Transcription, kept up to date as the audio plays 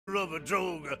of a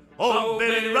droga, old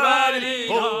Billy Riley,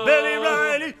 old Billy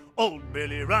Riley, old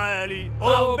Billy Riley,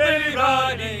 old Billy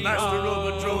Riley, master of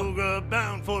a droga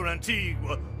bound for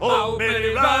Antigua, old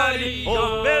Billy Riley,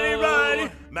 old Billy Riley,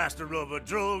 master of a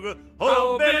droga,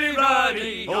 old Billy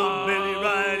Riley, old Billy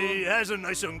Riley has a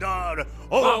nice young daughter,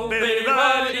 old Billy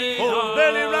Riley, old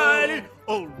Billy Riley,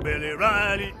 old Billy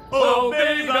Riley, old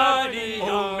Billy Riley,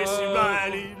 old Missy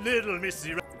Riley, little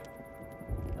Missy Riley.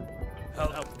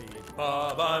 Help me,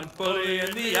 Bob, I'm bully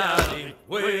in the alley.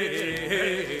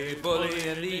 Way, bully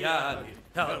in the alley.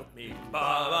 Help me,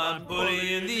 Bob, I'm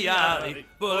bully in the alley.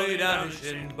 Bully down in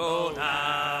Shinbo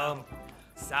now.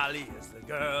 Sally is the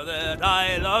girl that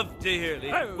I love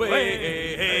dearly.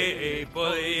 Way,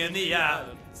 bully in the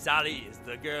alley. Sally is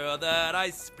the girl that I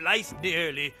spliced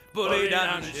nearly. Bully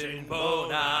down in Shinbo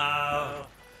now.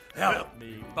 Help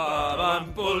me, Bob,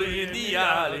 I'm bully in the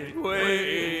alley.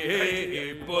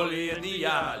 Way, bully in the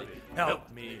alley. Help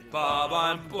me, Bob,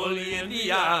 I'm bully in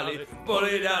the alley.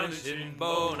 Bully down in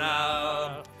Shinbo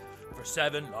now. For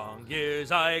 7 long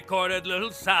years I courted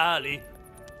little Sally.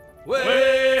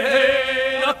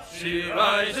 Way up she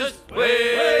rises,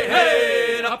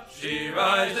 way up she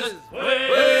rises,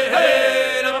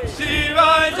 way up she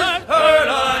rises,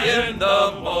 early in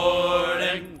the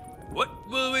morning. What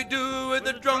will we do with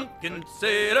the drunken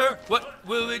sailor? What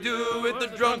will we do with the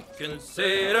drunken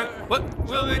sailor? What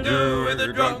will we do with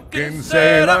the drunken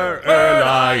sailor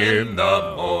early in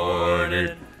the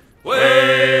morning?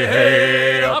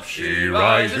 Way up she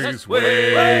rises,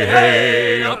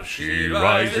 way up she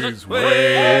rises,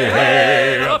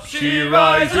 way up she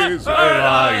rises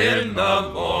early in the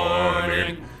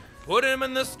morning. Put him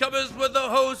in the scuppers with the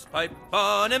hose pipe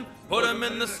on him. Put him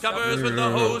in the scuppers with the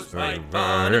hose pipe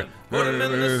on him. Put him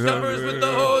in the scuppers with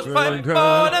the hose pipe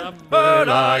on him.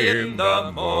 Early in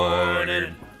the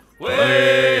morning.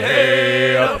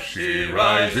 Way up she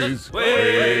rises,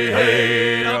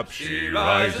 way up she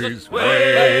rises,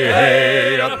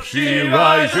 way up she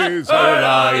rises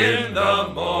early in the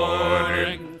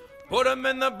morning. Put him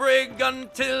in the brig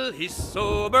until he's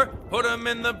sober. Put him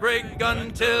in the brig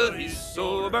until he's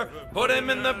sober. Put him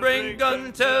in the brig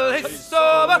until he's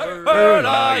sober.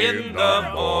 Early in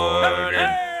the morning.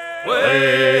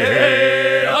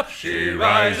 Way up she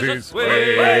rises.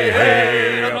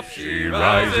 Way up she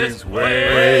rises.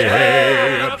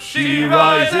 Way up she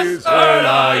rises.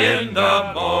 Early in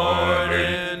the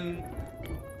morning.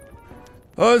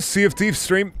 Sea of Thieves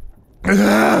stream.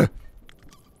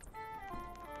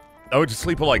 I went to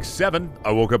sleep at like 7.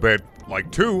 I woke up at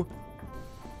like 2.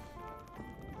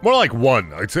 More like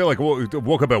 1. I'd say like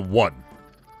woke up at 1.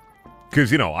 Cause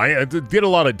you know I did a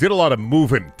lot of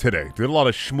moving today. Did a lot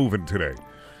of schmoving today.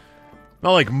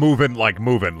 Not like moving,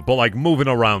 but like moving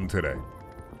around today.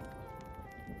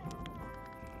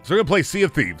 So we're gonna play Sea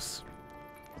of Thieves.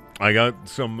 I got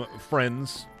some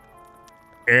friends,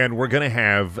 and we're gonna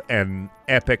have an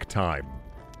epic time.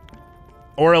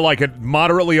 Or like a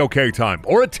moderately okay time.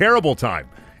 Or a terrible time.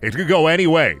 It could go any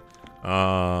way.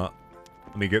 Let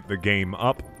me get the game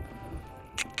up.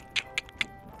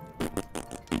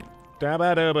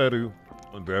 Dabba-dabba-doo.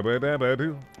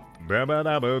 Dabba-dabba-doo.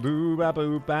 Dabba-dabba-doo.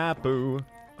 Ba-boo-ba-boo.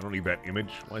 I don't need that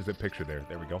image. Why is that picture there?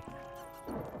 There we go.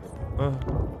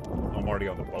 I'm already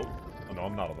on the boat. Oh, no,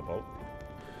 I'm not on the boat.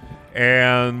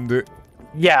 And...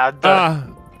 yeah,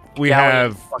 we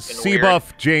have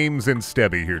Seabuff, James, and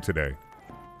Stebby here today.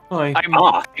 Hi.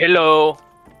 Hello.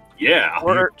 Yeah.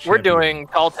 We're doing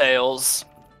Tall Tales.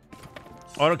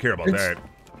 I don't care about that.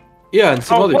 Yeah, and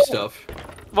some other stuff.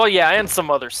 Well, yeah, and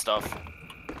some other stuff.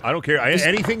 I don't care.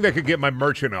 Anything that could get my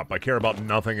merchant up. I care about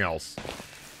nothing else.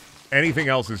 Anything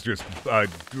else is just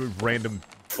random...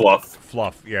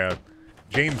 Fluff, yeah.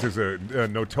 James is a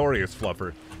notorious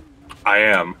fluffer. I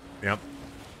am. Yep.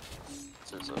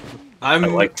 I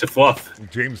like to fluff.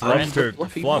 James loves to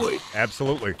fluff. Boy.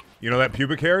 Absolutely. You know that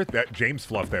pubic hair? That James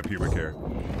fluffed that pubic hair.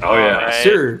 Oh, yeah. Right.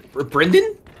 Sir,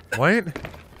 Brendan? What?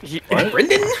 What?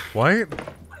 Brendan? What?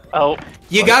 Oh.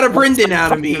 You got a Brendan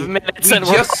out of me. We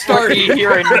just started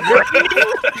here in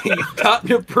you got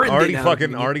a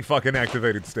Brendan already fucking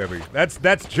activated Stebby.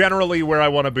 That's generally where I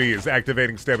want to be, is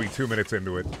activating Stebby 2 minutes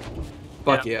into it.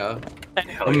 Fuck yeah.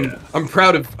 I'm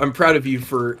proud of you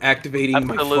for activating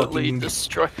my fucking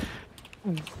destroy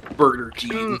Burger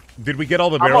King. Did we get all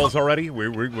the barrels already?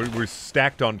 We're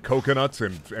stacked on coconuts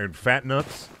and fat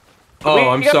nuts. Oh,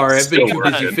 I'm sorry. I've been too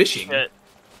busy fishing.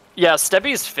 Yeah,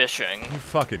 Stebby's fishing. You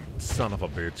fucking son of a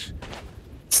bitch.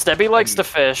 Stebby likes to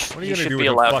fish. What are you gonna do with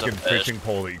a fucking fishing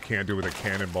pole that you can't do with a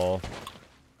cannonball?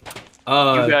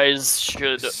 You guys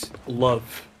should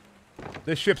love.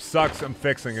 This ship sucks. I'm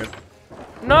fixing it.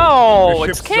 No,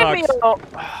 it's cameo.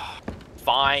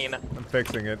 Fine. I'm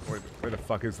fixing it. Where the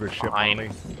fuck is this ship, Fine. mommy?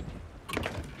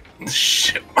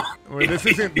 Shit. Wait,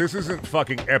 this isn't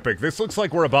fucking epic. This looks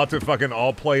like we're about to fucking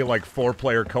all play like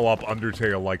 4-player co-op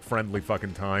Undertale like friendly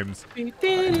fucking times. I'm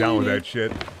down with that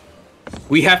shit.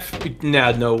 We have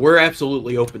no, we're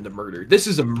absolutely open to murder. This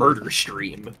is a murder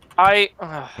stream.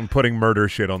 I'm putting murder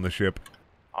shit on the ship.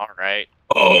 All right.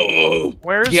 Oh,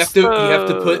 Where's you have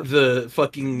to put the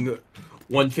fucking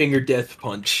one finger death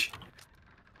punch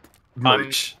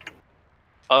merch.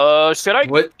 Should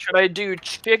I do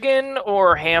chicken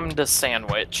or ham to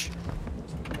sandwich?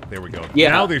 There we go. Yeah.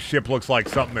 Now this ship looks like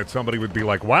something that somebody would be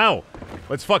like, "Wow,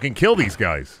 let's fucking kill these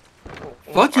guys."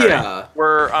 Fuck yeah.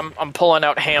 I'm pulling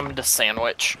out ham to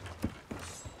sandwich.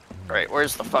 Right,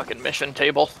 where's the fucking mission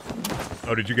table?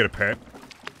 Oh, did you get a pet?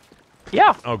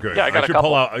 Yeah. Oh, good. Yeah, I got a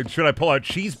couple. Should I pull out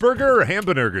cheeseburger or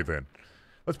hamburger then?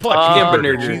 Let's pull out cheeseburger.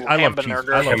 hamburger. I love cheese.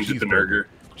 Hamburger. I love Hamburger.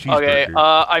 cheeseburger. Okay,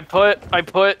 I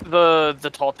put the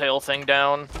tall tale thing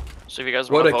down. So if you guys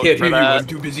want What to I vote can't for hear you. that, I'm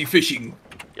too busy fishing.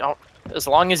 as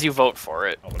long as you vote for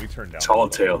it, Oh, let me turn down. Tall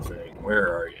tail thing. Where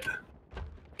are you?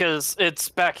 because it's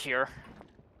back here.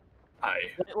 Hi.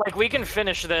 Like we can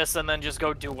finish this and then just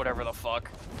go do whatever the fuck.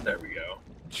 There we go.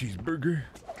 Cheeseburger.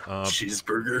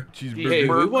 Cheeseburger. Cheeseburger. Hey,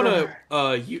 we wanna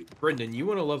Brendan, you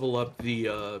wanna level up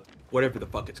the whatever the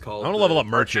fuck it's called. I want to level up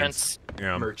merchants.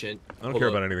 Yeah. Merchant. I don't care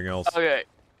about anything else. Okay.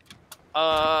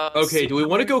 Okay, do we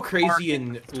want to go crazy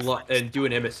and do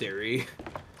an emissary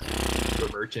for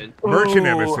merchant? Merchant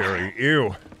Ooh. emissary.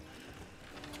 Ew.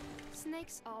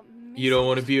 Snakes are You don't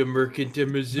want to be a merchant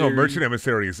emissary. No, merchant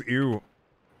emissary is ew.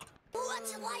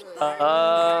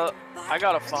 I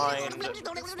gotta find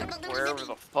wherever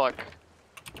the fuck.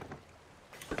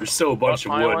 There's still a bunch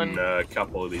of wood Island. in a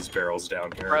couple of these barrels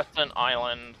down here. Crescent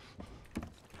Island.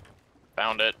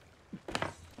 Found it.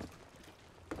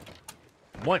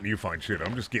 Why don't you find shit?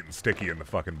 I'm just getting sticky in the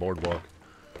fucking boardwalk.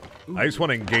 I just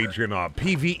want to engage in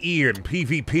PvE and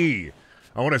PvP.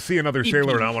 I want to see another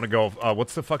sailor and I want to go,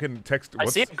 what's the fucking text? I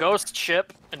see a ghost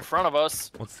ship in front of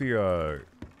us. What's the,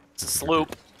 It's a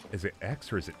sloop. is it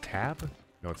X or is it tab?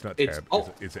 No, it's not It's tab.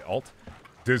 Alt. Is it Alt?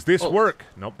 Does this Alt. work?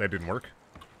 Nope, that didn't work.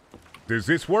 Does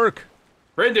this work?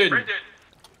 Brendan.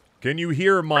 Can you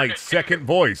hear my second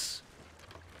voice?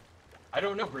 I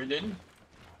don't know, Brendan.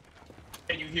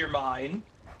 Can you hear mine?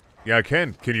 Yeah, I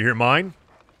can. Can you hear mine?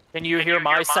 Can you hear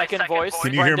my second voice?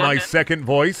 Can you hear my Brendan? second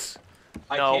voice?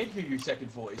 No. I can't hear your second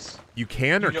voice. You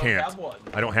can or You don't can't? have one.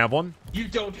 I don't have one? You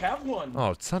don't have one.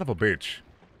 Oh, son of a bitch.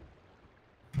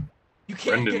 You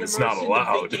can't Brendan, get it's immersed not in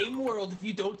allowed. the game world if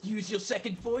you don't use your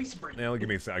second voice, Brendan. Now, give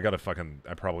me a sec.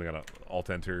 I probably gotta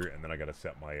Alt-Enter, and then I gotta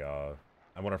set my, I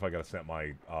wonder if I gotta set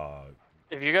my,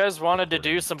 If you guys wanted to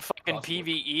do some fucking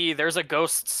PvE, there's a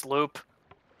ghost sloop.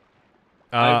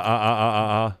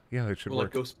 yeah, it should Will it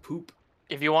work. ghost poop?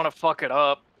 If you want to fuck it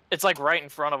up, it's like right in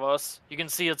front of us. You can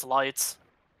see its lights.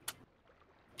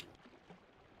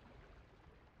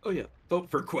 Oh yeah, vote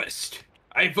for quest.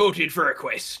 I voted for a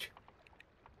quest.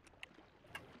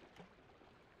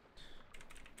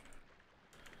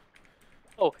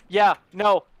 Oh yeah,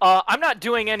 no. I'm not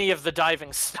doing any of the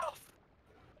diving stuff.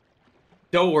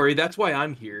 Don't worry, that's why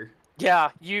I'm here. Yeah,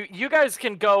 you guys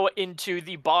can go into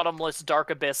the bottomless dark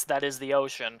abyss that is the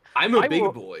ocean. I'm a I big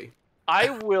will- boy. I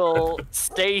will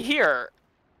stay here.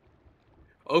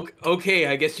 Okay,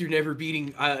 I guess you're never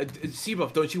beating.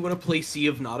 Seabuff, don't you want to play Sea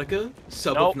of Nautica?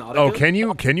 Sub Nope. of Nautica?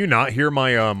 Oh, can you not hear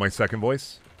my my second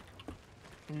voice?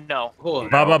 No. Hold on.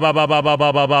 Ba ba ba ba ba ba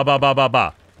ba ba ba ba ba ba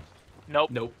ba.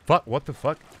 Nope. Nope. Fuck! What the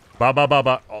fuck? Ba ba ba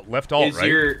ba. Oh, left alt,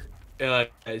 right?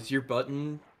 Is your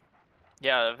button?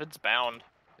 Yeah, if it's bound.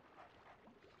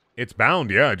 It's bound.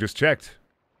 Yeah, I just checked.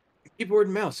 Keyboard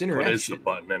and mouse What interaction. is the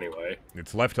button anyway?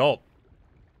 It's left alt.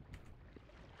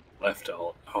 Left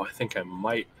alt. Oh, I think I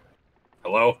might.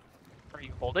 Hello? Are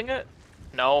you holding it?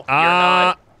 No, you're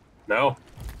Ah. not. No?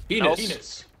 Penis.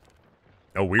 Penis.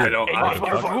 Oh, weird. I don't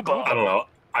Fuba. know.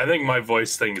 I think my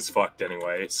voice thing is fucked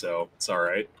anyway, so it's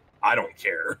alright. I don't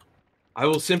care. I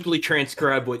will simply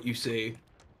transcribe what you say.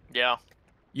 Yeah.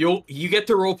 You get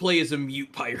to roleplay as a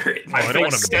mute pirate. I don't think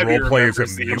wanna Stevie roleplay as a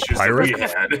remembers the mute issues that pirate. we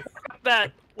had.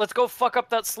 That. Let's go fuck up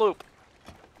that sloop.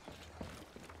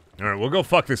 All right, we'll go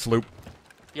fuck this loop.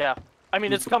 Yeah. I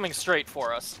mean, it's coming straight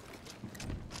for us.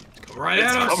 Come right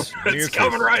at us. It's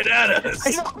coming right at us.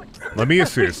 I know. Let me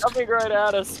assist. Coming right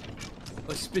at us.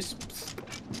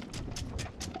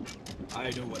 I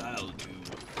know what I'll do.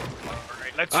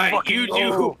 Alright, let's Alright, fucking you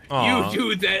go. Aw.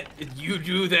 you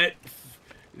do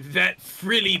that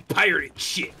frilly pirate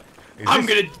shit. Is I'm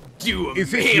this- gonna do a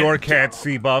Is this man your cat, job.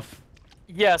 C-Buff?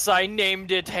 Yes, I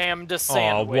named it Hammed Oh,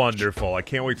 Sandwich. wonderful. I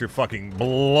can't wait to fucking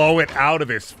blow it out of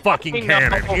this fucking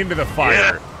cannon into the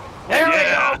fire. There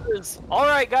it is!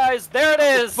 Alright, guys, there it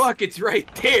is! Fuck, it's right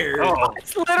there. Oh,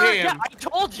 It's literally, Damn. I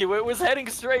told you, it was heading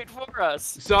straight for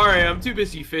us. Sorry, I'm too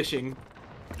busy fishing.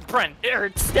 Brent, or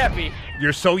Steppy.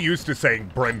 You're so used to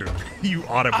saying Brendan, you I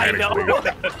automatically. know.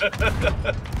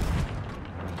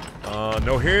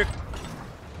 No hit.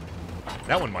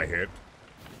 That one might hit.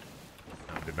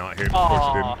 No, did not hit. Of Aw.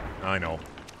 course it didn't. I know.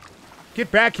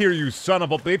 Get back here, you son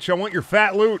of a bitch. I want your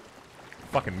fat loot.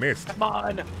 Fucking missed. Come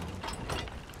on.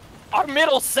 Our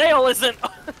middle sail isn't...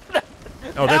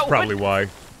 Oh, that's probably why.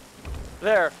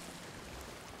 There.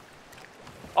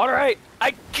 Alright,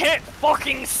 I can't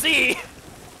fucking see!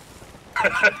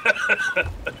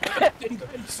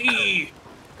 See,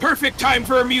 perfect time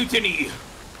for a mutiny.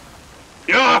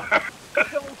 yeah.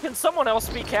 Can someone else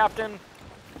be captain?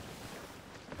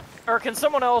 Or can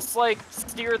someone else, like,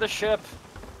 steer the ship?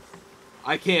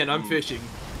 I can. I'm fishing.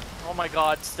 Oh my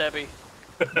god, Stebby.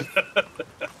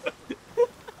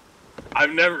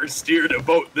 I've never steered a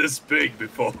boat this big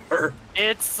before.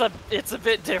 It's a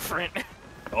bit different.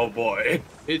 Oh boy.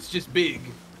 It's just big.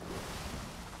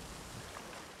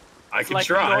 I can Like a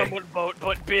try. normal boat,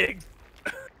 but big.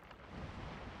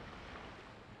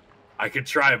 I could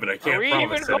try, but I can't Are we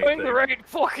promise even going anything. the right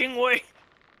fucking way?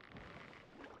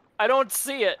 I don't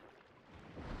see it.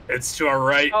 It's to our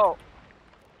right. Oh,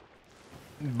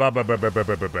 Ba ba ba ba ba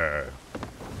ba ba ba.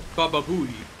 Baba Booey.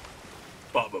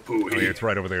 Baba Oh, Booey. yeah, it's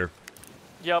right over there.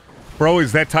 yep. Bro,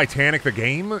 is that Titanic the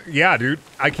game? Yeah, dude.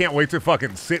 I can't wait to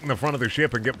fucking sit in the front of the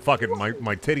ship and get fucking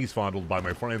my titties fondled by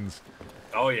my friends.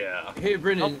 Oh yeah. Hey,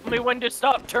 Brendan. Tell me when to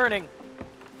stop turning.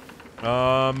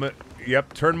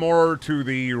 Yep. Turn more to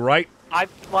the right. I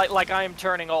like I am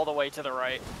turning all the way to the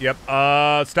right. Yep.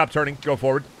 Stop turning. Go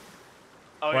forward.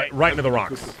 Okay. Right into the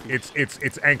rocks.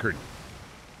 It's anchored.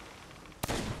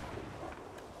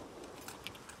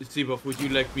 Seabuff, would you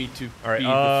like me to All right. be the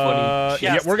funny?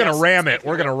 Yeah, Yes, we're gonna yes, ram thank it.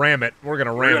 We're you. gonna ram it. We're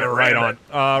gonna ram it gonna right ram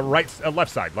on.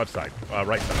 Left side. Right side.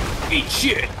 Eat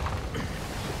shit.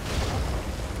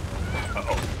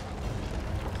 Uh-oh.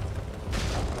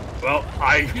 Well,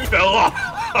 I fell off.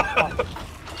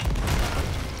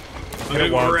 I'm gonna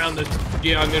go once. around this.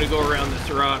 Yeah, I'm gonna go around this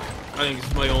rock. I think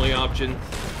it's my only option.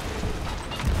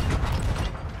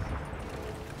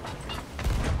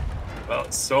 Well,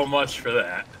 so much for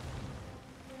that.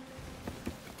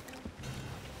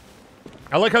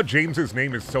 I like how James's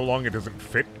name is so long it doesn't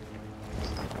fit.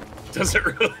 Does it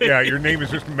really? Yeah, your name is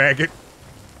just Maggot.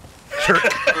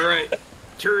 All right,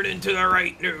 turn into the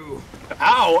right now.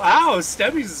 Ow!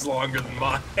 Stebby's is longer than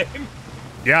mine.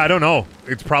 Yeah, I don't know.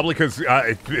 It's probably because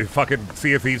fucking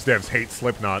Sea of Thieves devs hate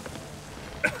Slipknot.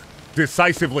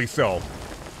 Decisively so.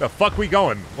 The fuck we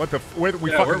going? What the? Where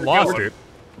we Yeah, where fucking we lost going? it?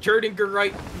 Turn and go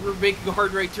right. We're making a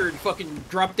hard right turn. Fucking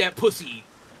drop that pussy.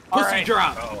 Pussy Alright.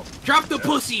 drop. Oh. Drop the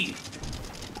pussy.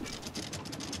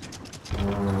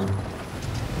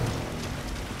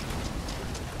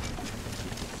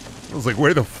 I was like,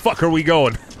 where the fuck are we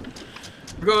going?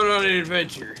 We're going on an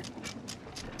adventure.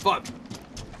 Fuck.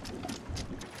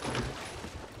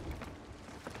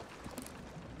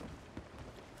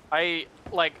 I'm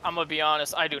gonna be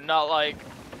honest, I do not like,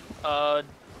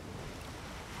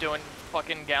 doing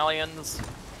fucking galleons.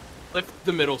 Lift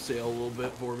the middle sail a little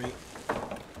bit for me.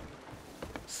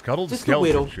 Scuttled Just a skeleton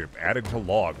whittle. ship added to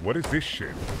log. What is this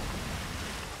shit?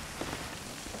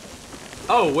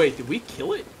 Oh wait, did we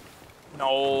kill it?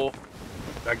 No.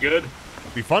 That good?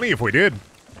 Be funny if we did.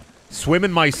 Swim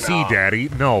in my sea, No. daddy.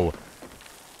 No.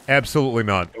 Absolutely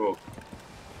not. Oh.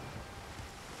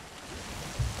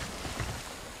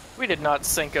 We did not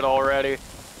sink it already.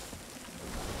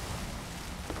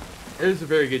 There's a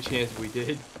very good chance we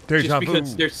did. Deja Just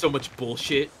because vu. there's so much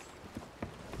bullshit.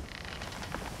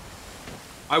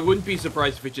 I wouldn't be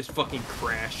surprised if it just fucking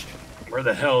crashed. Where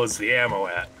the hell is the ammo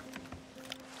at?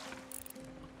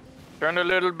 Turn a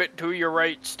little bit to your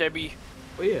right, Stebby.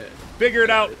 Oh yeah. Figure it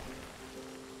out.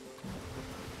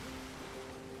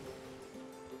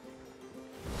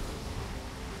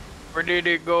 Where did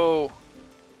it go?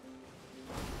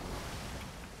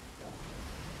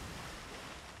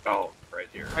 Oh, right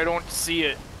here. I don't see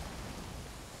it.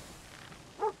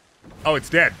 Oh, it's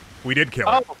dead. We did kill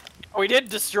it. Oh, we did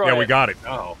destroy it. Yeah, we got it.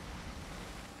 Oh.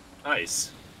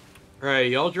 Nice.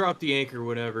 Alright, y'all drop the anchor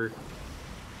whenever.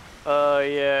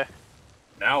 Yeah.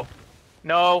 Now?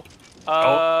 No.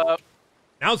 Oh.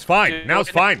 Now it's fine. Dude, Now it's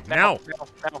fine. Now.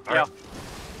 Yeah.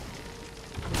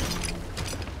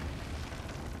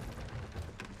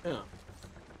 Yeah.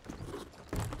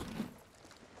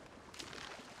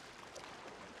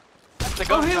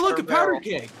 Oh hey, look, a powder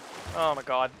keg. Oh my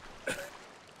god.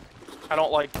 I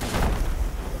don't like.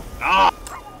 Ah!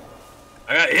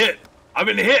 I got hit. I've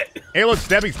been hit. Hey, look,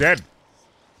 Stabby's dead.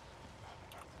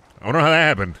 I wonder how that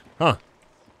happened. Huh.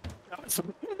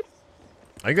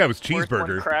 I think that was Cheeseburger.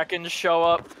 When Krakens show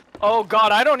up. Oh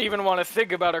god, I don't even want to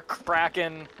think about a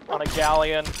Kraken on a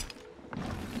galleon.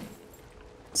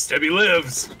 Stabby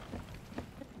lives.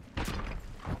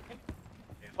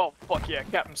 Oh fuck yeah,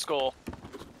 Captain Skull.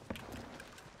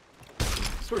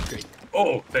 Sword crate.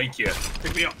 Oh, thank you.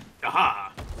 Pick me up.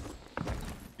 Aha.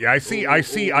 Yeah, I see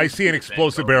an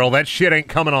explosive barrel. That shit ain't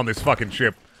coming on this fucking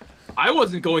ship. I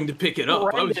wasn't going to pick it up.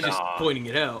 I was Brendan. just pointing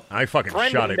it out. I fucking shot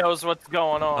Brendan it. knows what's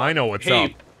going on. I know what's Hey,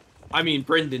 up. I mean,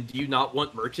 Brendan, do you not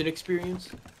want merchant experience?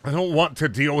 I don't want to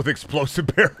deal with explosive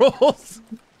barrels.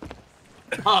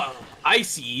 I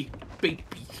see. Baby.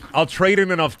 I'll trade in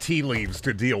enough tea leaves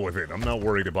to deal with it. I'm not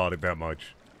worried about it that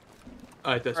much.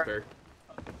 Alright, that's fair.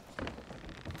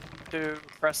 To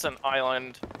Crescent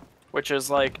Island, which is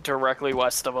like directly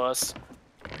west of us.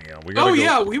 Yeah, we gotta Oh go.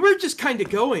 yeah, we were just kind of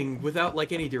going without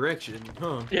like any direction,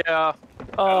 huh? Yeah.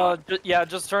 Yeah,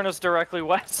 just turn us directly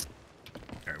west.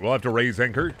 All right, we'll have to raise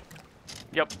anchor.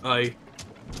 Yep. Wait,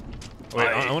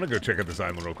 I want to go check out this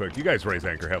island real quick. You guys raise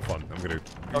anchor. Have fun. I'm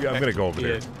gonna go over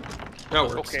there. That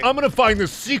works. Okay. I'm gonna find the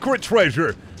secret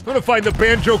treasure. I'm gonna find the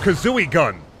Banjo-Kazooie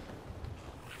gun.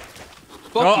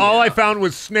 Fuck All yeah. I found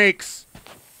was snakes.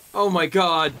 Oh my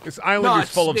god. This island Not is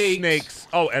full of snakes. snakes.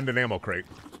 Oh, and an ammo crate.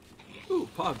 Ooh,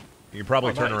 pog. You can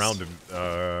probably Oh, turn nice. around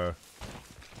and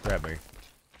grab me.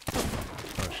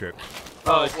 Oh shit.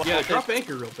 Yeah, drop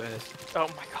anchor real fast. Oh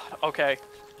my god. Okay.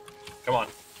 Come on.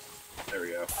 There we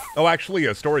go. Oh, actually,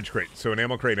 a storage crate. So an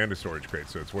ammo crate and a storage crate.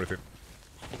 So it's worth it.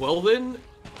 Well then.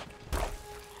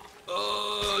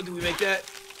 Do we make that?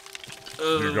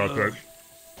 You got that?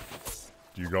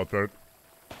 You got that?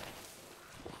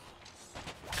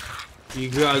 You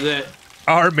got that.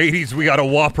 Our mateys, we got a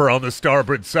Whopper on the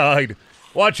starboard side.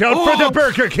 Watch out for the Oh!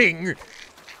 Burger King!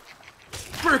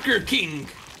 Burger King.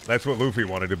 That's what Luffy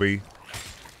wanted to be.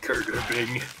 Burger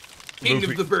King. King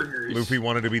Luffy- of the burgers. Luffy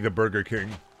wanted to be the Burger King.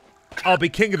 I'll be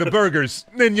king of the burgers,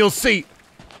 then you'll see.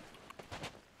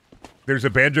 There's a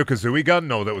Banjo-Kazooie gun?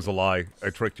 No, that was a lie. I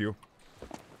tricked you.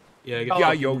 Yeah, I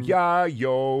Yeah, yo, yeah,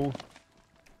 yo.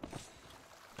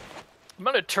 I'm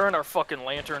gonna turn our fucking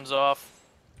lanterns off.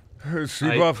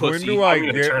 Seabuff, when pussy. do I'm I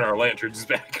gonna get... turn our lanterns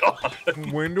back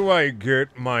on. When do I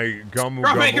get my Gummu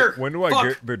Drop Gummu? anchor! When do I Fuck!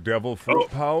 get the devil fruit Oh.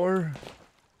 power?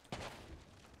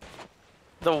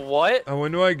 The what?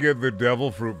 When do I get the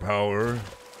devil fruit power?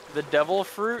 The devil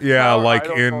fruit? Yeah, power? like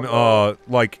I don't know.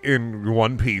 in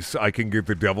One Piece, I can get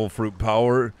the devil fruit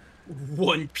power.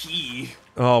 1p.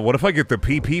 What if I get the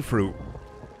PP fruit?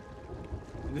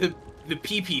 The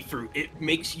PP fruit. It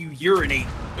makes you urinate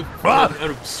Ah!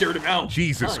 an absurd amount.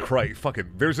 Jesus Fine. Christ!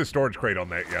 Fucking, there's a storage crate on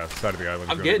that side of the island.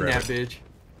 I'm Go getting grab that it. bitch.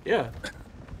 Yeah.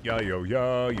 Yeah, yo,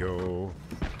 yeah, yo.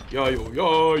 Yo, yo,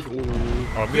 yo, yo. Oh, I'm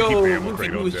gonna keep Yo, the ammo Luffy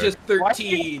crate on was deck. just Why are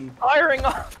you 13. firing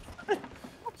off?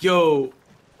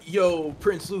 Yo,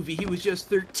 Prince Luffy, he was just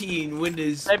 13 when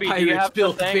his Debbie, do you pirates have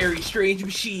built the a thing? very strange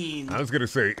machine. I was gonna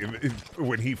say,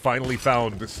 when he finally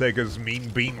found Sega's Mean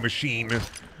Bean Machine.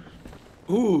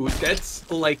 Ooh, that's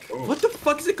like, what the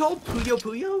fuck is it called? Puyo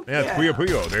Puyo? Yeah, it's Puyo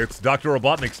Puyo. It's Dr.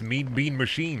 Robotnik's Mean Bean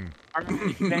Machine.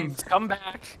 James, come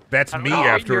back. That's I don't me know what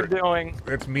after. you're doing.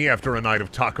 That's me after a night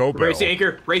of Taco Bell. Raise the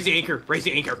anchor, raise the anchor, raise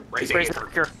the anchor, raise the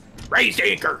anchor, raise the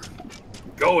anchor.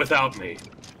 Go without me.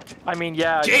 I mean,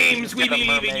 yeah. James, we get a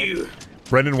believe in mermaid. you.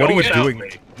 Brendan, what Go are you without doing?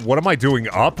 me. What am I doing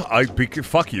up?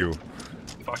 Fuck you.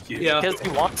 Fuck you. Yeah. Because he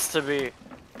wants to be.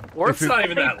 We're It's not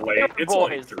even that late. It's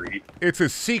only boys. 3. It's a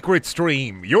secret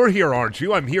stream. You're here, aren't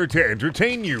you? I'm here to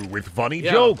entertain you with funny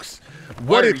Yeah. jokes.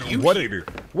 Why are you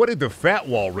What did the fat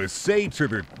walrus say to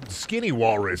the skinny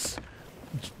walrus?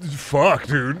 Fuck,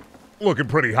 dude. Looking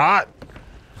pretty hot.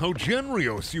 How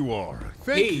generous you are.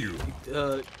 Thank Hey, you.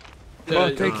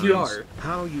 thank you. Are.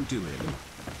 How you doing?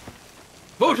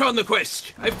 Vote on the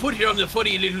quest. I've put it on the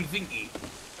funny little thingy.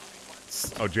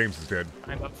 Oh, James is dead.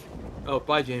 Kind of. Oh,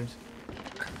 bye, James.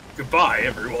 Goodbye,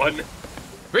 everyone.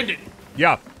 Brendan,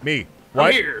 Yeah, me. come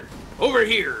What? here. Over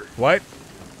here. What?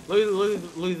 Look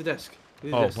at the desk.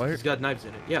 Look at Oh, the desk. what? It's got knives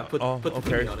in it. Yeah, put the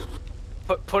okay. thingy on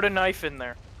it. Put a knife in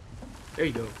there. There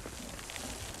you go.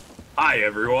 Hi,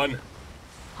 everyone.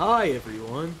 Hi,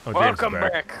 everyone. Oh, James Welcome is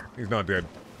back. back. He's not dead.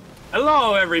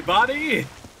 Hello, everybody.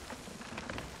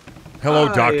 Hello,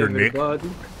 Hi, Dr. Nick. everybody.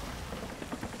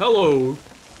 Hello.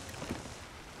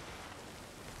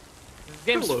 This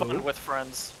game's Hello. fun with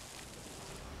friends.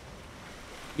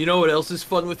 You know what else is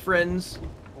fun with friends?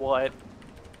 What?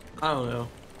 I don't know.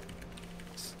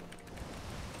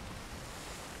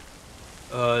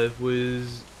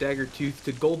 was Daggertooth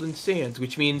to Golden Sands,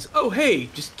 which means, oh hey,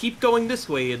 just keep going this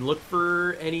way and look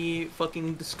for any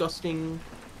fucking disgusting...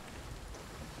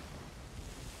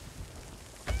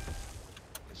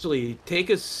 Actually, take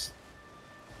us...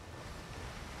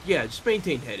 Yeah, just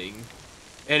maintain heading.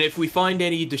 And if we find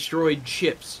any destroyed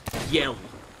ships, yell.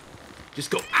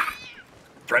 Just go, ah!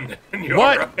 Brendan, you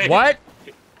What? alright? What?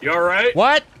 You alright?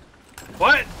 What?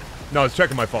 What? No, I was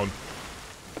checking my phone.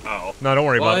 Oh. No, don't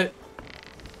worry about What? it.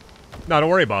 No, don't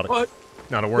worry about it. What?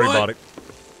 No, don't worry What? about it.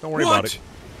 Don't worry What? about it.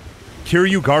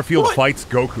 Kiryu Garfield What? fights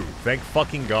Goku. Thank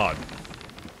fucking God.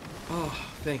 Oh,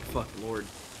 thank fuck Lord.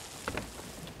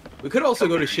 We could also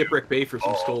go to Shipwreck Bay for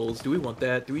some skulls. Do we want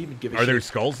that? Do we even give a Are shit? there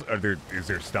skulls? Is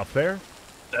there stuff there?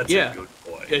 That's Yeah. a good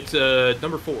boy. It's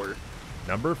number 4.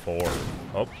 Number 4.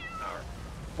 Oh.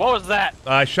 What was that?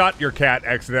 I shot your cat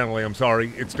accidentally. I'm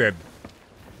sorry. It's dead.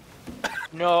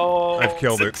 No. I've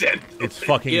killed it. It's dead. It's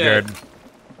fucking Yeah. dead.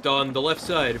 On the left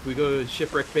side, if we go to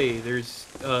Shipwreck Bay, there's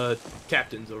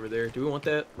captains over there. Do we want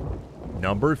that?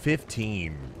 Number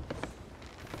 15.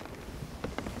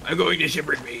 I'm going to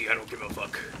Shipwreck Bay. I don't give a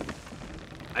fuck.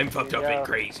 I'm fucked up Yeah. and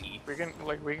crazy. We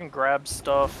can grab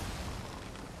stuff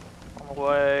on the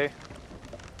way.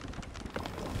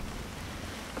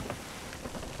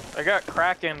 I got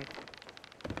Kraken.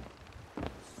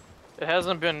 It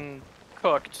hasn't been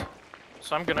cooked,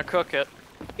 so I'm gonna cook it.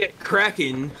 Get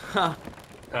Kraken. Ha.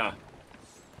 Huh.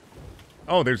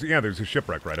 Oh, there's a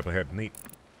shipwreck right up ahead. Neat.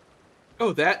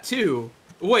 Oh, that too.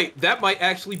 Wait, that might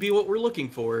actually be what we're looking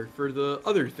for the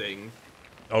other thing.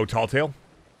 Oh, Tall Tale?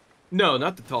 No,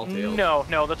 not the tall tail.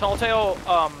 No, the tall tail,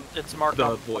 it's marked The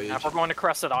up. voyage. We're going to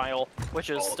Crescent Isle, which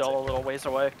is still a little ways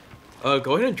away.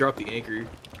 Go ahead and drop the anchor.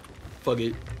 Fuck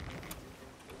it.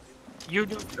 You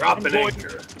do. Drop I'm an going-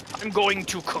 anchor. I'm going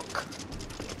to cook.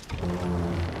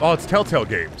 Oh, it's Telltale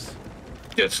Games.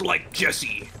 Just like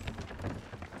Jesse.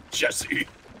 Jesse.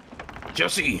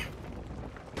 Jesse.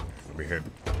 Let me hit.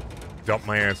 Dump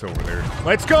my ass over there.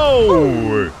 Let's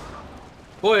go!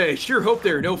 Boy, I sure hope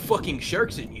there are no fucking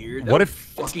sharks in here. That What would if-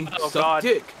 fucking Oh, suck God.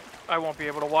 dick? I won't be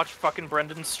able to watch fucking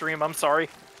Brendan's stream. I'm sorry.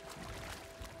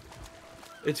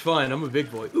 It's fine. I'm a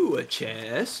big boy. Ooh, a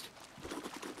chest.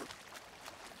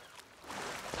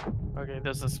 Okay,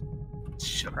 this is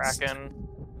Kraken.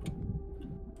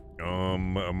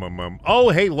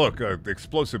 Oh, hey, look,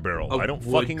 explosive barrel. A I don't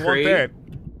wood fucking crate? want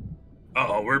that.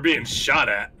 Uh-oh, we're being shot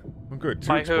at. I'm good. 2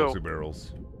 By who? explosive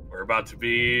barrels. We're about to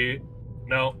be...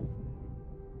 No.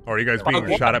 Are you guys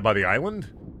being shot at by the island?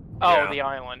 Oh, Yeah. the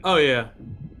island. Oh yeah.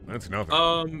 That's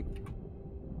nothing.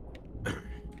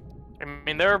 I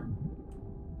mean, they're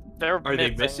Are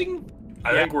they missing?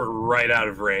 I think we're right out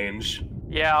of range.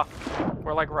 Yeah,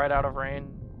 we're like right out of range.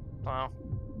 Wow.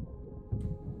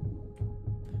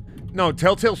 No,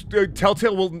 Telltale's dead.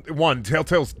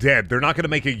 They're not going to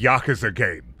make a Yakuza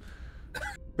game.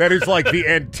 That is like the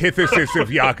antithesis of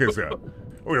Yakuza.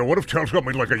 Oh yeah, what if Telltale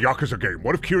made like a Yakuza game?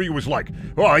 What if Kiryu was like,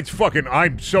 oh, it's fucking,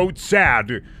 I'm so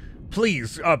sad.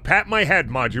 Please, pat my head,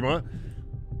 Majima.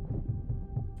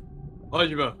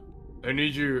 Majima, I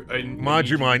need you.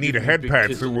 Majima, I need a head pat.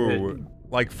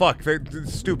 Like, fuck,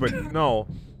 that's stupid. No.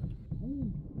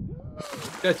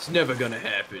 That's never gonna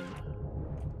happen.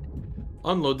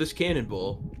 Unload this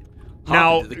cannonball. Hop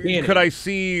Now, into the cannon. could I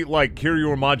see, like, Kiryu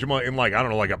or Majima in, like, I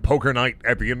don't know, like a poker night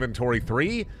at the Inventory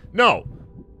 3? No.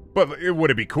 But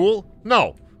would it be cool?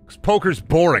 No. Because poker's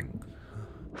boring.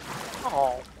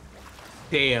 Oh.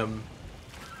 Damn.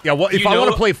 Yeah, well, if You I want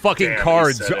know- to play fucking Damn, he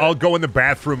cards, said it. I'll go in the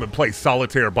bathroom and play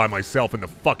solitaire by myself in the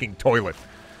fucking toilet.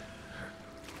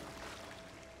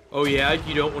 Oh yeah,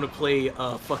 you don't want to play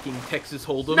fucking Texas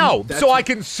Hold'em? No, That's- so I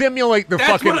can simulate the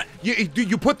That's fucking... what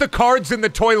You put the cards in the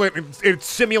toilet, and it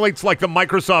simulates like the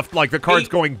Microsoft, like the cards Hey.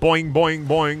 going boing, boing,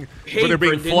 boing, Hey, where they're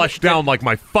being Brendan, flushed down like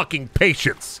my fucking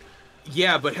patience.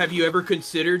 Yeah, but have you ever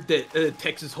considered that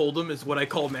Texas Hold'em is what I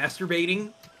call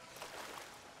masturbating?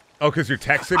 Oh, because you're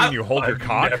texting and you hold your I've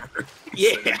cock? never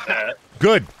Yeah. said that.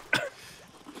 Good.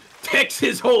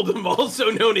 Texas Hold'em, also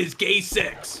known as gay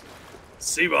sex.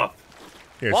 Seabuff.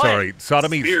 Yeah, Why? sorry.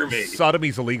 Spear me.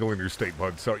 Sodomy's illegal in your state,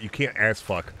 bud, so you can't ass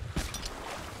fuck.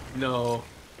 No,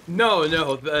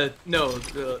 the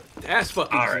ass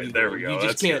fucking. All right, there we go. You just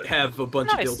That's can't good. have a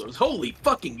bunch Nice. of dildos. Holy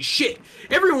fucking shit!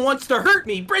 Everyone wants to hurt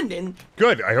me, Brendan.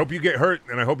 Good. I hope you get hurt,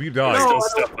 and I hope you die. No, still I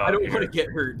stuff don't, out I don't here. want to get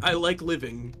hurt. I like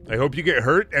living. I hope you get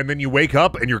hurt, and then you wake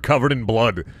up, and you're covered in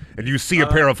blood, and you see a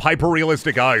pair of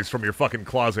hyper-realistic eyes from your fucking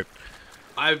closet.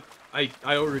 I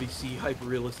already see hyper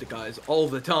realistic eyes all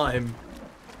the time.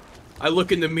 I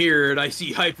look in the mirror and I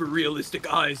see hyper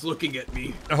realistic eyes looking at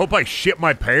me. I hope I shit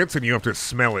my pants, and you have to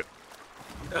smell it.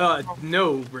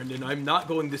 No, Brendan, I'm not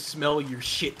going to smell your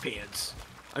shit pants.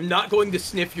 I'm not going to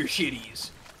sniff your shitties.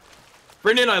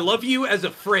 Brendan, I love you as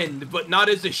a friend, but not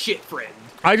as a shit friend.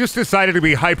 I just decided to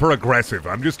be hyper-aggressive.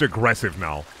 I'm just aggressive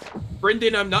now.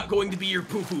 Brendan, I'm not going to be your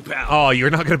poo-poo pal. Oh,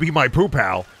 you're not going to be my poo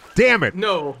pal. Damn it.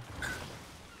 No.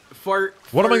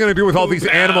 What am I going to do with all these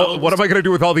What am I going to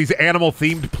do with all these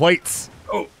animal-themed plates?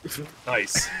 Oh,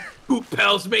 nice. Poop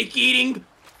pals make eating.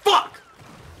 Fuck.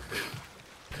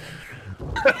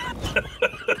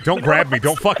 Don't grab me.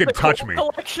 Don't fucking touch me.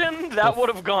 Collection that would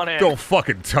have gone in. Don't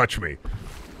fucking touch me.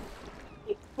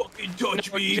 Don't fucking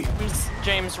touch me.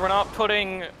 James, we're not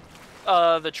putting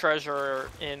the treasure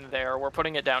in there. We're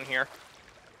putting it down here.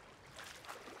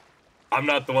 I'm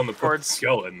not the one that put the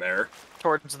skull in there.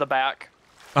 Towards the back.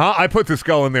 I put the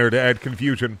skull in there to add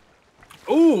confusion.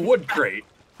 Ooh, wood crate.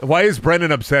 Why is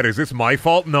Brendan upset? Is this my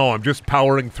fault? No, I'm just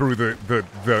powering through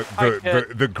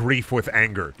the grief with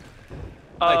anger.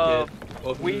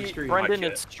 Brendan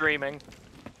is streaming.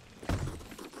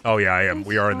 Oh yeah, I am.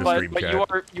 We are in the stream chat.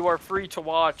 But you are free to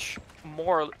watch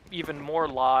even more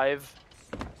live.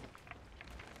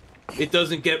 It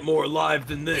doesn't get more live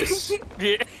than this.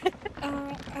 Yeah.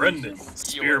 Brendan,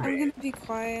 spear me. I'm gonna be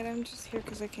quiet. I'm just here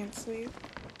because I can't sleep.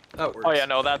 That works. Oh yeah,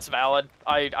 no, that's valid.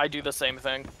 I do the same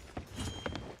thing.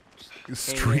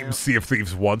 Stream Sea of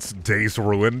Thieves once, days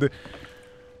ruined.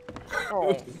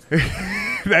 Oh.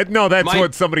 That's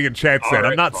what somebody in chat said.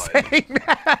 I'm not saying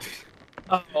that.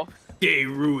 Oh. Day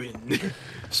ruined.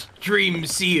 Stream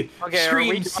Sea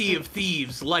of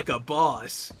Thieves like a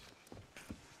boss.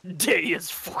 Day is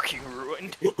fucking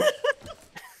ruined.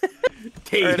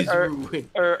 Day is ruined.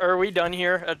 Are we done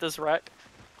here at this wreck?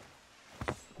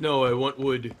 No, I want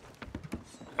wood.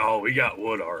 Oh, we got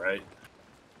wood, alright.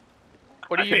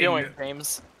 What are you doing,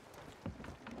 James?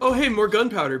 Oh, hey, more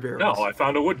gunpowder barrels. No, I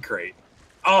found a wood crate.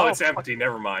 Oh, it's empty.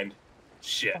 Never mind.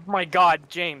 Shit. Oh my god,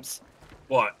 James.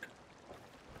 What?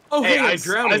 Oh, hey, I'm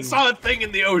drowning. I saw a thing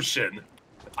in the ocean.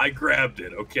 I grabbed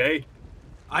it, okay?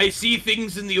 I see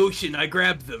things in the ocean. I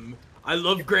grab them. I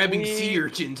love grabbing sea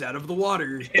urchins out of the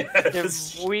water.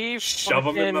 If we shove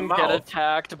them in the fucking get mouth.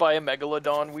 attacked by a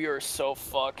megalodon, we are so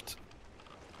fucked.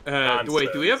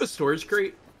 Wait, do we have a storage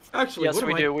crate? Actually, Yes,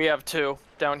 we do. We have 2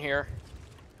 down here.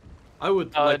 I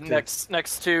would like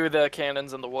next to the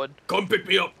cannons in the wood. Come pick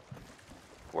me up.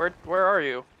 Where are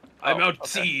you? I'm out at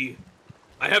sea.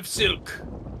 I have silk.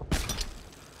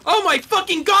 Oh my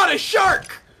fucking god, a shark!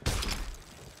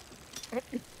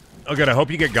 Oh god, I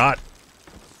hope you get got.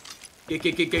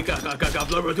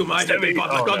 Blubber to my heavy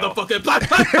pot. I got no. the fucking black.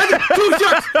 2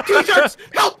 sharks! 2 sharks!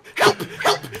 Help! Help!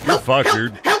 Help! You're fucked,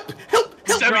 dude. Help! Help!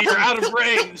 Stevie, you're out of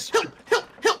range.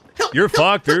 You're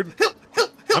fucked, dude.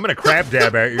 I'm gonna crab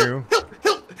dab at you.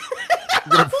 I'm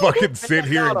gonna fucking sit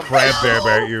here and crab dab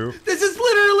at you. This is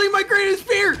literally my greatest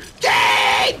fear!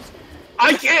 James!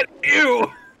 I can't you.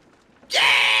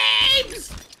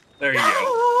 James! There you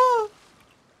go.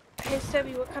 Hey,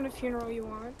 Stevie, what kind of funeral you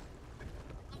want?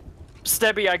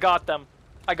 Stebby, I got them.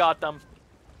 I got them.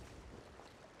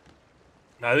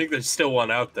 I think there's still one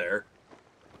out there.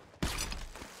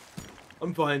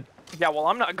 I'm fine. Yeah, well,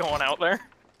 I'm not going out there.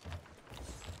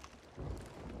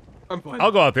 I'm fine.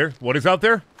 I'll go out there. What is out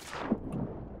there?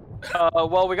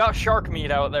 Well, we got shark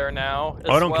meat out there now.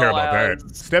 I don't care about that. as-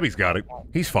 Stebby's got it.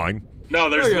 He's fine. No,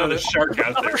 there's Oh, yeah, another there's shark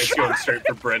out there. It's going straight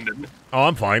for Brendan. Oh,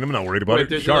 I'm fine. I'm not worried about Wait, it.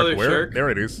 there's Shark, another where? shark? There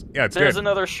it is. Yeah, it's There's dead.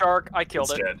 another shark. I killed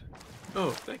It's it. dead.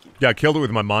 Oh, thank you. Yeah, I killed it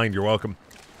with my mind. You're welcome.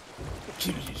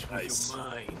 Nice.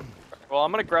 Well,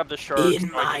 I'm gonna grab the shark. In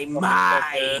my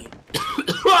mind.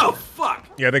 Oh, fuck!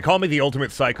 Yeah, they call me the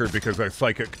ultimate psyker because I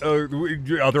psychic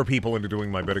other people into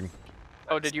doing my bidding.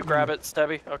 Oh, did you grab it,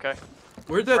 Stebby? Okay.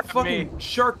 Where'd that Grab me. fucking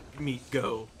shark meat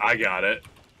go? I got it.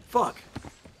 Fuck.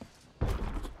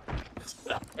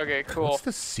 Okay, cool. What's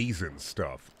the season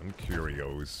stuff? I'm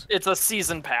curious. It's a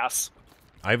season pass.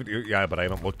 Yeah, but I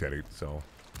haven't looked at it, so.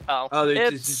 Oh, Oh,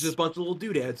 it's just a bunch of little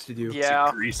doodads to do. yeah.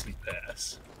 It's a greasy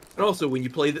pass. And also, when you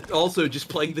play just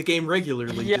playing the game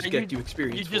regularly, Yeah, just get you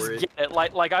experience You just for it. get it.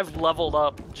 Like I've leveled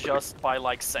up just by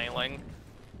like sailing.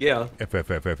 Yeah. There's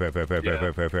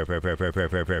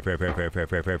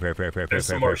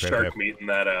some more shark meat in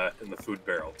that in the food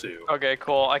barrel too. Okay,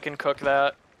 cool. I can cook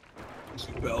that.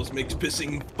 Bells makes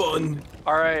pissing fun.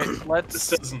 All right, This let's.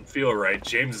 doesn't feel right.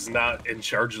 James is not in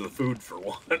charge of the food for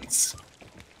once.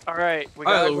 All right, we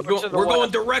All gotta right, go to the we're going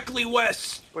west. directly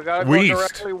west. We gotta go West.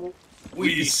 directly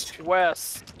West.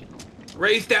 west.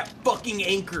 Raise that fucking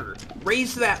anchor.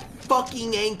 Raise that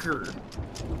fucking anchor.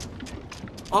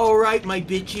 All right, my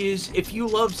bitches. If you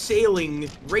love sailing,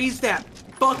 raise that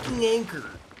fucking anchor.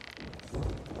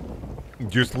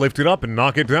 Just lift it up and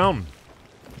knock it down.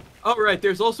 Alright,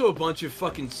 there's also a bunch of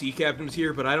fucking sea captains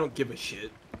here, but I don't give a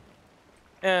shit.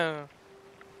 Eh.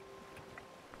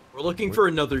 We're looking for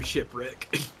another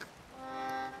shipwreck.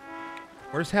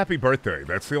 Where's Happy Birthday?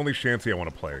 That's the only shanty I want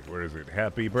to play. Where is it?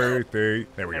 Happy birthday.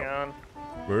 There we Hang go. on.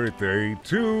 Birthday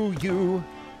to you.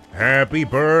 Happy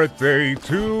birthday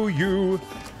to you.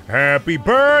 Happy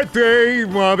birthday,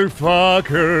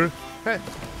 motherfucker.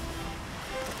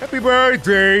 Happy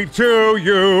birthday to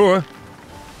you.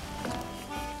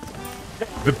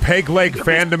 The peg leg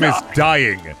fandom is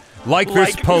dying. Like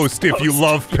this post if you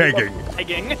love pegging.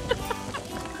 Pegging.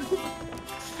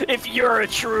 If you're a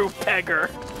true pegger.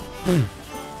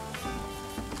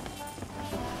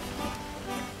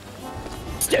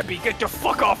 Debbie, get the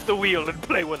fuck off the wheel and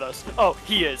play with us. Oh,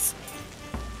 he is.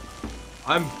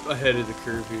 I'm ahead of the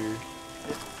curve here.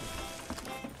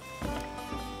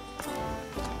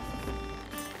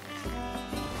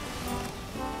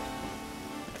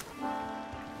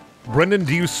 Brendan,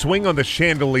 do you swing on the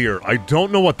chandelier? I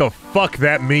don't know what the fuck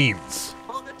that means.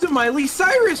 Oh, that's a Miley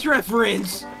Cyrus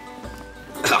reference!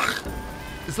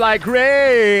 It's like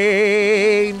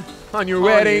rain on your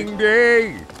wedding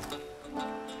day.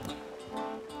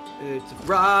 It's a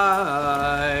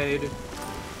ride.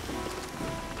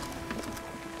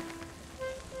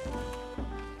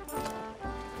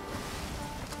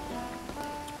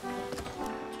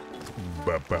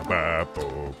 Ba ba ba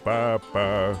bo ba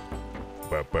ba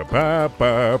ba ba ba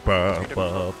ba ba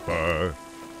ba ba.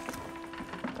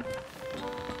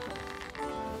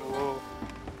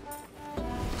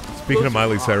 Speaking of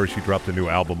Miley Cyrus, she dropped a new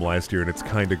album last year, and it's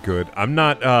kind of good. I'm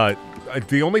not.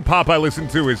 The only pop I listen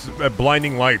to is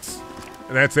 "Blinding Lights,"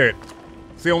 and that's it.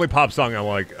 It's the only pop song I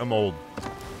like. I'm old.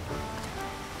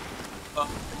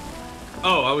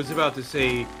 Oh, I was about to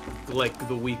say, like,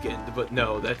 The Weeknd, but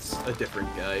no, that's a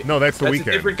different guy. No, that's The Weeknd. That's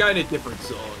a different guy and a different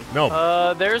song.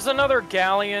 No. There's another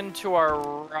galleon to our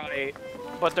right,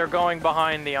 but they're going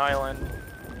behind the island.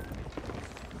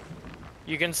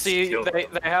 You can see they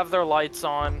have their lights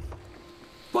on.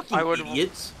 Fucking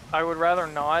idiots. I would rather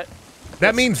not.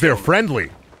 That means they're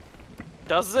friendly.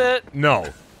 Does it? No.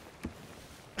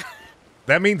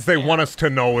 That means they want us to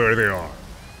know where they are.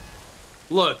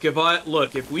 Look,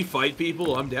 if we fight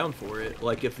people, I'm down for it.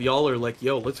 Like, if y'all are like,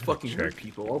 yo, let's fucking hurt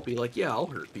people, I'll be like, yeah, I'll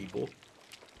hurt people.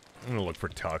 I'm gonna look for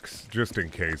tucks, just in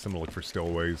case. I'm gonna look for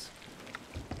stowaways.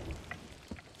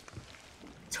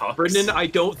 Tucks? Brendan, I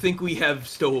don't think we have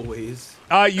stowaways.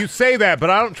 You say that, but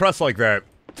I don't trust like that.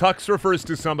 Tucks refers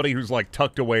to somebody who's, like,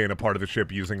 tucked away in a part of the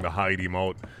ship using the hide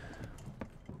emote.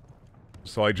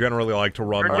 So I generally like to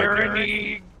run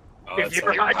like... If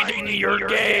you're hiding, you're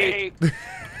gay.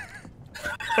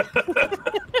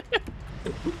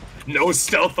 No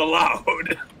stealth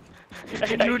allowed.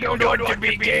 And you don't want to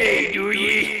be gay, do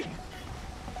ye?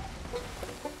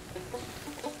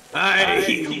 Aye,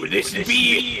 this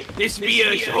be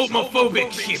a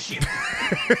homophobic ship.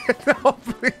 No,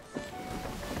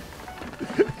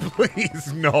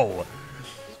 please, no.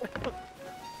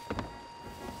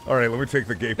 Alright, let me take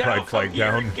the gay pride flag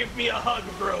down. Give me a hug,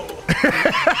 bro.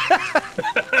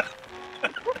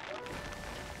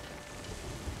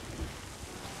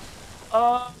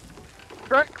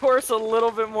 Correct course a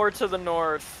little bit more to the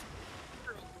north.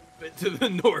 To the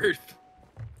north.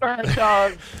 Or,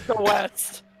 the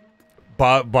west.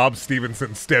 Bob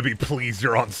Stevenson, Stebby, please,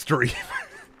 you're on stream.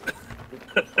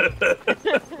 I'm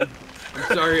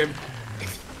sorry, I'm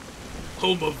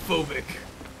homophobic.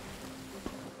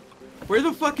 Where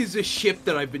the fuck is this ship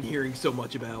that I've been hearing so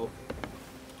much about?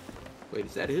 Wait,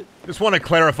 is that it? Just want to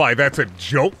clarify, that's a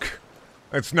joke.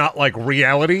 That's not, like,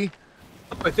 reality.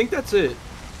 I think that's it.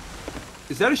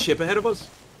 Is that a ship ahead of us?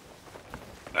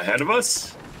 Ahead of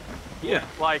us? Yeah.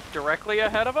 Like, directly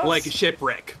ahead of us? Like a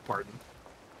shipwreck, pardon.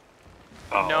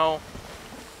 Oh. No.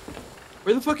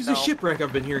 Where the fuck is this No. shipwreck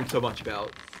I've been hearing so much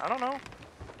about? I don't know.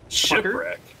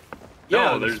 Shipwreck?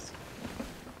 Yeah, No, there's...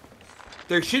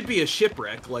 There should be a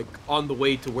shipwreck, like, on the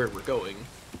way to where we're going.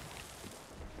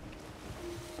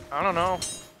 I don't know.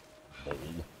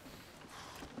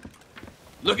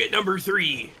 Look at number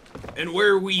 3, and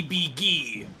where we be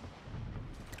gee.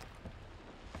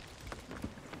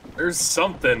 There's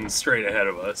something straight ahead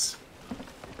of us.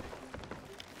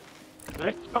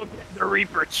 Let's go get the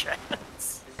Reaper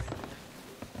chest.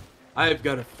 I've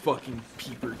got a fucking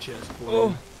peeper chest for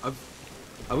him. I've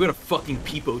got a fucking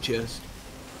peepo chest.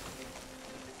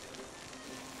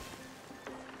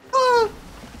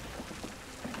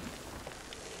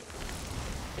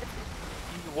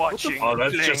 Watching. Oh,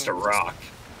 that's just a rock.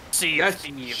 See, That's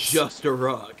thieves. just a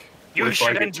rock. You With, should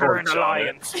like, a enter an torch on it.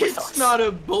 alliance with It's us. not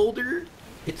a boulder,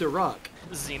 it's a rock.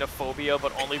 xenophobia,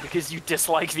 but only because you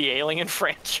dislike the Alien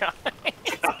franchise.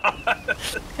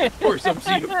 Of course I'm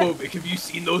xenophobic. Have you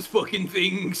seen those fucking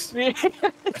things?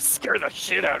 Scare the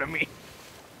shit out of me.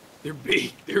 They're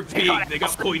big. They're big. They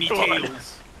got pointy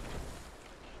tails.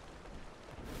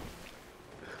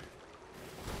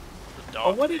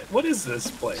 Oh, what is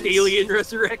this place? Alien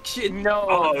Resurrection. No,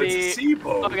 Oh, it's a sea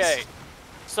boat. Okay,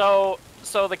 so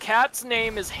the cat's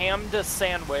name is Hamda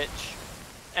Sandwich,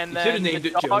 and You should've then named the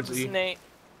it dog's Jonesy. name.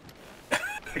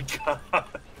 God,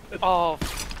 Oh,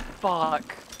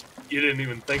 fuck. you didn't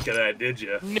even think of that, did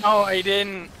you? No, I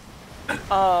didn't.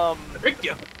 Rick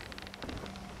ya.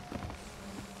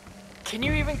 Can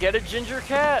you even get a ginger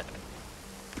cat?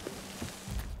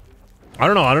 I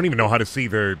don't know. I don't even know how to see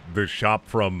the shop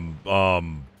from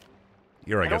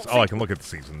here. I guess. don't Oh, I think- can look at the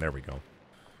season. There we go.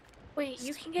 Wait,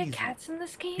 you can get cats in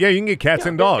this game? Yeah, you can get cats Yeah,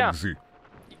 and yeah. dogs.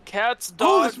 Cats, dogs,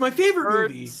 Oh, that's my favorite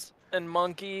movie. birds, and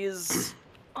monkeys,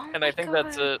 Oh and my I think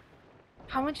that's God. it.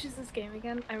 How much is this game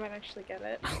again? I might actually get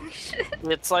it. Holy shit.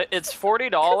 It's like it's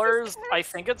 $40. I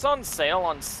think it's on sale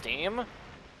on Steam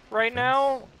right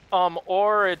now.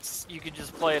 Or you could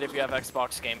just play it if you have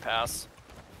Xbox Game Pass.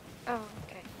 Oh,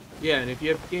 okay. Yeah, and if you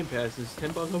have Game Pass, it's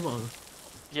 $10 a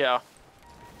month. Yeah,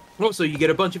 Also, you get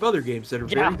a bunch of other games that are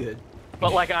Yeah. very good.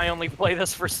 but like I only play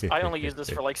this for I only use this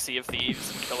for like Sea of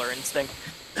Thieves and Killer Instinct.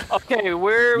 Okay,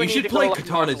 where we You need should to play go, like,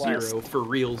 Katana northwest. Zero for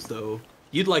reals, though.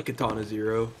 You'd like Katana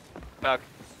Zero.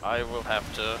 I will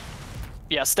have to.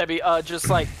 Yeah, Stebby, just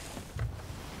like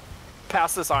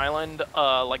past this island,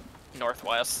 like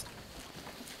northwest.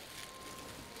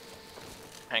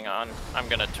 Hang on, I'm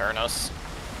gonna turn us.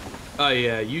 Oh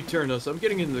yeah, you turn us. I'm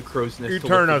getting into the crow's nest. You to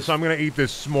turn look us. for- I'm gonna eat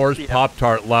this s'mores Yeah.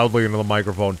 Pop-Tart loudly into the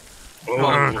microphone.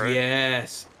 Oh,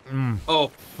 yes. Oh,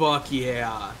 fuck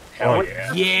yeah. Hell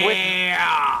yeah.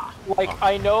 Yeah! Like,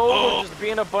 I know Oh. we're just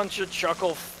being a bunch of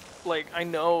I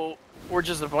know we're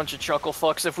just a bunch of chuckle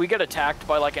fucks. If we get attacked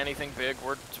by, like, anything big,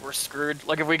 we're screwed.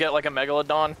 Like, if we get, like, a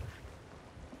Megalodon.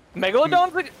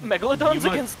 Megalodons you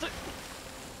might- against...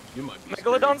 You might be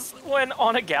Megalodons, when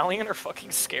on a galleon, are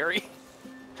fucking scary.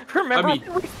 Remember I mean-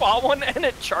 when we fought one and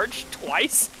it charged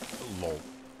twice? Lol.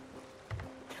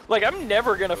 Like, I'm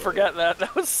never gonna forget that.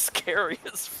 That was scary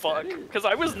as fuck. Because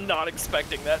I was not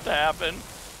expecting that to happen.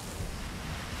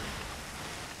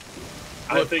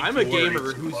 I Look, think I'm a you worry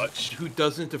gamer too much. who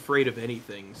doesn't afraid of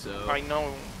anything, so I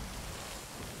know.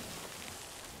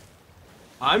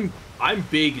 I'm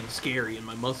big and scary and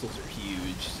my muscles are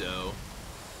huge, so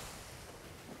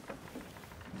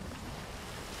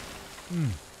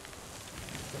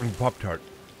Pop-Tart.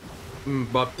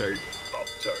 Pop Tart.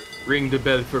 Pop-Tart. Ring the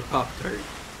bell for Pop Tart.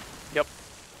 Yep.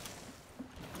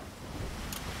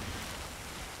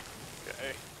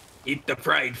 Okay. Keep the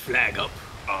pride flag up.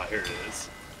 Ah, here it is.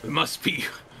 We must be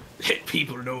let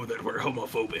people know that we're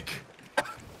homophobic.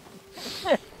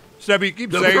 Stebby, you keep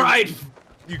The saying pride.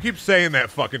 you keep saying that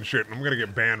fucking shit, and I'm gonna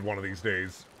get banned one of these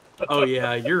days. Oh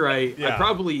yeah, you're right. Yeah.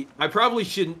 I probably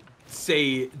shouldn't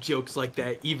say jokes like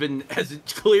that, even as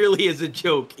clearly as a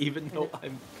joke, even though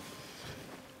I'm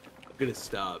gonna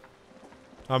stop.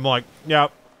 I'm like, yeah,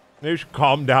 you should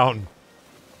calm down,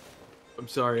 I'm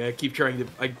sorry. I keep trying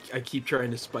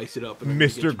to spice it up. and I'm gonna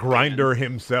get Mr. you Grinder banned.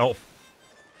 himself.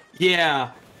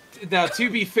 Yeah. Now, to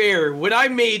be fair, when I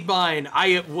made mine,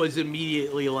 I was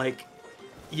immediately like,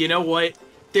 you know what?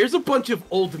 There's a bunch of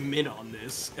old men on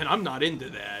this, and I'm not into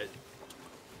that.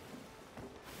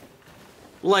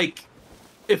 Like,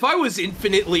 if I was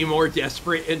infinitely more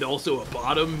desperate and also a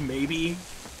bottom, maybe.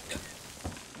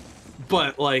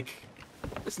 But like,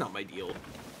 that's not my deal.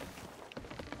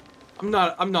 I'm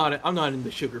not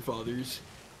into sugar fathers.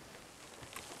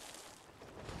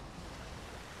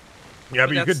 Yeah,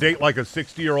 but you That's- could date like a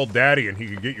 60-year-old daddy, and he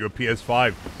could get you a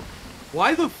PS5,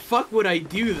 Why the fuck would I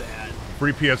do that?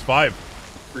 free PS5.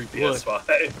 Free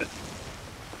PS5.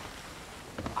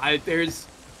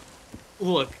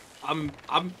 Look,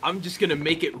 I'm just gonna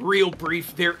make it real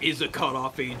brief. There is a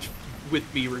cutoff age with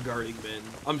me regarding men.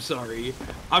 I'm sorry.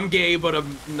 I'm gay, but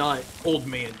I'm not old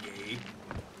man gay.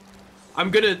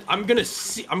 I'm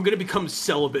gonna become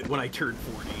celibate when I turn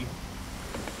 40.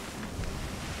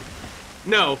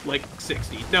 No, like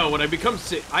 60. No, when I become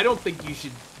I don't think you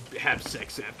should have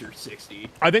sex after 60.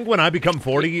 I think when I become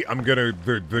 40, I'm gonna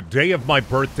the day of my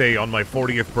birthday, on my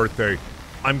 40th birthday,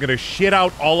 I'm gonna shit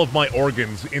out all of my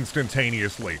organs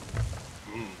instantaneously.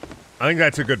 I think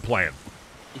that's a good plan.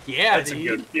 Yeah, That's a dude.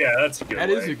 good. Yeah, that's a good. That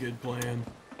way. is a good plan.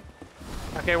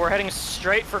 Okay, we're heading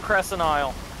straight for Crescent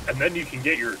Isle. And then you can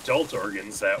get your adult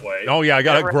organs that way. Oh yeah, I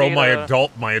gotta Never grow need my a-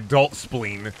 adult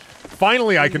spleen.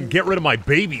 Finally, I can get rid of my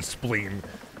baby spleen.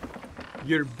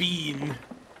 Your bean.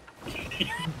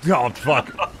 Oh,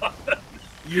 fuck.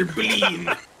 You're bleeding.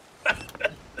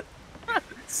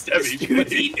 Stevie, Dude's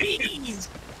please. eating beans.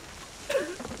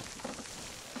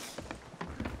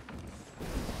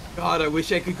 God, I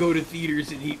wish I could go to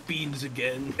theaters and eat beans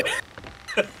again.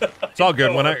 It's all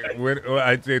good.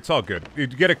 It's all good. You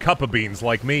get a cup of beans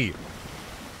like me.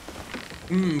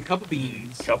 Cup of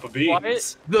beans. Cup of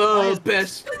beans. The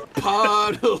best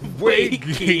part of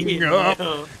waking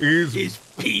up is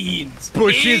beans.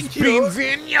 Bush's in your- beans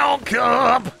in your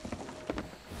cup.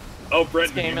 Oh,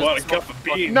 Brendan, game you is want a cup of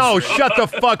beans? No, shut the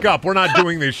fuck up. We're not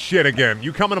doing this shit again.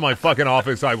 You come into my fucking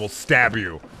office, I will stab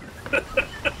you.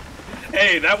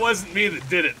 Hey, that wasn't me that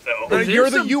did it, though. Is there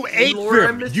You some ate lore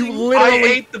I'm them. You missing? literally I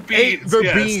ate the beans,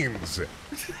 yes. beans.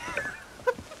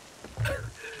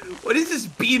 What is this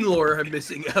bean lore I'm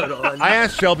missing out on? I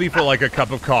asked Shelby for like a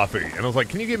cup of coffee, and I was like,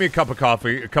 "Can you give me a cup of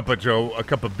coffee, a cup of Joe, a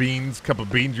cup of beans, cup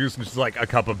of bean juice?" And she's like, "A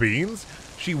cup of beans?"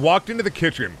 She walked into the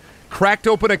kitchen, cracked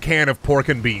open a can of pork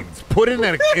and beans, put it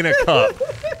in a cup,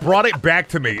 brought it back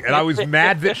to me, and I was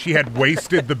mad that she had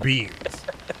wasted the beans.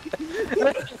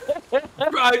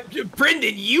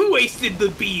 Brendan, you wasted the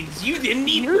beans. You didn't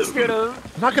eat them.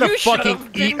 I'm not gonna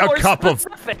fucking eat a cup of.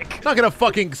 I'm not gonna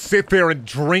fucking sit there and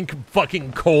drink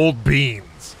fucking cold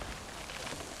beans.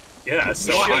 Yeah,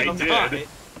 so I did.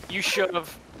 You should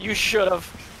have. You should have.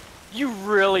 You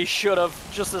really should have.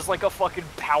 Just as like a fucking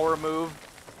power move.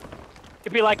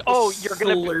 It'd be like, oh, you're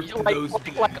gonna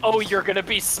be oh, you're gonna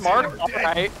be smart. All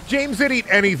right. James would eat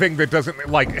anything that doesn't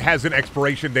like has an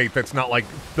expiration date that's not like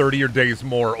 30 or days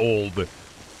more old.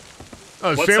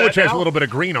 What's Sandwich that has now? a little bit of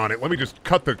green on it. Let me just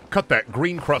cut that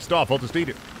green crust off. I'll just eat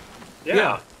it.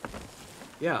 Yeah.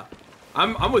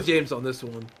 I'm with James on this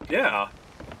one. Yeah.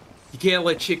 You can't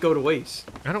let shit go to waste.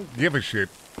 I don't give a shit.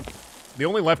 The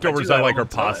only leftovers that I like all are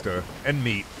the time. pasta and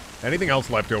meat. Anything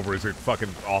else leftovers are fucking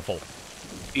awful.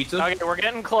 Pizza? Okay, we're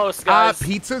getting close, guys.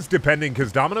 Pizza's depending,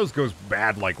 because Domino's goes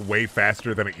bad like way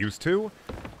faster than it used to.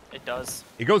 It does.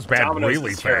 It goes bad Domino's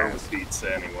really is terrible fast.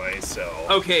 pizza anyway, so.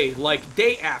 Okay, like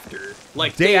day after.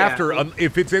 Like Day after,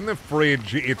 if it's in the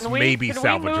fridge, it's Can we, maybe can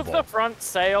salvageable. we move the front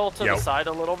sail to Yeah. the side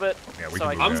a little bit? Yeah, we so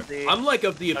can I move can that. see. I'm like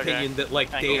of the Okay. opinion that like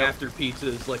Thank day you. after pizza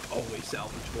is like always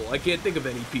salvageable. I can't think of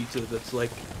any pizza that's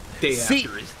like day See,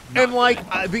 after is not and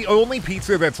like the only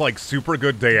pizza that's like super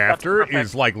good day after perfect.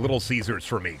 is like Little Caesars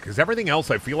for me, because everything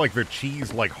else I feel like the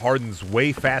cheese like hardens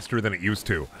way faster than it used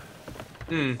to.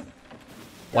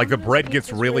 Like the bread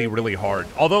gets really, really hard.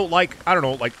 Although, like, I don't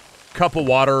know, like cup of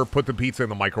water, put the pizza in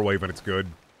the microwave and it's good.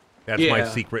 That's my Yeah.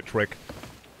 secret trick.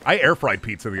 I air fried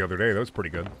pizza the other day. That was pretty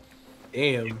good.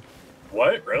 Damn.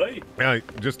 What? Really? Yeah,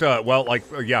 just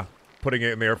yeah, putting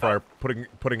it in the air fryer,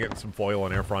 putting it in some foil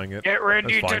and air frying it. Get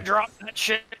ready That's to fine. drop that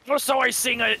shit. So I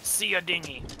see a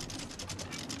dinghy.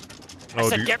 I Oh,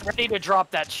 said, dude. get ready to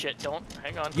drop that shit. Don't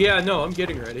hang on. Yeah, no, I'm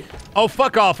getting ready. Oh,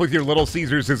 fuck off with your Little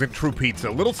Caesars isn't true pizza.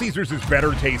 Little Caesars is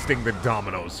better tasting than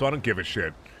Domino's, so I don't give a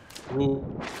shit.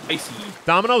 Ooh, I see.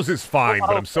 Domino's is fine,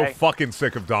 but I'm so Okay. fucking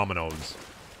sick of Domino's.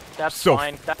 That's So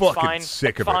fine. That's fucking fine.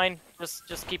 sick That's of it. fine.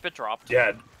 Just keep it dropped.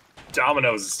 Yeah.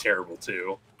 Domino's is terrible,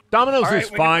 too. Domino's All right,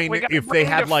 is we fine got- if they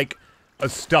had, like, a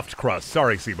stuffed crust.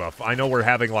 Sorry, C-Buff. I know we're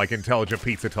having, like, intelligent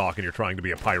pizza talk and you're trying to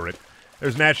be a pirate.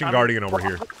 There's Nash and Guardian over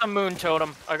here. I got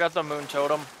the moon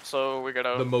totem. So we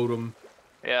gotta. The modem.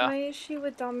 Yeah. My issue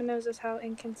with Domino's is how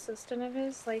inconsistent it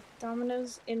is. Like,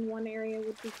 Domino's in one area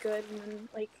would be good, and then,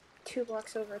 like, 2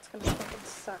 blocks over, it's gonna fucking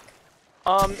suck.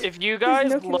 If you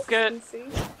guys There's no look at consistency.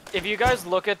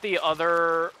 the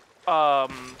other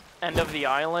end of the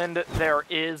island, there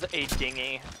is a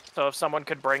dinghy. So if someone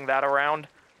could bring that around.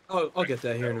 Oh, I'll get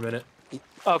that here in a minute.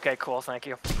 Okay, cool. Thank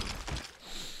you.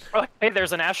 Oh, hey,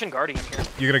 there's an Ashen Guardian here.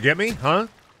 You gonna get me, huh?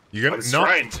 You I gonna? was No.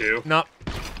 trying to. No.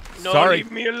 No, Sorry.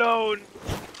 leave me alone.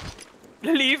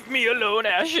 Leave me alone,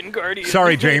 Ashen Guardian.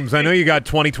 Sorry, James. I know you got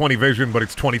 20/20 vision, but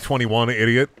it's 2021,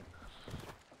 idiot.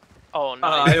 Oh no.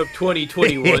 I have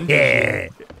 2021. Yeah.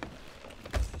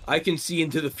 I can see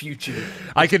into the future.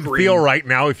 I It's can green. feel right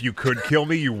now if you could kill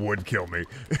me, you would kill me.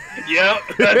 Yep,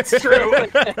 that's true.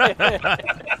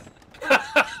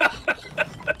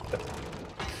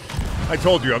 I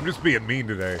told you, I'm just being mean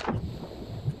today.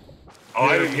 Oh,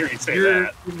 I didn't hear you say You're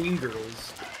that. Mean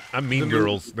Girls. I'm Mean The movie.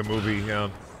 Girls, the movie, yeah.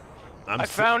 I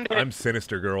found it. I'm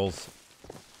Sinister Girls.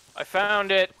 I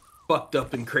found it. Fucked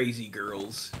up and crazy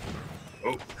girls.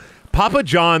 Oh, Papa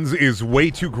John's is way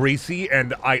too greasy,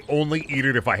 and I only eat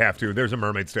it if I have to. There's a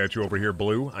mermaid statue over here,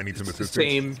 Blue. I need some It's the assistance.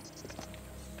 same.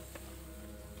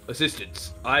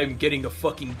 Assistance. I'm getting a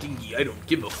fucking dinghy. I don't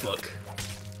give a fuck.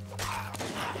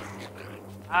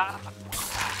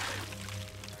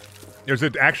 There's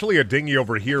actually a dinghy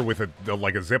over here with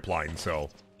like a zip line, so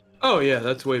Oh yeah,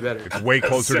 that's way better. It's way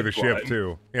closer to the Zip ship line.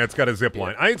 too. Yeah, it's got a zip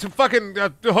line. It's a fucking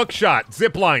hook shot,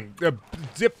 zip line,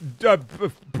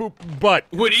 poop butt.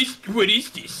 What is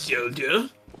this, soldier?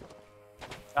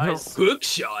 Guys, Hook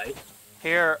shot.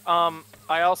 here,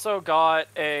 I also got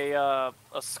a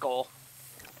skull.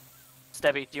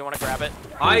 Stebby, do you want to grab it?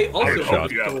 I also Hook have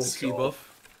shot. a You got a skull, skull. T-buff.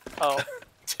 Oh,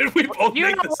 Did we both You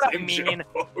make know the what I same mean.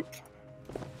 joke?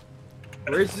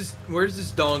 Where's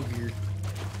this dong beard?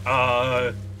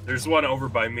 There's one over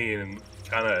by me and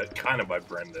kind of by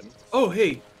Brendan. Oh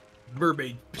hey,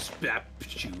 mermaid spap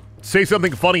shoe. Say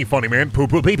something funny, man. Poo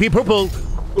poo pee pee poo poo.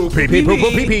 Pee pee poo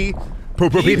poo pee pee. Poo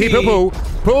poo pee pee poo poo.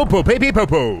 Poo poo pee pee poo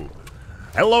poo.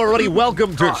 Hello, everybody.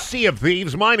 Welcome to Sea of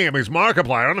Thieves. My name is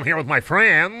Markiplier, and I'm here with my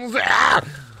friends. Ah! Is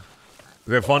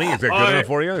that funny? Is that good enough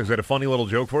for you? Is that a funny little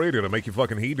joke for you? Did it make you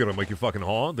fucking heat? Did it make you fucking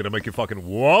haw? Did it make you fucking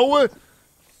whoa?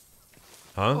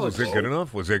 Huh? Was it good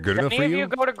enough? Was it good enough for any of you you?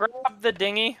 go to grab the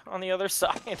dinghy on the other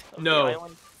side of No. the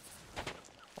island?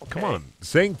 Come on.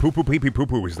 Saying poo poo pee pee poo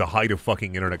poo is the height of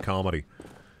fucking internet comedy.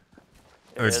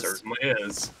 It It is. certainly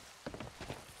is.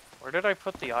 Where did I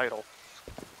put the idol?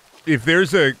 If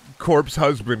there's a corpse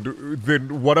husband,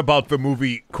 then what about the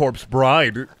movie Corpse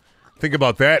Bride? Think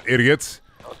about that, idiots.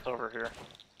 Oh, it's over here.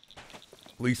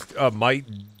 At least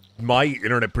my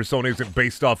internet persona isn't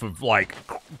based off of like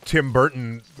Tim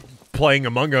Burton playing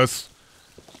Among Us.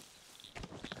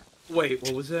 Wait,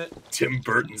 what was that? Tim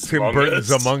Burton's Tim Among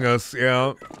Burton's Us. Among Us,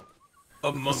 yeah.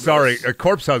 Among Sorry, Us. a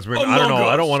corpse husband. I don't know. Among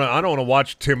I don't Us. want to. I don't want to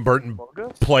watch Tim Burton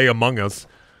Among Us? play Among Us.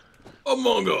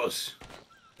 Among Us.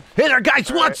 Hey there, guys!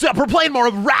 What's up? We're playing more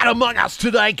of Rat Among Us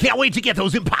today. Can't wait to get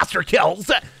those imposter kills.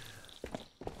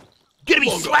 Gonna be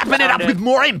slapping it up with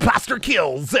more imposter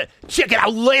kills. Check it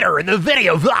out later in the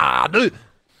video VOD.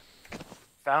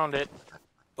 Found it.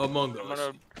 Among I'm Us.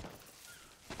 gonna...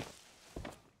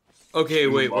 Okay,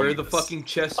 wait. Where are the Among Us. fucking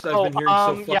chests I've Oh, been hearing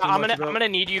so fucking yeah, I'm much gonna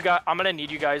about? need you guys. I'm gonna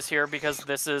need you guys here because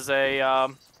this is a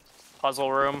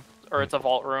puzzle room, or it's a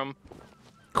vault room.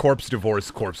 Corpse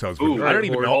divorce, corpse husband. Ooh, I don't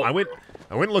even know. horrible.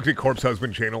 I went and looked at corpse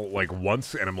husband channel like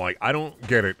once, and I'm like, I don't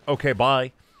get it. Okay,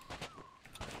 bye.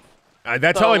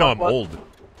 That's So, how I know I'm what- old.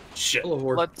 Shit. Hello,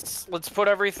 whore. Let's put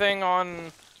everything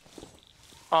on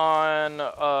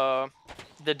the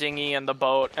dinghy and the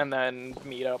boat, and then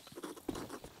meet up.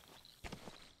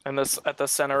 And this at the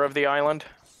center of the island.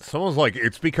 Someone's like,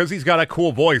 it's because he's got a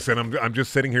cool voice, and I'm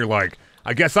just sitting here like,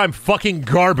 I guess I'm fucking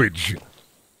garbage.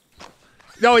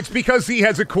 No, it's because he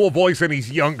has a cool voice and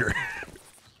he's younger.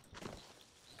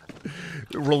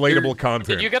 Relatable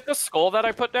content. Did you get the skull that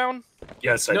I put down?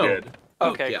 Yes, I No. did.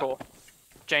 Okay, yeah. cool.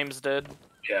 James did.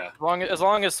 Yeah. As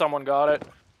long as someone got it.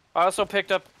 I also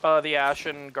picked up the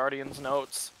Ashen Guardian's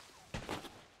notes.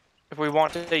 If we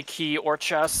want a key or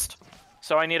chest.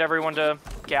 So I need everyone to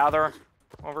gather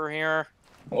over here.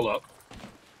 Hold up.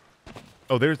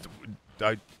 Oh, I didn't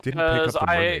pick up Because the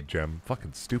mermaid gem.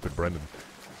 Fucking stupid, Brendan.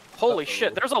 Holy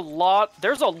shit, there's a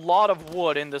lot of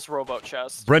wood in this rowboat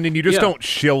chest. Brendan, you just Yeah. don't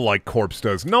shill like Corpse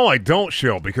does. No, I don't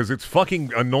shill because it's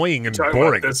fucking annoying and Talking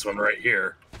boring. about this one right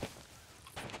here.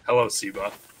 Hello,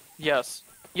 Seba. Yes.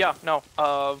 Yeah, no.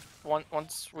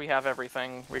 Once we have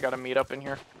everything, we gotta meet up in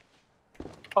here.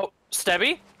 Oh,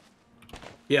 Stebby?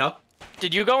 Yeah.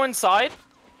 Did you go inside?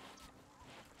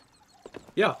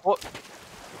 Yeah. What?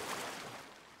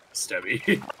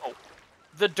 Stebby.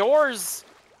 The doors...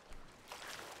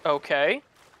 Okay.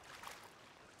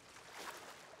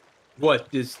 What?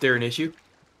 Is there an issue?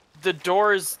 The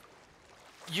doors...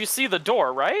 You see the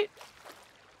door, right?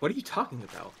 What are you talking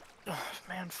about?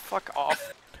 Man, fuck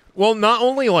off. Well, not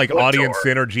only like What audience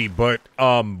door? synergy, but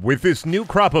with this new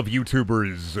crop of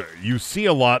YouTubers, you see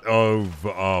a lot of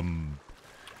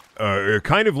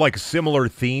kind of like similar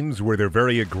themes where they're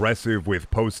very aggressive with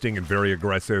posting and very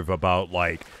aggressive about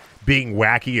like being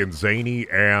wacky and zany,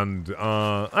 and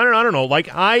I don't know. Like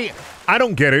I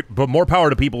don't get it, but more power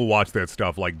to people who watch that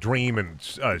stuff. Like Dream, and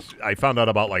I found out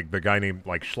about like the guy named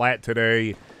like Schlatt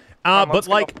today. But let's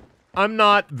go. like I'm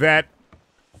not that.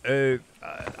 I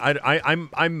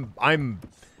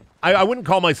wouldn't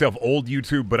call myself old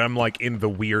YouTube, but I'm like in the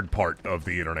weird part of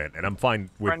the internet, and I'm fine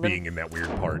with Brendan? being in that weird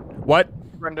part. What?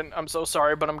 Brendan, I'm so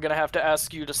sorry, but I'm gonna have to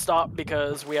ask you to stop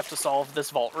because we have to solve this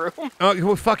vault room.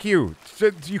 Well, fuck you.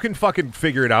 You can fucking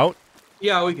figure it out.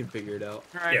 Yeah, we can figure it out.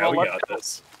 Alright, Yeah, well, we let's got go.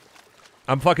 this.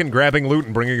 I'm fucking grabbing loot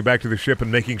and bringing it back to the ship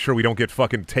and making sure we don't get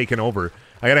fucking taken over.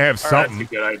 I gotta have That's a something.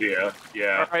 good idea.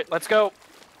 Yeah. Alright, let's go.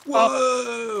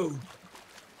 Whoa!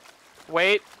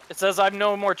 Wait, it says I've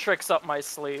no more tricks up my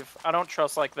sleeve. I don't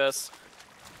trust like this.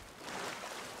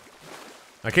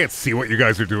 I can't see what you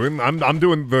guys are doing. I'm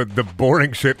doing the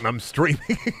boring shit and I'm streaming.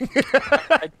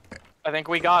 I think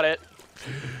we got it.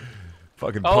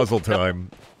 Fucking Oh, puzzle yep.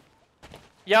 time.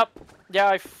 Yep. Yeah,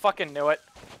 I fucking knew it.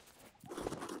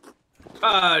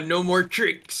 No more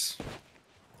tricks.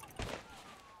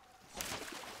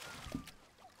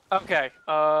 Okay.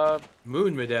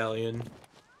 Moon medallion.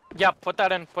 Yeah, put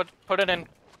that in. Put it in.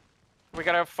 We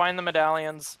gotta find the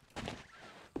medallions.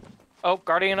 Oh,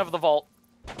 Guardian of the Vault.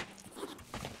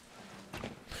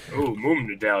 Ooh, moon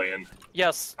medallion.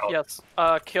 Yes, Oh. yes.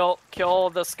 Kill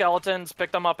the skeletons,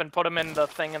 pick them up, and put them in the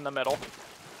thing in the middle.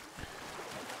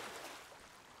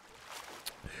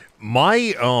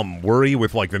 My worry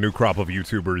with like the new crop of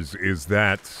YouTubers is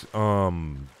that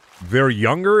they're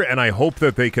younger, and I hope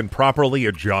that they can properly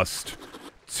adjust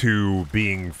to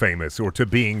being famous or to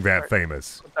being that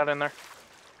famous. Put that in there.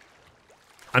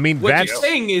 I mean, What that's you're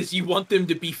saying is you want them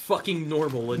to be fucking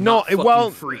normal and no, not fucking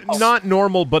well, freaks. not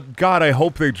normal, but God, I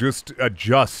hope they just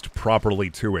adjust properly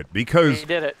to it because He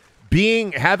did it.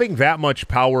 having that much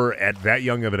power at that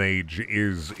young of an age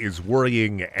is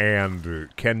worrying and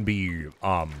can be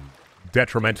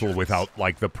detrimental without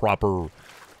like the proper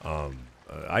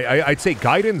I'd say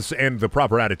guidance and the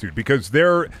proper attitude, because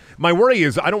my worry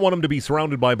is I don't want them to be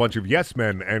surrounded by a bunch of yes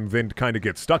men and then kind of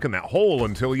get stuck in that hole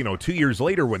until 2 years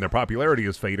later when their popularity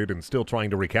has faded and still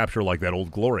trying to recapture like that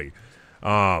old glory.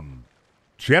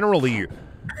 Generally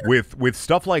with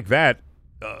stuff like that,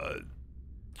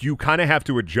 you kind of have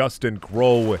to adjust and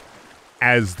grow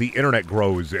as the internet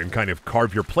grows and kind of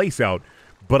carve your place out,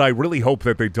 but I really hope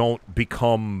that they don't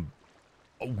become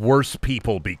worse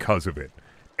people because of it.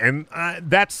 And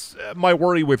that's my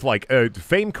worry with, like,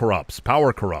 fame corrupts,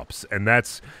 power corrupts, and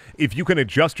that's, if you can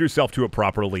adjust yourself to it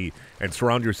properly and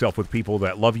surround yourself with people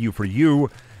that love you for you,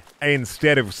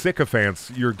 instead of sycophants,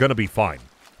 you're going to be fine.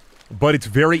 But it's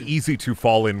very easy to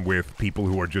fall in with people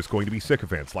who are just going to be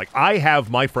sycophants. Like, I have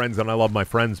my friends, and I love my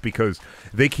friends because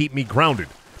they keep me grounded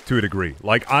to a degree.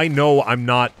 Like, I know I'm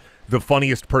not the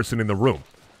funniest person in the room.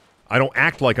 I don't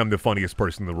act like I'm the funniest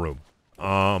person in the room.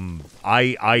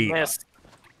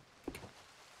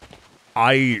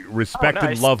 I respect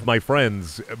and love my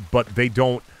friends, but they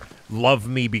don't love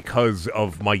me because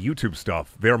of my YouTube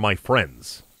stuff. They're my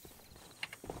friends.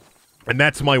 And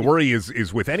that's my worry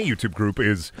is with any YouTube group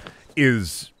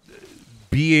is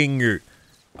being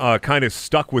kind of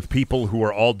stuck with people who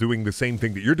are all doing the same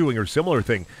thing that you're doing or similar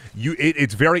thing.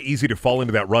 It's very easy to fall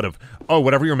into that rut of, oh,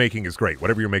 whatever you're making is great.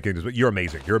 Whatever you're making is, you're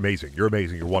amazing. You're amazing. You're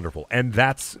amazing. You're wonderful. And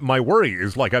that's my worry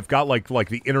is like, I've got like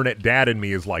the internet dad in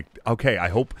me is like, okay, I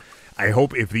hope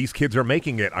if these kids are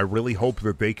making it, I really hope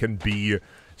that they can be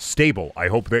stable. I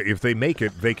hope that if they make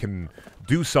it, they can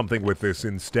do something with this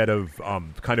instead of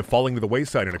kind of falling to the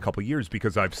wayside in a couple years,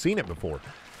 because I've seen it before.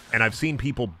 And I've seen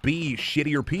people be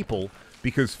shittier people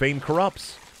because fame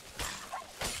corrupts.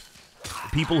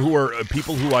 People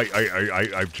who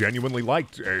I've genuinely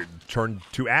liked turn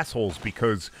to assholes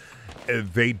because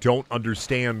they don't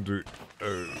understand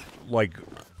like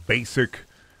basic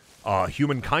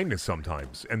human kindness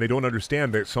sometimes, and they don't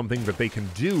understand that something that they can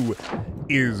do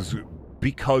is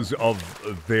because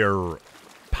of their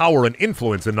power and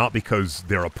influence and not because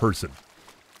they're a person.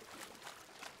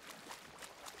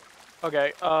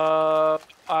 Okay,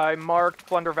 I marked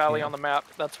Plunder Valley on the map.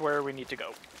 That's where we need to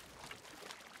go.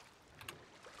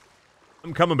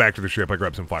 I'm coming back to the ship. I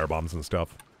grabbed some firebombs and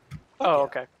stuff. Oh,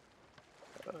 okay.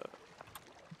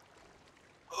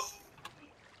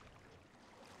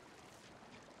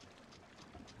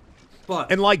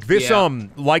 And like this,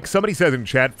 like somebody says in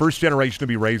chat, first generation to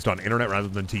be raised on internet rather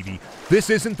than TV. This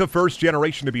isn't the first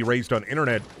generation to be raised on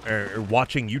internet,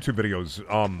 watching YouTube videos.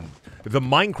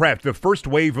 The first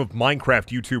wave of Minecraft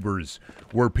YouTubers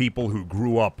were people who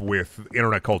grew up with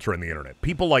internet culture and the internet.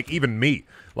 People like even me,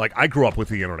 like I grew up with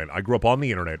the internet. I grew up on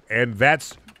the internet, and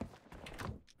that's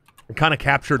kind of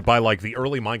captured by like the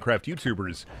early Minecraft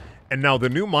YouTubers. And now the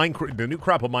new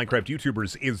crop of Minecraft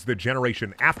YouTubers is the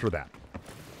generation after that.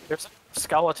 There's a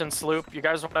skeleton sloop. You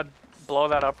guys want to blow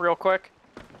that up real quick?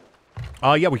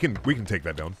 Yeah, we can take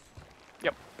that down.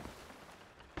 Yep.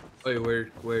 Wait,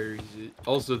 where is it?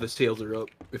 Also, the sails are up.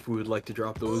 If we would like to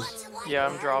drop those. Yeah,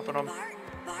 I'm dropping them.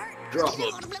 Drop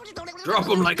them. Drop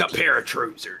them like a pair of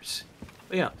trousers.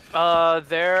 Yeah.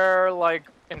 They're like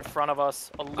in front of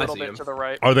us, a little bit to the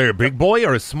right. Are they a big boy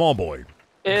or a small boy?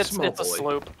 It's a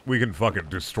sloop. We can fucking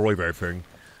destroy that thing.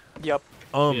 Yep.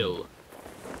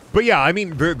 But yeah, I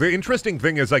mean, the interesting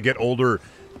thing as I get older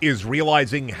is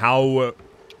realizing how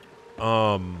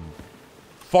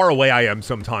far away I am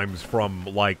sometimes from,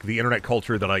 like, the internet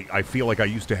culture that I feel like I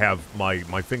used to have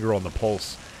my finger on the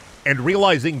pulse. And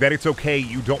realizing that it's okay,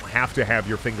 you don't have to have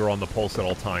your finger on the pulse at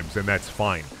all times, and that's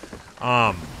fine.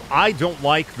 I don't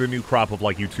like the new crop of,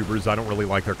 like, YouTubers. I don't really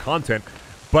like their content.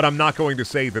 but I'm not going to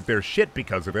say that they're shit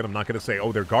because of it. I'm not going to say,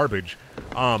 oh, they're garbage,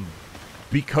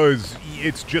 because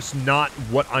it's just not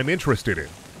what I'm interested in.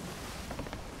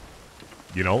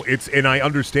 You know, and I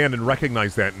understand and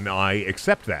recognize that, and I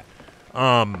accept that.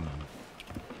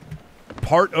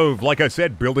 Part of, like I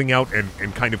said, building out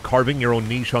and kind of carving your own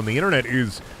niche on the internet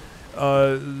is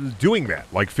doing that,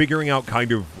 like figuring out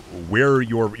kind of where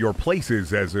your place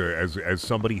is as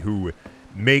somebody who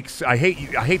makes. I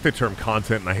hate the term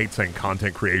content, and I hate saying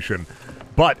content creation,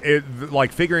 but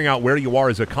like figuring out where you are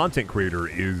as a content creator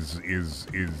is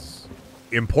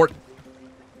important.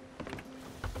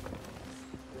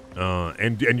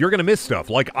 And you're gonna miss stuff.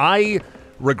 Like, I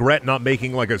regret not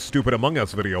making like a stupid Among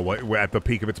Us video at the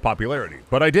peak of its popularity,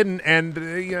 but I didn't, and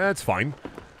yeah, that's fine.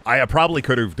 I probably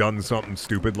could have done something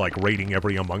stupid like rating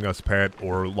every Among Us pet,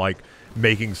 or like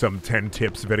making some 10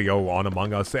 tips video on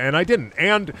Among Us, and I didn't.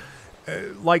 And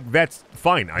like, that's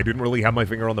fine. I didn't really have my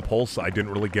finger on the pulse. I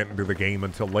didn't really get into the game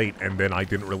until late, and then I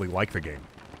didn't really like the game.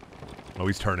 Oh,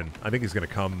 he's turning. I think he's gonna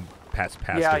come past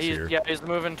us here. Yeah, he's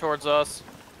moving towards us.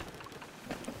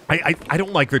 I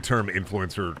don't like the term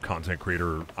influencer, content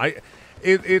creator.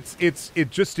 It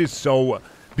just is so,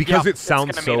 because it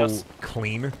sounds so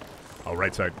clean. Oh,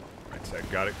 right side,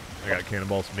 got it. I got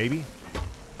cannonballs, maybe.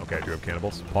 Okay, I do have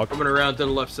cannonballs. Pog. Coming around to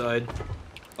the left side,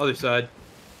 other side.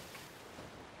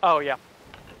 Oh yeah.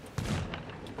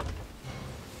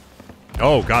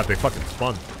 Oh god, they fucking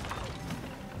spun.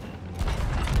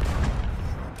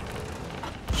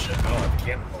 Shit, I don't have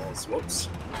cannonballs. Whoops.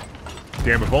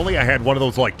 Damn, if only I had one of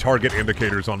those, like, target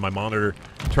indicators on my monitor.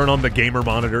 Turn on the gamer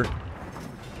monitor.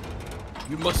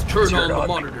 You must turn on the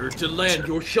monitor to land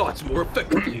your shots more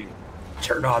effectively.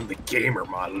 Turn on the gamer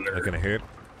monitor. Not gonna hit.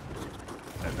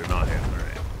 That did not hit.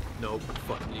 Alright. Nope,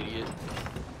 fucking idiot.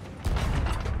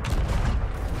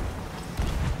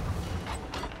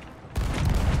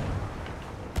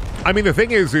 I mean, the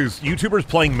thing is YouTubers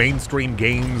playing mainstream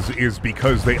games is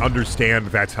because they understand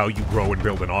that's how you grow and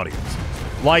build an audience.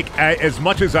 Like, as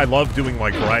much as I love doing,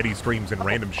 like, variety streams and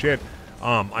random shit,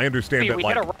 I understand that,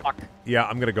 like... We hit a rock. Yeah,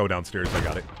 I'm gonna go downstairs. I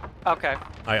got it. Okay.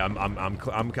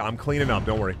 I'm cleaning up.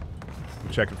 Don't worry. I'm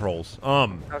checking for holes.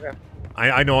 Okay.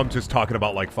 I know I'm just talking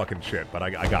about, like, fucking shit, but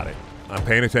I got it. I'm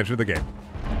paying attention to the game.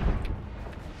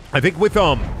 I think with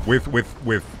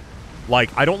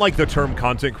like, I don't like the term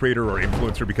content creator or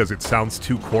influencer because it sounds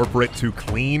too corporate, too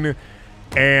clean,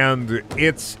 and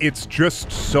it's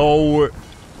just so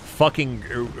fucking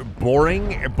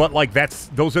boring, but like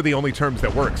those are the only terms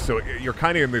that work. So you're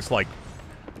kind of in this like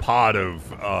pod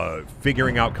of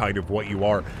figuring out kind of what you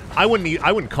are. I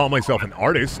wouldn't call myself an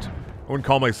artist. I wouldn't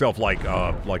call myself like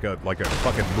a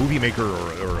fucking movie maker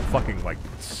or a fucking like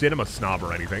cinema snob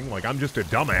or anything. Like, I'm just a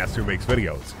dumbass who makes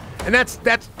videos. And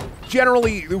that's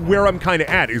generally where I'm kind of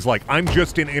at, is like, I'm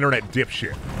just an internet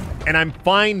dipshit. And I'm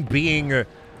fine being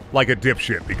like a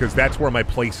dipshit, because that's where my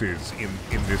place is in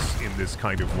this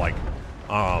kind of like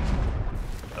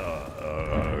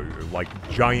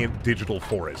giant digital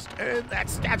forest. And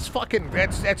that's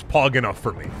pog enough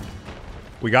for me.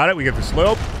 We got it. We get the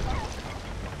slope.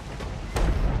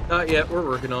 Not yet. We're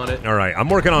working on it. All right. I'm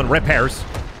working on repairs.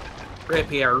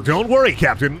 Repairs. Don't worry,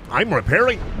 Captain. I'm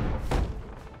repairing.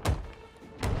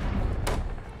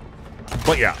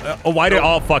 But yeah, why did...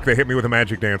 Oh, fuck, they hit me with a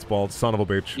magic dance ball. Son of a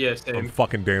bitch. Yeah, same. I'm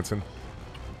fucking dancing.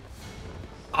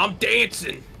 I'm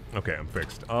dancing! Okay, I'm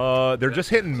fixed. They're just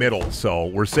hitting middle, so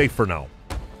we're safe for now.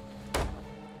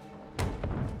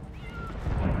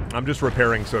 I'm just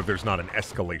repairing so there's not an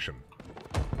escalation.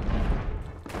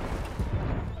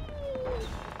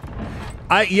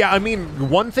 I mean,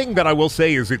 one thing that I will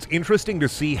say is it's interesting to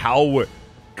see how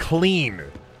clean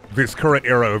this current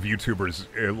era of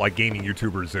YouTubers, like gaming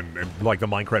YouTubers and like the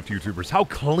Minecraft YouTubers, how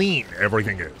clean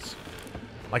everything is.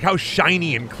 Like, how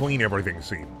shiny and clean everything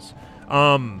seems.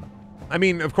 I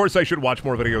mean, of course I should watch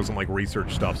more videos and like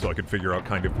research stuff so I can figure out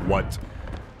kind of what,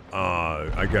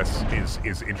 I guess,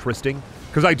 is interesting.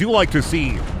 Because I do like to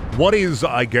see what is,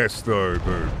 I guess,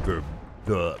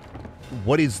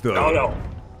 what is the... No, no.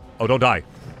 Oh, don't die.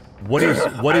 What is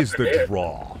the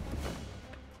draw?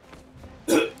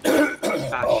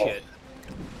 Ah, shit.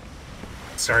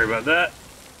 Sorry about that.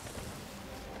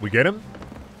 We get him?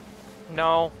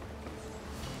 No.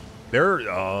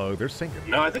 They're sinking.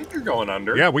 No, I think you're going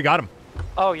under. Yeah, we got him.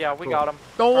 Oh yeah, we got him.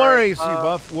 Don't All worry, right,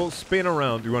 C-Buff. We'll spin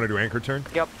around. Do you want to do anchor turn?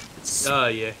 Yep.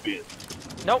 Yeah.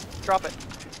 Nope. Drop it.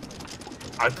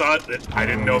 I thought that I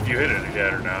didn't know if you hit it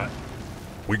yet or not.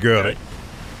 We got it.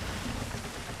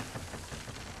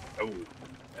 Oh,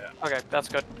 yeah. Okay, that's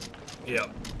good. Yep.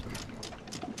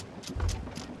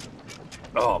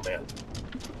 Oh man.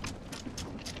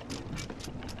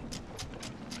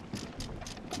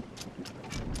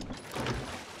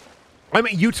 I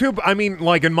mean, YouTube, I mean,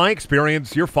 like, in my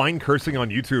experience, you're fine cursing on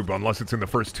YouTube unless it's in the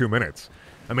first 2 minutes.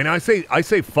 I mean, I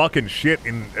say fucking shit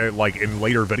in, like, in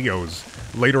later in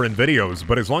videos,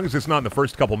 but as long as it's not in the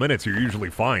first couple minutes, you're usually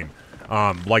fine.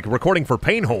 Like, recording for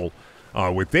Painhole,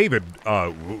 with David,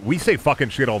 we say fucking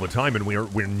shit all the time, and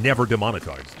we're never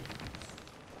demonetized.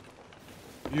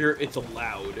 It's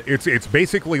allowed. It's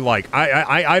basically like,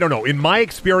 I don't know, in my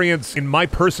experience, in my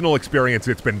personal experience,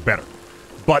 it's been better.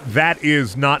 But that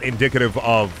is not indicative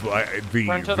of the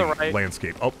right.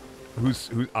 landscape. Oh, who's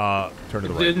turn to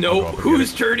the right? No,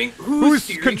 who's turning? Who's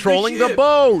controlling the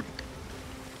boat?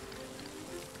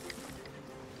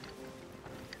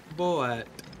 Boy.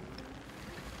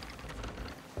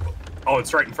 Oh,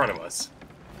 it's right in front of us.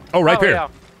 Oh, right there.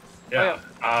 Yeah.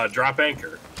 Drop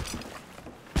anchor.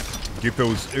 Get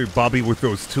those, Bobby, with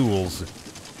those tools.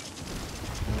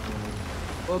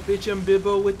 Oh, bitch, I'm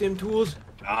Bibbo with them tools.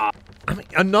 I mean,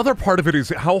 another part of it is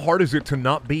how hard is it to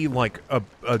not be like a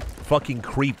fucking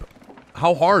creep?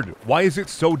 How hard? Why is it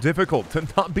so difficult to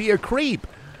not be a creep?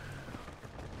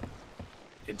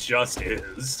 It just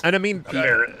is. And I mean,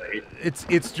 apparently, it's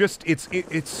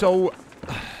so.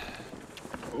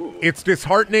 It's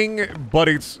disheartening, but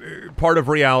it's part of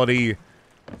reality,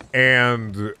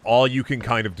 and all you can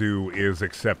kind of do is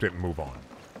accept it and move on.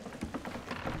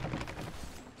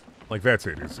 Like, that's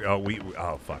it. It's,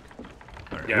 oh, fuck.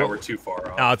 Right, yeah, we're too far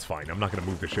off. No, it's fine. I'm not going to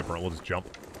move the ship around. We'll just jump.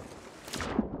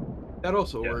 That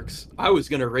also works. I was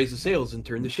going to raise the sails and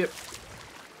turn the ship.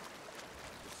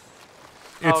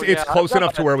 It's close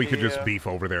enough to where we could just beef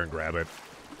over there and grab it.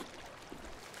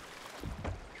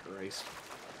 Christ.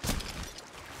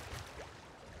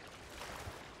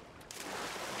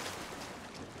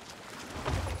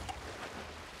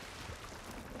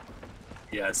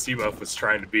 Yeah, Seabuff was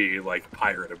trying to be, like,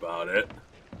 pirate about it.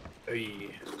 Hey,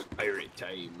 pirate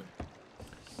time.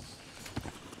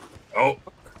 Oh.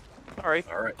 Alright.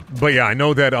 Alright. But yeah, I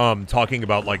know that talking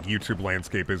about, like, YouTube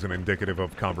landscape isn't indicative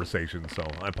of conversation, so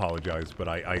I apologize, but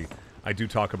I do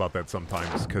talk about that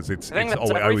sometimes, because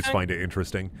I always find it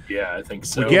interesting. Yeah, I think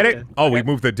so. We get it? Oh, we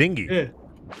moved the dinghy. Yeah.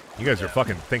 You guys are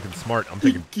fucking thinking smart. I'm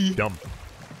thinking dumb.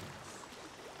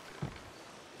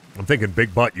 I'm thinking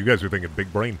big butt. You guys are thinking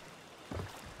big brain.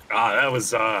 That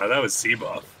was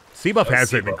Seabuff. Seabuff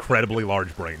has an incredibly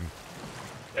large brain.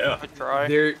 Yeah.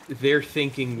 They're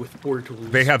thinking with poor tools.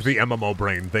 They have the MMO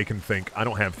brain. They can think. I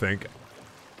don't have think.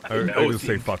 I just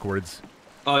say fuck words.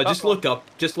 Just look up.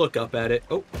 Just look up at it.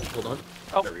 Oh, hold on.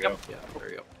 Oh, there we go. Yeah, there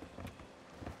we go.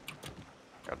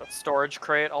 Got that storage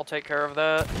crate. I'll take care of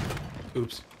that.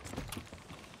 Oops.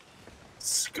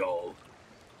 Skull.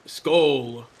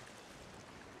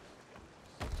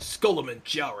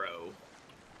 Skullamanjaro.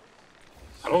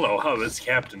 I don't know how this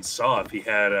captain saw if he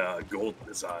had gold in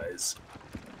his eyes.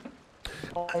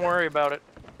 Don't worry about it.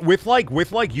 With like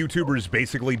YouTubers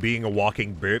basically being a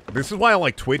walking bit, this is why I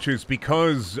like Twitch, is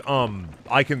because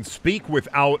I can speak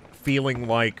without feeling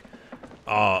like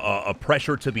a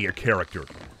pressure to be a character.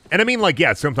 And I mean, like,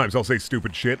 yeah, sometimes I'll say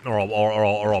stupid shit, or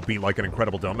I'll be like an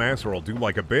incredible dumbass, or I'll do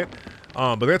like a bit.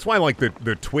 But that's why I like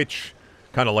the Twitch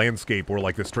kind of landscape, or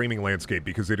like the streaming landscape,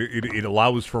 because it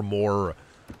allows for more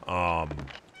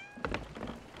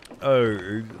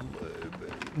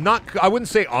not, I wouldn't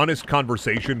say honest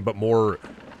conversation, but more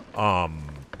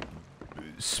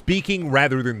speaking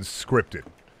rather than scripted.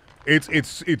 It's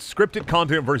scripted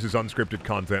content versus unscripted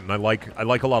content, and I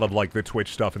like a lot of like the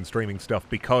Twitch stuff and streaming stuff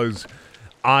because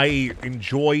I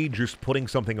enjoy just putting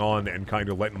something on and kind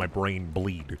of letting my brain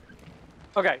bleed.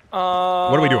 Okay. What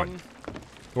are we doing?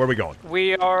 Where are we going?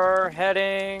 We are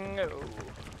heading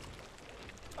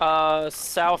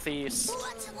southeast.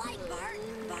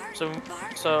 So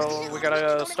we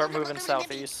gotta start moving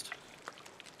southeast.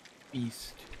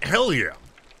 East. Hell yeah!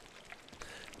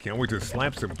 Can't wait to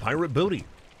slap some pirate booty.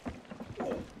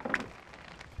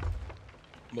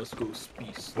 Must go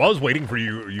east. Well, I was waiting for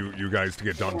you guys to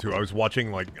get done too. I was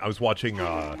watching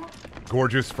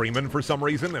Gorgeous Freeman for some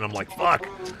reason, and I'm like, fuck.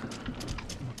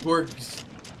 Gorgeous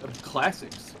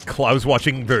classics. I was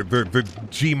watching the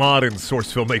Gmod and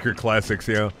Source Filmmaker classics,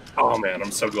 yeah. Oh man,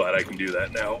 I'm so glad I can do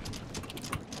that now.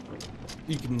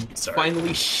 You can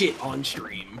finally shit on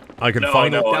stream. I can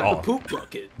finally got the poop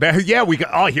bucket. Yeah, we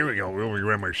got. Oh, here we go. We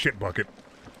ran my shit bucket.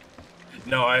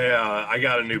 No, I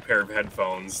got a new pair of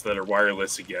headphones that are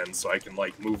wireless again, so I can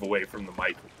like move away from the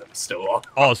mic with them still on.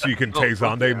 Oh, so you can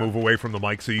move away from the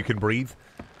mic so you can breathe?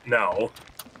 No.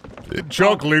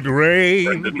 Chocolate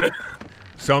rain.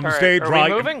 Some stay dry,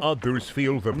 moving? others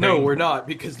feel the pain. No, we're not,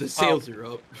 because the sails are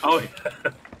up. Oh,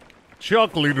 yeah.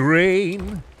 Chocolate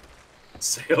rain.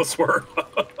 Sails were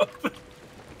up.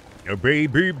 A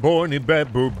baby born in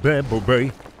Babu Babu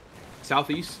Bay.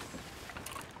 Southeast?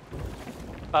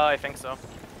 I think so.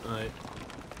 Alright.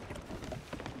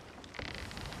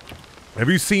 Have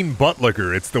you seen Butt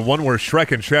Liquor? It's the one where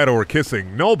Shrek and Shadow are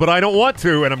kissing. No, but I don't want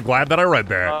to, and I'm glad that I read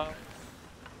that.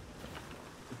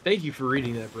 Thank you for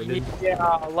reading that, Brendan. Yeah,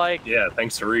 like... Yeah,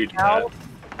 thanks for reading that.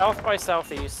 South by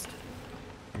southeast.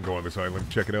 I'm going this island.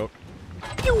 Check it out.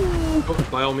 Oh,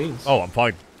 by all means. Oh, I'm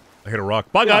fine. I hit a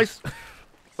rock. Bye, guys.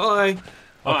 Bye.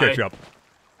 I'll catch you up.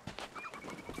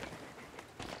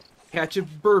 Catch a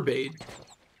mermaid.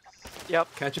 Yep.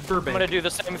 Catch a mermaid. I'm gonna do the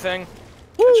same thing.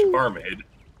 Catch a barmaid.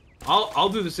 I'll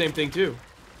do the same thing too.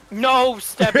 No,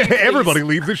 Steppy. Everybody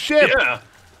leave the ship. Yeah.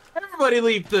 Everybody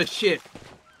leave the ship.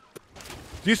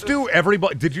 Just do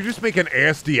everybody. Did you just make an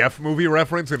ASDF movie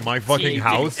reference in my fucking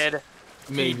house? Did.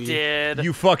 Maybe. He did.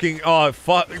 You fucking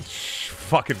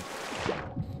fucking.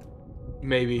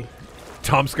 Maybe.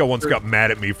 Tomska once got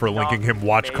mad at me for linking him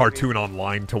watch maybe. Cartoon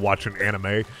Online to watch an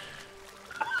anime.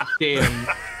 Damn.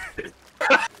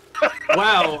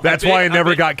 Wow. That's why I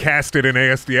never got casted in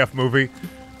ASDF movie.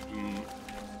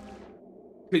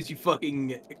 Because you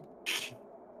fucking...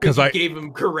 Because I gave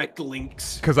him correct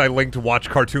links. Because I linked to watch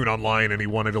Cartoon Online and he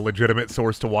wanted a legitimate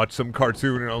source to watch some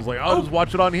cartoon, and I was like, I'll just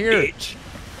watch it on here. Bitch.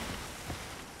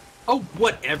 Oh,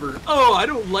 whatever. Oh, I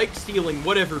don't like stealing.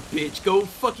 Whatever, bitch. Go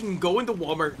into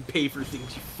Walmart and pay for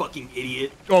things, you fucking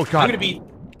idiot. Oh, God. I'm gonna be...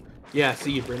 Yeah,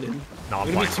 see you, Brendan. No, I'm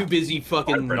I'm gonna fine. be too busy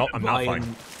fucking... No, I'm not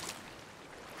fine.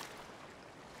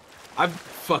 I'm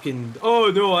fucking...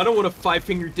 Oh, no, I don't want a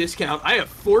 5-finger discount. I have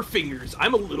 4 fingers.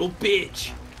 I'm a little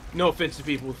bitch. No offense to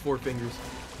people with 4 fingers.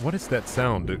 What is that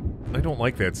sound? I don't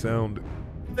like that sound.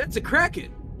 That's a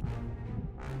kraken.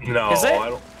 No, Is it? I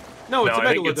don't. No, it's a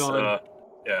I think megalodon.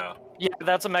 Yeah. Yeah,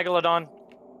 that's a megalodon.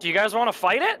 Do you guys want to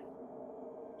fight it?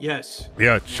 Yes.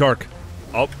 Yeah, shark.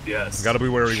 Oh, Yes. gotta be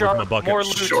wary Shark, with my bucket. more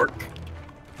loot. Short.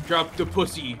 Drop the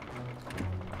pussy.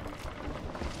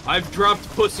 I've dropped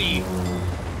pussy.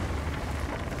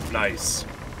 Nice.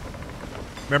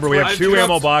 Remember, we have I've 2 ammo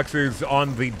dropped- boxes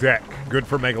on the deck. Good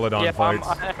for megalodon Yeah, fights.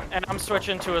 and I'm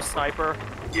switching to a sniper.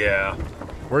 Yeah.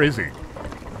 Where is he?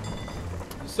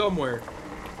 Somewhere.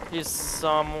 He's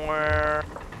somewhere.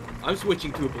 I'm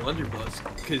switching to a blunderbuss,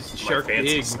 because My shark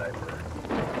fancy big. sniper.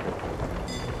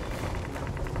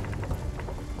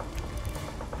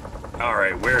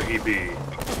 Alright, where he be?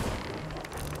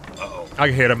 Uh-oh. I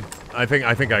hit him. I think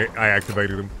I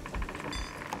activated him.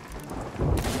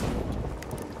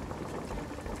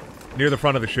 Near the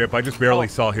front of the ship. I just barely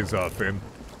saw his fin.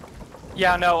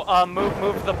 Yeah, no,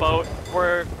 move the boat.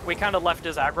 We kind of left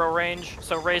his aggro range,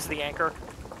 so raise the anchor.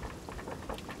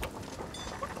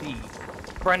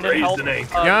 Brendan, Raise help. an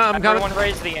anchor. Yeah, I'm coming. Everyone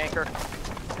raise the anchor.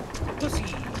 Pussy.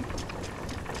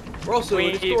 We're also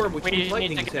in a storm, which we means need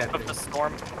lightning to is get out happening. of the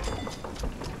storm.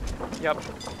 Yep.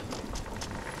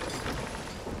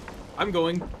 I'm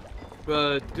going.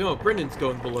 No, Brendan's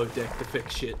going below deck to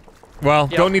fix shit. Well,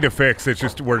 Yep. don't need to fix. It's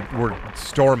just we're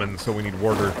storming, so we need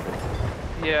water.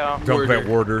 Yeah. Dump that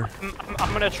water.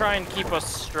 I'm gonna try and keep us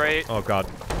straight. Oh God.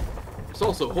 There's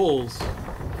also holes.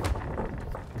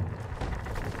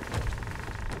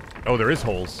 Oh, there is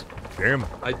holes. Damn.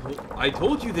 I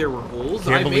told you there were holes.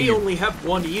 Can't I may believe- only have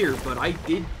 1 ear, but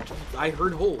I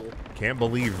heard hole. Can't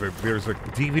believe that there's a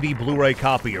DVD Blu-ray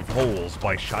copy of Holes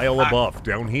by Shia LaBeouf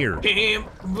down here. Can't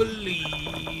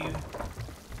believe.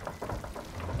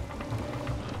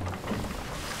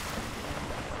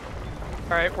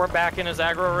 Alright, we're back in his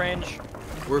aggro range.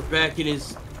 We're back in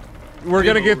his... We're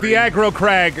gonna get the aggro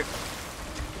crag.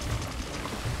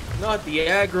 Not the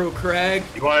aggro crag.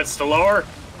 You want us to lower?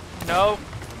 No.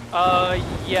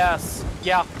 Yes.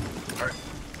 Yeah. Alright.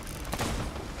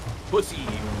 Pussy.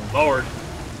 Lowered.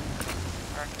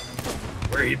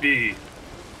 Where he be?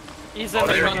 He's Oh, in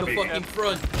Right there on he the be. fucking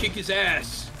front. Kick his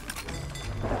ass.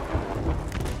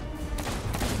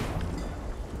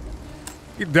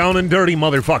 Get down and dirty,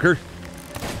 motherfucker.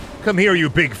 Come here, you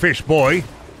big fish boy.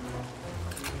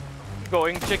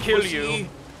 Going to kill Pussy. you.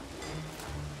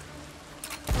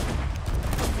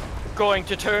 Going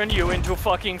to turn you into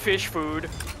fucking fish food.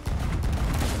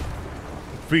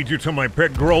 Feed you to my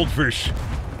pet goldfish.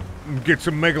 And get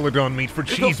some megalodon meat for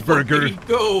Where the fuck did cheeseburger. he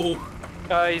go?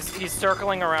 He's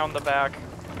circling around the back.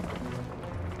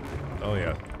 Oh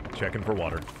yeah, checking for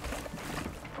water.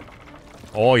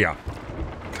 Oh yeah.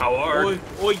 Coward.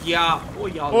 Oh yeah. Oh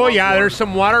yeah. Oh yeah, there's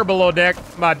some water below deck,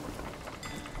 but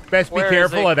best be Where is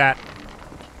careful he? of that.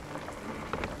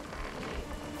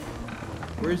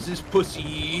 Where's this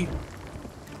pussy?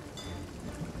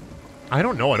 I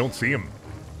don't know. I don't see him.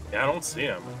 Yeah, I don't see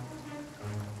him.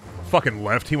 Fucking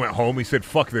left. He went home. He said,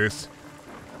 "Fuck this."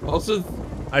 Also,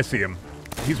 I see him.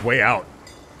 He's way out.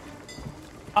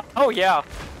 Oh yeah.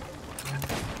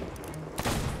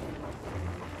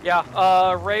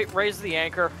 Yeah. Raise the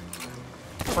anchor.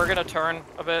 We're gonna turn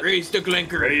a bit. Raise the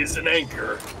clinker. Raise an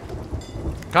anchor.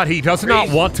 God, he does not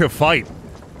want to fight.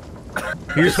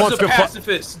 He just wants to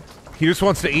pacifist. He just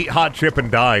wants to eat hot chip and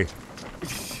die.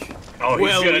 Oh, he's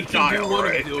Well, gonna he die, can do one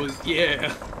alright. of those.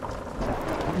 Yeah.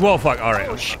 Well, fuck. All right.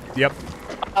 Oh, shit. Yep.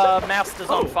 Mast is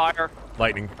on fire.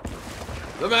 Lightning.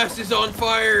 The mast is on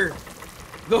fire.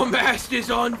 The mast is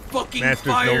on fucking Mast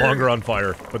fire. is no longer on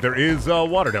fire, but there is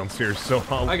water downstairs, so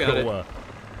I'll I got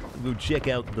go check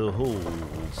out the whole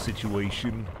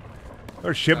situation.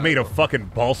 Our ship made of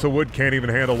fucking balsa wood can't even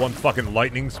handle one fucking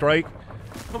lightning strike.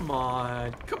 Come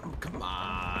on. Come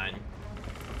on.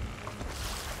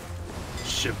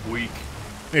 Ship weak.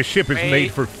 This ship is Wait.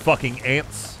 made for fucking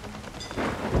ants.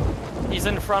 He's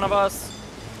in front of us.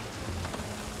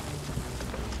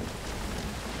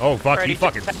 Oh fuck, Alright, he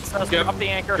fucking. just passed us. Yep. Drop the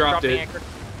anchor. Dropped Drop the it. anchor.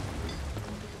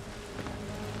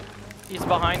 He's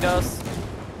behind us.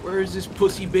 Where is this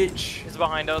pussy bitch? He's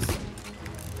behind us.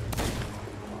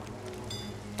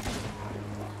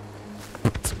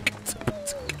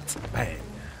 Bang.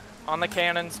 On the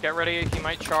cannons. Get ready. He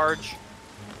might charge.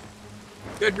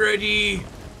 Get ready.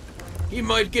 He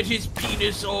might get his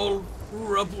penis all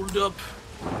rubbled up.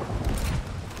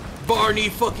 Barney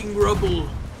fucking rubble.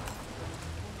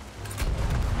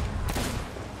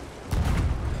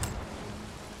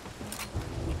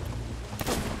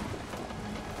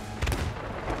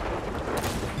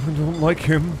 I don't like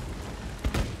him.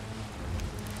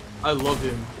 I love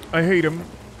him. I hate him.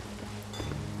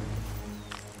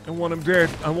 I want him dead.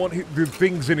 I want the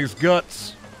things in his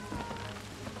guts.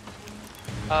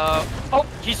 Oh,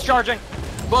 he's charging.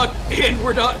 Fuck, and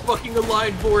we're not fucking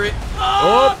aligned for it.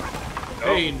 Oh!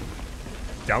 Pain.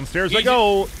 Downstairs I Easy.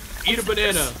 go. Eat a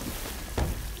banana.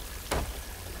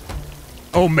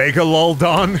 Omega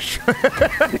Luldon.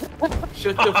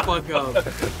 Shut the fuck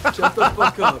up. Shut the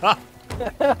fuck up.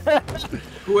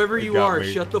 Whoever you got are,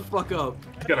 me. shut the fuck up.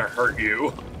 It's gonna hurt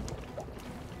you.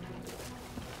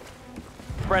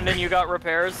 Brendan, you got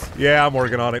repairs? Yeah, I'm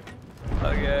working on it.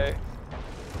 Okay.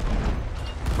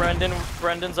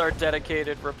 Brendan's our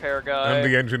dedicated repair guy. I'm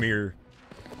the engineer.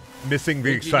 Missing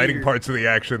the Engineer. exciting parts of the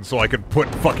action so I can put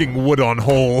fucking wood on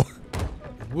hole.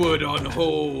 Wood on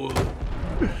hole.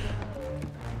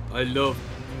 I love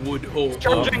wood hole.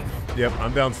 Charging. Yep,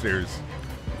 I'm downstairs.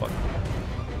 Fuck.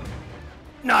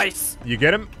 Nice. You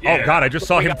get him? Yeah. Oh god, I just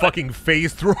saw We him got it. fucking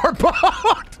phase through our boat!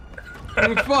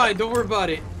 I'm fine, don't worry about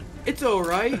it. It's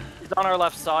alright. He's on our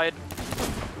left side.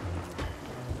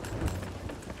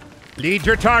 Lead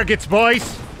your targets,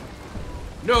 boys!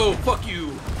 No, fuck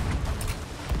you.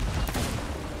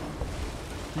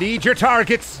 Lead your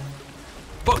targets!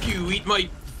 Fuck you, eat my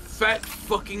fat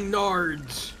fucking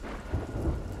nards.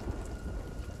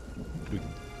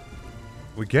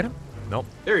 We get him? Nope.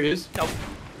 There he is. Nope.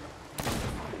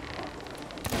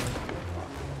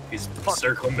 He's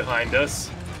circling behind us.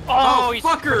 Oh, he's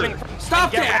fucker! charging.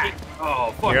 Stop Get that! ready.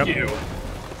 Oh, fuck Yep. you.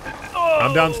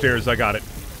 I'm downstairs, I got it.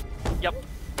 Yep.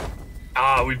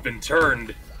 Ah, we've been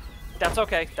turned. That's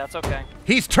okay. That's okay.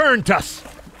 He's turned us!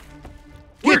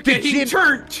 We're Get the getting gin!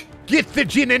 turned! Get the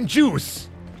gin and juice!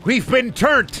 We've been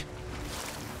turned!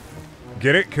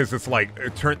 Get it? Because it's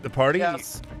like, turned the party?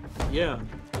 Yes. Yeah.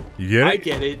 You get it? I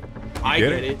get it. I get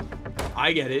get it? it.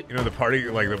 I get it. You know, the party,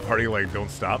 don't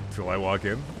stop till I walk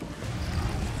in.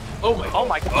 Oh my Oh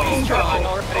my god. Oh, He's charging no.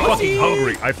 already. Fucking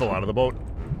hungry. I fell out of the boat.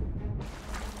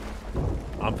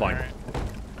 I'm fine. Alright.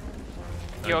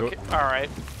 You Go- okay? Alright.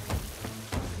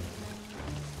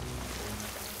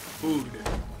 food.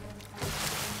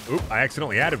 Oop, I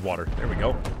accidentally added water. There we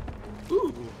go.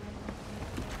 Ooh.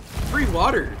 Free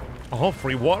water. Oh,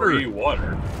 free water. Free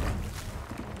water.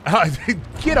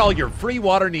 Get all your free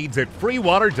water needs at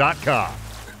freewater.com.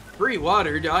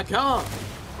 Freewater.com.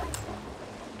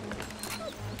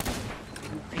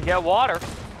 You can get water.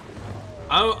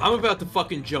 I'm about to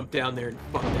fucking jump down there and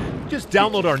fuck that. Just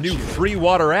download our new free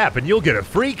water app and you'll get a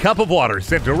free cup of water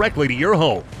sent directly to your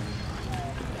home.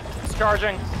 He's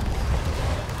charging.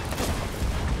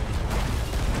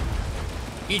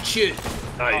 Eat shit.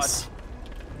 Nice.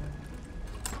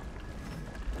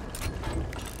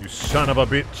 You son of a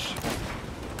bitch.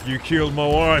 You killed my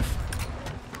wife.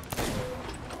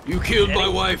 You killed my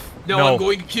wife. Now No. I'm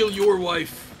going to kill your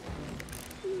wife.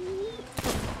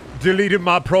 Deleted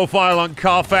my profile on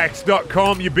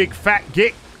Carfax.com, you big fat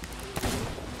git.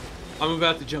 I'm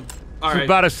about to jump. All I'm right.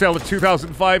 about to sell a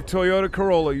 2005 Toyota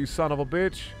Corolla, you son of a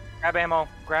bitch. Grab ammo.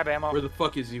 Grab ammo. Where the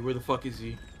fuck is he? Where the fuck is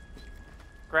he?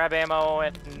 Grab ammo,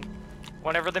 and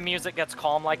whenever the music gets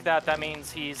calm like that, that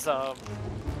means he's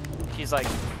he's like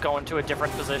going to a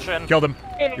different position. Killed him.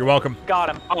 You're welcome. Got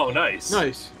him. Oh, nice.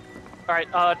 Nice. All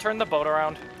right, turn the boat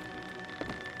around.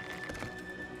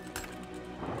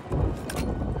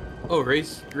 Oh,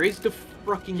 raise the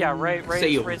fucking raise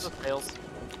sails. raise the sails.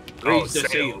 Raise the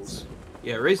sails. sails.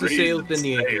 Yeah, raise the Raise sails, then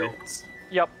the anchor. sails.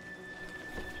 Yep.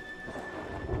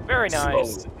 Very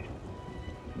nice. Slowly.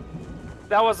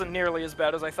 That wasn't nearly as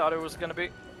bad as I thought it was gonna be.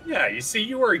 Yeah, you see,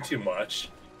 you worry too much.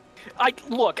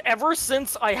 Look, ever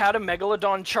since I had a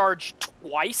Megalodon charge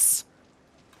twice,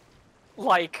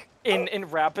 like in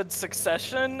rapid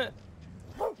succession,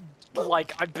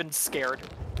 like I've been scared.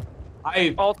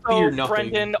 I Also, fear nothing.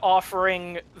 Brendan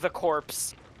offering the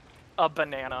corpse a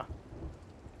banana.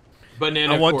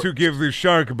 Banana I want corpse. to give the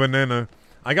shark a banana.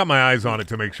 I got my eyes on it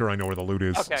to make sure I know where the loot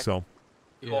is. Okay. So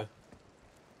Yeah.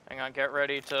 Hang on, get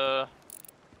ready to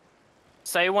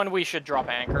say when we should drop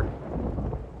anchor.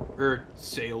 Or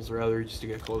sails, rather, just to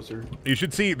get closer. you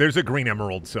should see there's a green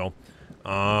emerald. So,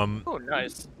 Oh,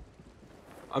 nice.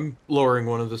 I'm lowering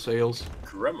one of the sails.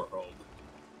 Gremerald.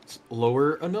 Let's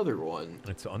lower another one.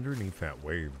 it's underneath that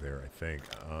wave there, I think.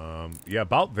 Yeah,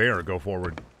 about there. Go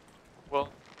forward.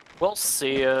 We'll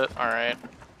see it. All right.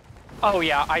 Oh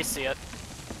yeah, I see it.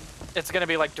 It's gonna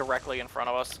be like directly in front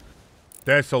of us.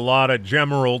 That's a lot of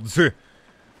gemeralds.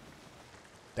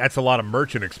 That's a lot of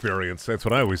merchant experience. That's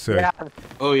what I always say. Yeah.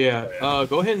 Oh yeah.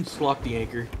 Go ahead and slot the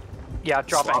anchor. Yeah.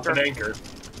 Drop Slop anchor. an anchor.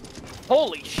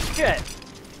 Holy shit!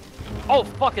 Oh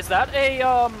fuck! Is that a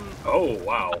Oh,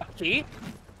 wow. key?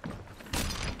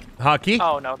 Hockey?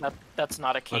 Oh no, that's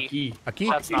not a key. A key. A key?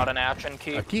 That's not an action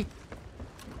key. A key?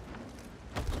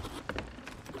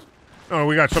 Oh,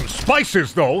 we got some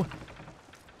spices, though.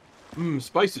 Mmm,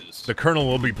 spices. The colonel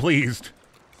will be pleased.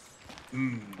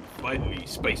 Mmm, finally,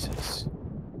 spices.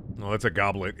 Oh, that's a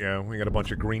goblet. Yeah, we got a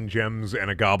bunch of green gems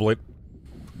and a goblet.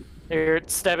 Here,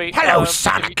 Stebby. Hello,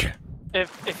 Sonic!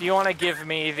 If you want to give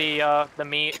me the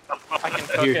meat, I can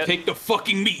cook Here, it. take the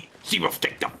fucking meat. She will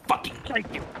take the fucking.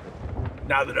 Thank you.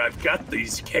 Now that I've got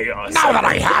these chaos. Now that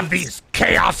I have these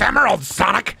Chaos Emeralds,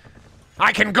 Sonic,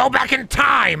 I can go back in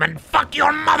time and fuck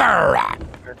your mother!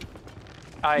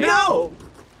 No!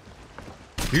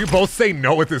 Do you both say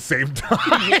no at the same time?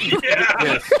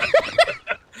 Yeah.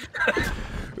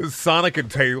 Yes. Sonic and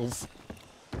Tails.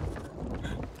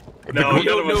 No, We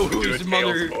don't none of know us can do whose a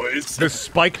mother- Tails voice. The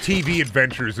Spike TV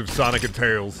adventures of Sonic and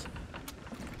Tails.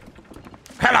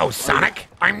 Hello, Sonic.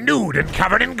 I'm nude and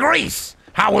covered in grease.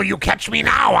 How will you catch me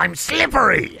now? I'm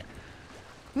slippery.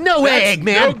 No way,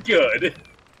 No good.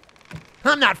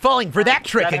 I'm not falling for that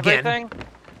trick That everything?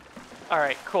 All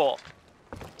right, cool.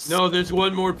 No, there's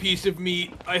one more piece of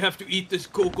meat. I have to eat this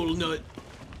coconut.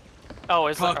 Oh,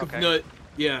 is Cock that of okay? nut.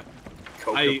 Yeah.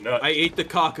 Coconut. I ate the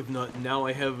cock of nut, and now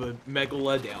I have a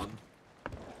megalodon.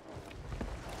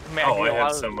 Oh, I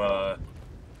had some,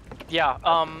 Yeah,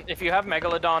 if you have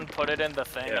Megalodon, put it in the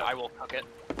thing. Yeah. I will cook it.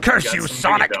 Curse got you, some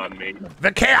Sonic! meat on me.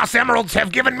 The Chaos Emeralds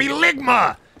have given me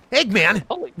Ligma! Eggman,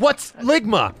 Holy what's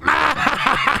Ligma?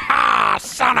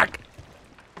 Sonic!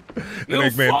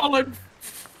 You've Eggman. fallen.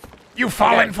 You've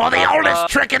fallen for the oldest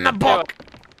trick in the book!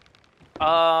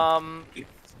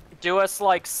 Do us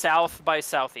like south by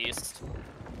southeast.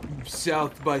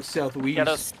 South by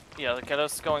southwest. Get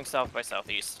us going south by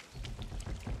southeast.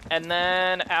 And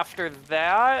then after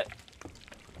that,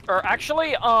 or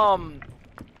actually,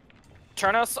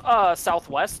 turn us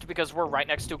southwest because we're right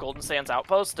next to Golden Sands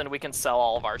Outpost and we can sell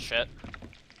all of our shit.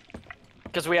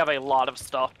 Because we have a lot of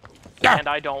stuff, Yeah. and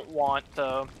I don't want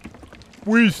the.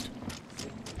 West.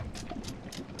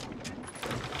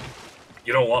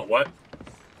 You don't want what?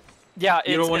 Yeah, it's,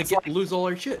 You don't want it's to like, lose all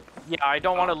our shit. yeah, I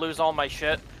don't want to lose all my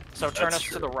shit. So turn That's us to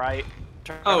true. the right.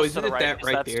 Turn Oh, us isn't to the it that because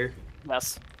right that's- there?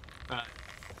 Yes.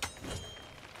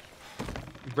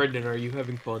 Brendan, are you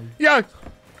having fun? Yeah,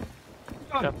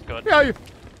 That's good. yeah,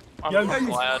 I'm Yeah.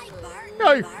 glad.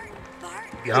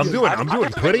 yeah. I'm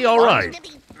doing pretty all right.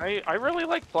 I really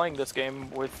like playing this game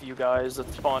with you guys.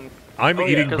 It's fun. I'm Oh,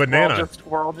 yeah. eating 'Cause banana.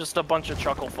 We're all just a bunch of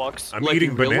chuckle fucks. I'm Like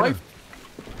eating in real banana. life?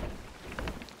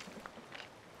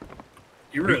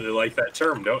 You really like that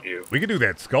term, don't you? We could do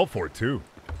that skull fort too.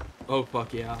 Oh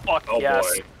fuck yeah. Fuck Oh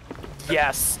yes. boy.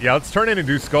 Yes. Yeah, let's turn in and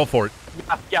do skull fort.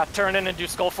 Yeah, turn in and do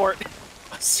Skull Fort.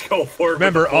 Let's go for it.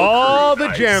 Remember, with the full all crew. the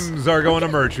Nice. gems are going to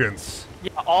merchants.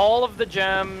 Yeah, all of the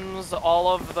gems, all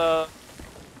of the.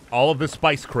 All of the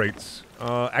spice crates.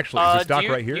 Actually, is this dock do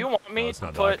you, right here? Do you want Oh, me it's to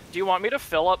not put? dock. Do you want me to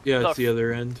fill up? Yeah, the, it's the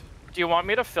other end. Do you want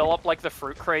me to fill up like the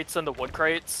fruit crates and the wood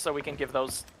crates so we can give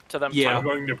those to them? Yeah. I'm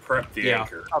going to prep the Yeah.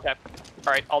 anchor. Okay.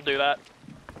 All right, I'll do that.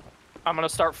 I'm gonna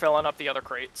start filling up the other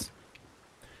crates.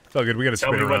 It's all good. We got to Tell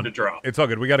spin me when around. to drop. It's all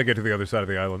good. We got to get to the other side of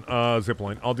the island.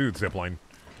 Zipline. I'll do zipline.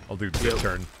 I'll do your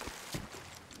turn.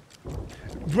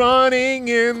 Running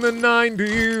in the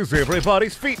 90s,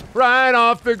 everybody's feet right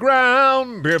off the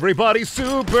ground. Everybody's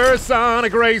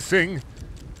supersonic racing.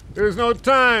 There's no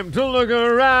time to look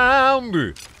around.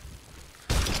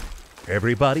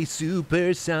 Everybody's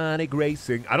supersonic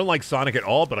racing. I don't like Sonic at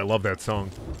all, but I love that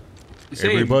song.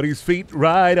 Same. Everybody's feet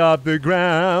right off the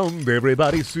ground.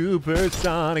 Everybody's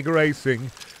supersonic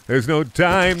racing. There's no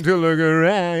time to look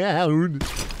around.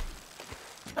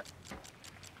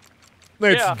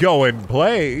 Let's go and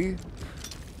play.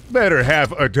 Better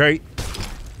have a date.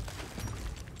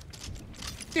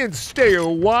 And stay a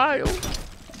while.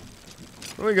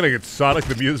 We're gonna get Sonic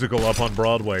the Musical up on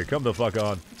Broadway. Come the fuck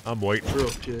on. I'm waiting.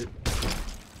 Real shit.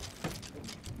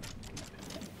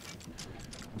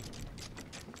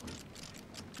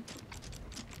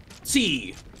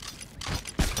 C.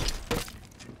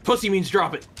 Pussy means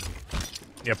drop it.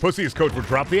 Yeah, pussy is code for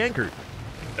drop the anchor.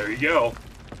 There you go.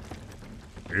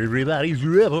 Everybody's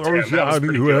good.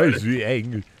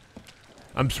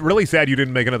 I'm really sad you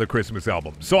didn't make another Christmas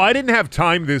album. So I didn't have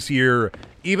time this year,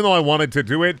 even though I wanted to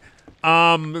do it.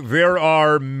 There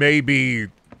are maybe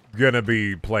gonna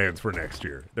be plans for next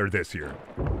year, or this year.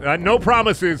 No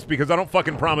promises, because I don't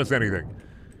fucking promise anything.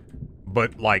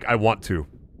 But, like, I want to.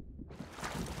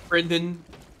 Brendan,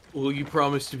 will you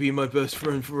promise to be my best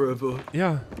friend forever?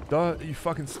 Yeah, duh, you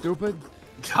fucking stupid.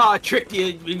 Ha, tricked you.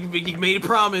 You made a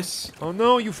promise. Oh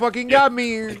no, you fucking got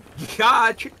me.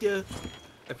 Ha, tricked you.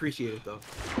 I appreciate it, though.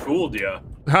 Fooled ya.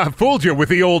 I fooled you with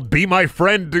the old be my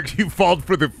friend. You fall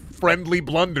for the friendly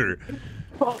blunder.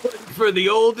 For the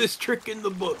oldest trick in the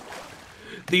book.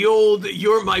 The old,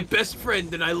 you're my best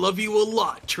friend and I love you a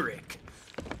lot trick.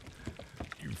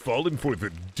 You've fallen for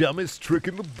the dumbest trick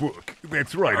in the book.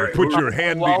 That's right, All or right, put your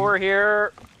hand While in... we're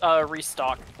here,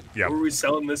 restock. Yeah. Where are we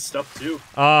selling this stuff to?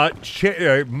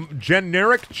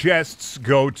 Generic chests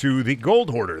go to the gold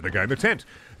hoarder, the guy in the tent.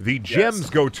 The gems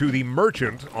go to the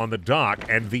merchant on the dock,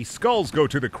 and the skulls go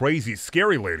to the crazy,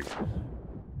 scary lady.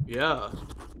 Yeah.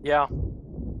 Yeah.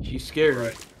 She's scared.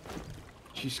 Right.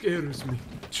 She scares me.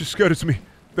 She scares me.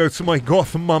 That's my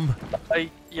goth mum.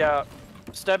 Yeah.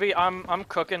 Stebby, I'm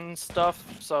cooking stuff,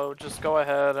 so just go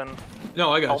ahead and...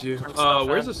 No, I got you. bring stuff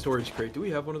Where's in. the storage crate? Do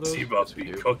we have one of those? Seabuff be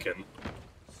cooking.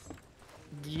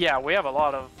 Yeah, we have a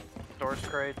lot of storage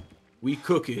crate. We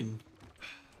cooking.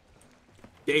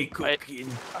 They cooking.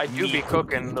 I do Me be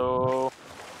cooking, though.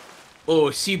 Oh,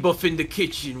 Seabuff in the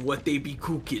kitchen. What they be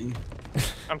cooking?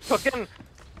 I'm cooking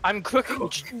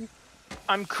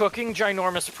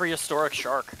ginormous prehistoric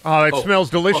shark. Oh, that Oh, smells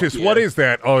delicious. fuck What yeah. is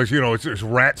that? Oh, it's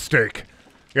rat steak.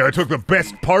 Yeah, I took the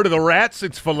best part of the rats.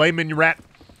 It's filet mignon rat.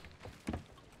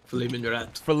 Flamin'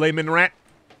 rat. Filet mignon rat.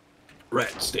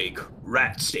 Rat steak.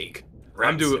 Rat steak.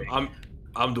 Rat steak.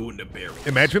 I'm doing the barrel.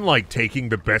 Imagine, like, taking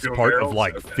the best Doing part of, barrels?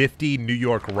 like, Okay. 50 New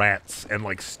York rats and,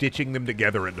 like, stitching them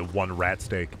together into one rat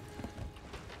steak.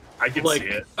 I can Like, see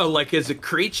it. like as a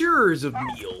creature or as a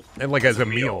meal? And, like, as a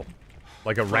meal.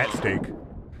 Like a rat steak.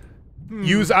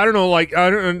 Use, I don't know, like,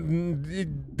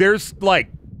 there's, like,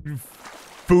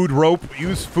 food rope.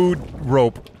 Use food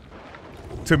rope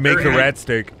to make the rat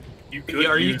steak. You could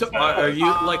Are you use,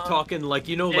 like talking like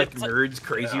like It's- nerds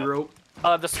crazy rope?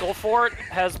 The Skull Fort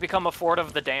has become a Fort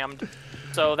of the Damned,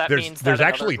 so that means that There's another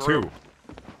actually group...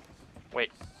 two.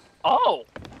 Wait. Oh!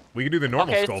 We can do the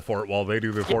normal Okay. skull fort while they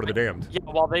do the Fort of the Damned. Yeah,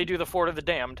 while they do the Fort of the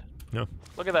Damned. Yeah.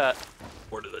 Look at that.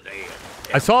 Word of the day.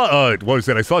 I saw, what was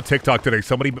it? I saw a TikTok today.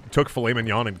 Somebody took filet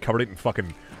mignon and covered it in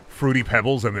fucking Fruity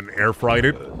Pebbles and then air fried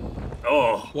it.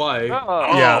 Oh. Why?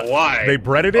 Oh. Yeah. Why? They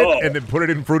breaded it Oh. and then put it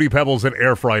in Fruity Pebbles and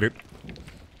air fried it.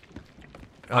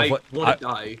 I was like, want to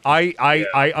die.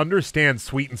 I understand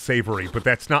sweet and savory, but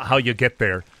that's not how you get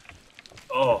there.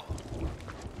 Oh.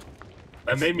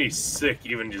 That made me sick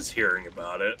even just hearing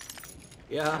about it.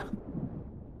 Yeah,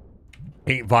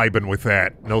 Ain't vibing with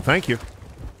that. No, thank you.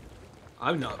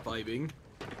 I'm not vibing.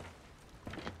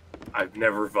 I've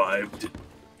never vibed.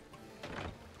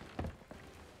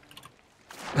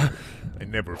 I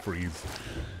never freeze.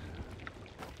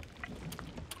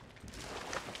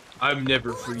 I'm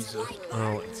never Frieza.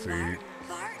 Oh, let's see.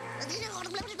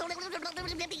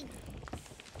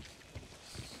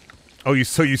 Oh,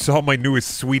 so you saw my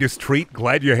newest, sweetest treat?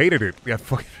 Glad you hated it. Yeah,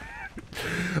 fuck.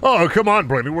 Oh, come on,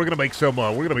 Brandon. We're gonna make some.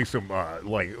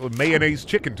 Like mayonnaise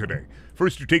chicken today.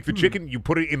 First, you take the chicken, you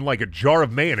put it in like a jar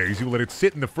of mayonnaise. You let it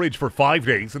sit in the fridge for 5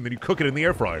 days, and then you cook it in the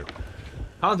air fryer.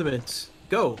 Condiments,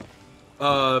 go.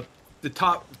 The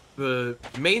top,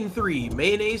 main three: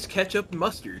 mayonnaise, ketchup,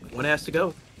 mustard. One has to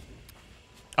go.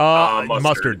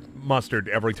 Mustard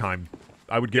every time.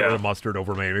 I would get rid of mustard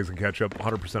over mayonnaise and ketchup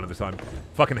 100% of the time.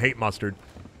 Fucking hate mustard.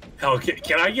 Hell,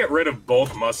 can I get rid of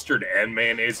both mustard and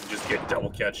mayonnaise and just get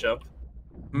double ketchup?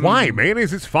 Why?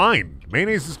 Mayonnaise is fine.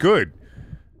 Mayonnaise is good.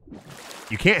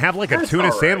 You can't have like a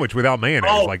tuna sandwich without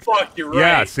mayonnaise. Oh, like, fuck, you're right.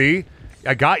 Yeah, see?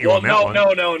 I got you on that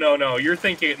one. No. You're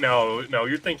thinking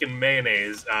you're thinking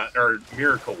mayonnaise or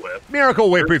Miracle Whip. Miracle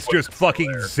Whip is just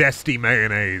fucking zesty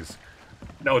mayonnaise.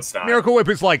 No, it's not. Miracle Whip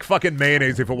is like fucking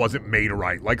mayonnaise if it wasn't made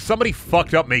right. Like somebody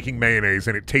fucked up making mayonnaise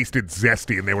and it tasted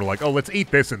zesty and they were like, "Oh, let's eat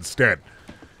this instead."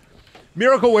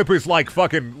 Miracle Whip is like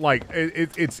fucking like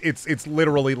it's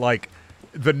literally like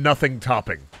the nothing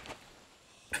topping.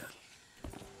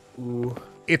 Ooh.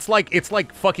 It's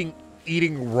like fucking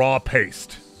eating raw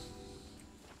paste.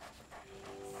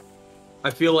 I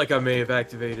feel like I may have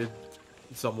activated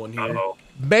someone here. Uh-oh.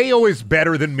 Mayo is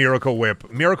better than Miracle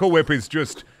Whip. Miracle Whip is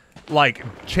just like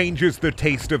changes the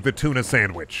taste of the tuna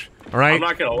sandwich. All right. I'm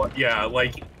not gonna. Yeah,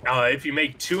 like if you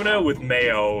make tuna with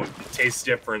mayo, it tastes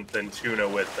different than tuna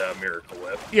with Miracle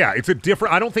Whip. Yeah, it's a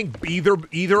different. I don't think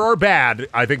either are bad.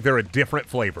 I think they're a different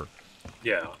flavor.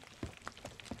 Yeah.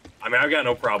 I mean, I've got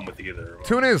no problem with either.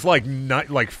 Tuna is like not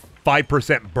like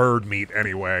 5% bird meat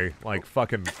anyway. Like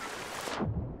fucking.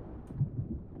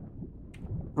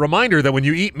 Reminder that when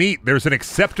you eat meat, there's an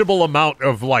acceptable amount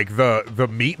of like the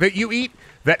meat that you eat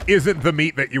that isn't the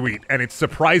meat that you eat, and it's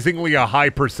surprisingly a high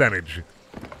percentage.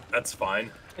 That's fine.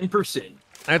 10%.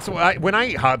 That's why when I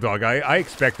eat hot dog, I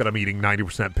expect that I'm eating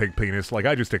 90% pig penis. Like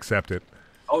I just accept it.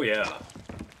 Oh yeah.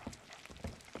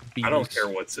 I don't care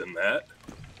what's in that.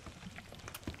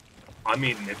 I'm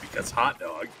eating it because hot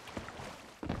dog.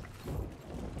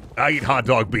 I eat hot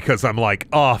dog because I'm like,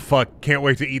 oh fuck, can't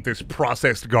wait to eat this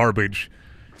processed garbage.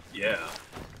 Yeah.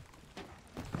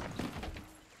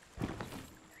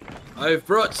 I've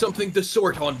brought something to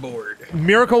sort on board.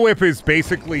 Miracle Whip is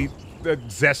basically the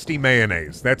zesty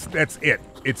mayonnaise. That's it.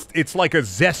 It's like a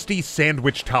zesty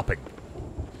sandwich topping.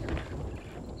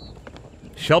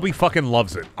 Shelby fucking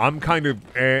loves it. I'm kind of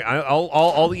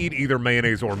I'll eat either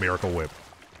mayonnaise or Miracle Whip.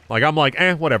 Like I'm like,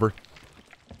 whatever.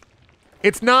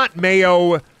 It's not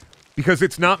mayo because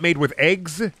it's not made with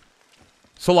eggs.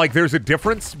 So like there's a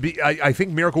difference. I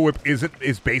think Miracle Whip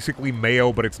is basically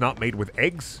mayo, but it's not made with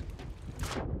eggs.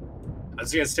 I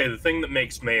was gonna say the thing that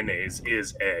makes mayonnaise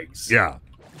is eggs. Yeah.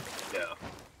 Yeah.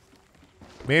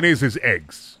 Mayonnaise is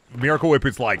eggs. Miracle Whip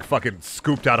is like fucking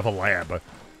scooped out of a lab.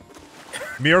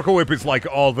 Miracle Whip is like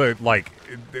all the like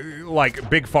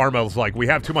Big Pharma's like, we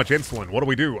have too much insulin. What do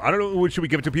we do? I don't know. Should we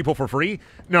give it to people for free?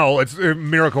 No, it's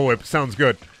Miracle Whip. Sounds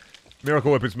good.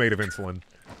 Miracle Whip is made of insulin.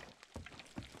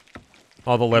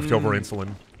 All the leftover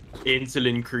insulin.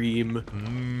 Insulin cream.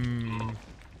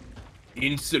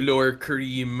 Insulor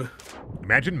cream.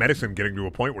 Imagine medicine getting to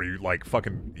a point where you like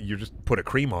fucking you just put a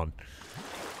cream on.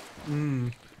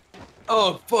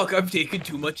 Oh fuck! I've taken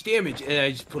too much damage, and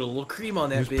I just put a little cream on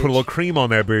that bitch. Put a little cream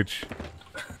on that bitch.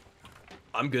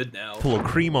 I'm good now. Put a little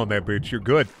cream on that bitch. You're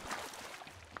good.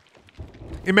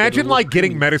 Imagine like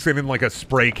getting medicine in like a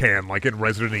spray can, like in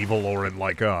Resident Evil or in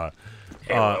like Halo.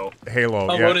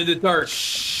 Alone in the dark.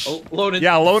 Alone in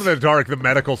the dark. The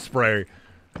medical spray.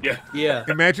 Yeah. Yeah.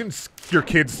 Imagine your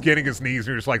kid skinning his knees and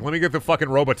you're just like, let me get the fucking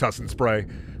Robitussin spray.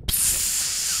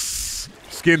 Psst.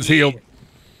 Skin's healed.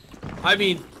 I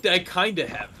mean, I kind of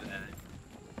have that.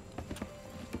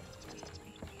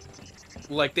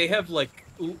 Like, they have, like,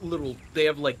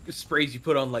 sprays you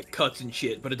put on, like, cuts and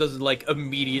shit, but it doesn't, like,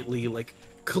 immediately, like,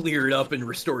 clear it up and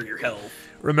restore your health.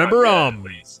 Remember,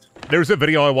 there's a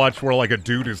video I watched where, like, a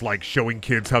dude is, like, showing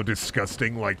kids how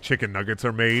disgusting, like, chicken nuggets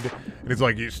are made. And he's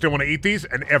like, you still want to eat these?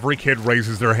 And every kid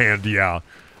raises their hand, yeah.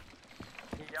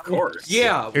 Of course.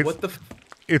 Yeah, what the...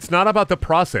 It's not about the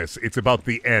process. It's about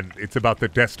the end. It's about the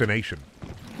destination.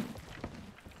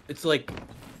 It's like,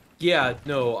 yeah,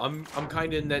 no, I'm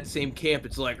kind of in that same camp.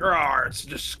 It's like, it's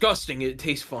disgusting. It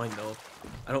tastes fine though.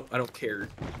 I don't care.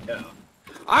 Yeah.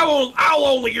 I'll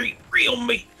only eat real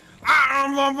meat. No,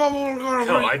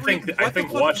 I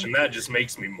think watching that just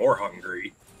makes me more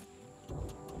hungry.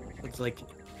 It's like,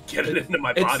 get it into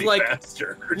my body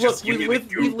faster. Look, we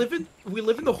live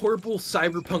in the horrible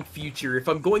cyberpunk future. If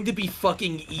I'm going to be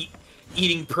fucking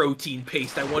eating protein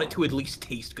paste, I want it to at least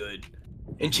taste good.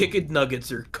 And chicken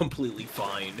nuggets are completely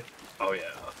fine. Oh yeah.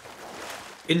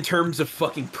 In terms of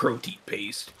fucking protein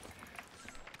paste.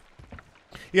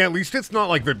 Yeah, at least it's not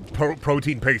like the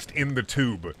protein paste in the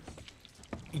tube.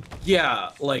 Yeah,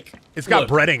 like... It's got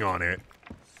breading on it.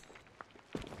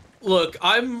 Look,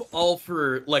 I'm all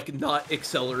for, like, not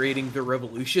accelerating the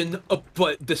revolution,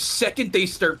 but the second they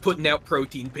start putting out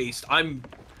protein paste, I'm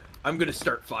gonna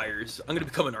start fires. I'm gonna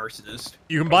become an arsonist.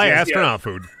 You can buy astronaut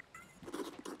food.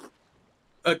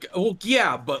 Well,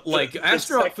 yeah, but, like,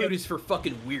 astronaut food is for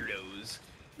fucking weirdos.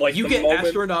 Like You the get moment,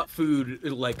 astronaut food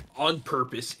like on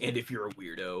purpose, and if you're a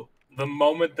weirdo. the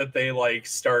moment that they like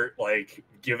start like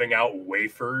giving out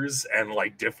wafers and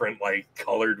like different like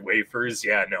colored wafers,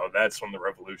 yeah, no, that's when the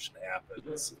revolution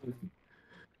happens.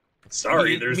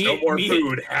 Sorry, there's no more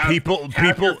food.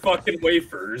 Have your fucking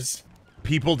wafers.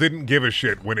 People didn't give a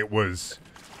shit when it was.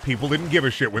 People didn't give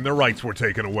a shit when their rights were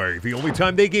taken away. The only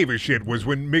time they gave a shit was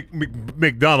when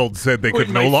McDonald's said they could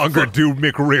no longer do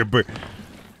McRib.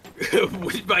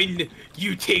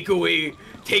 You take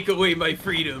away my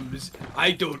freedoms.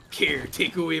 I don't care.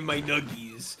 Take away my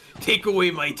nuggies. Take away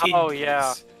my tingies. Oh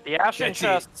yeah, the Ashen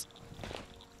chests.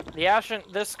 The Ashen.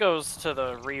 This goes to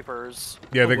the Reapers.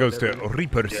 Yeah, that goes to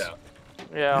Reapers. Yeah.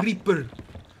 Yeah. Reaper.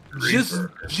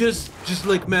 Just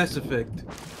like Mass Effect.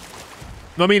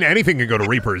 I mean, anything can go to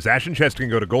Reapers. Ashen chest can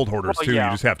go to Gold Hoarders too. Yeah.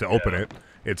 You just have to open it.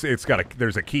 It's got a.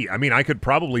 There's a key. I mean, I could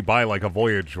probably buy like a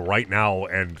voyage right now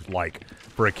and like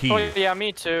for a key. Oh yeah,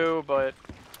 me too. But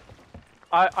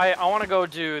I want to go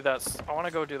do that. I want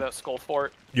to go do that Skull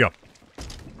Fort. Yep.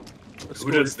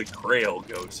 Who does the Grail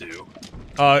go to?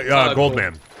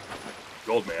 Goldman.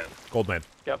 Goldman. Goldman.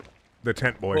 Yep. The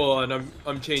tent boy. Oh, and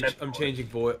I'm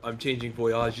changing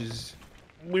voyages.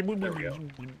 There we go.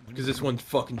 Because this one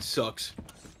fucking sucks.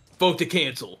 Vote to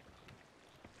cancel.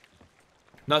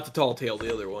 Not the tall tale,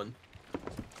 the other one.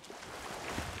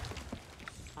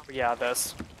 Yeah,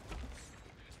 this.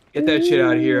 Get that shit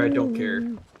out of here, I don't care.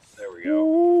 There we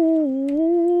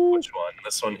go. Which one?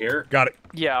 This one here? Got it.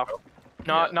 Yeah.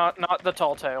 Not the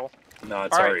tall tale. No,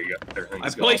 it's All already right. got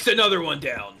everything's I gone. placed another one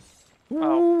down.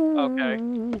 Oh, okay.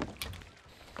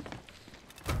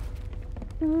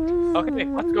 Okay,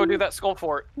 let's go do that Skull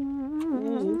Fort.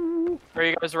 Are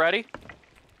you guys ready?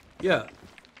 Yeah.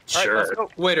 Sure. All right, let's go.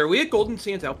 Wait, are we at Golden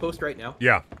Sands Outpost right now?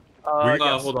 Yeah.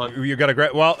 Yes. Hold on. You got a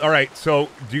great. Well, all right. So,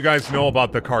 do you guys know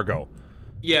about the cargo?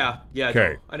 Yeah,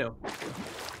 Okay. I know.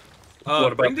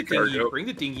 What about bring the the dinghy. cargo? Bring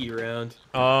the dinghy around.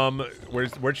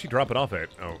 Where'd she drop it off at?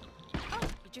 Oh,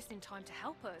 You're just in time to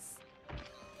help us.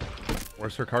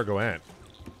 where's her cargo at?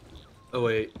 Oh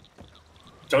wait.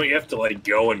 Don't you have to like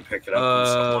go and pick it up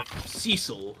from someone?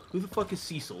 Cecil. Who the fuck is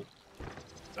Cecil?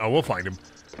 Oh, we'll find him.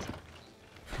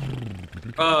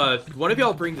 One of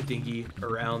y'all bring the dinghy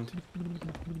around.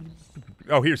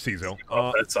 Oh, here's Cecil.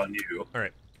 Oh, that's on you. All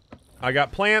right. I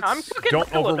got plants. I'm fucking Don't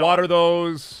hella overwater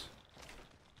those.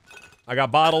 I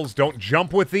got bottles. Don't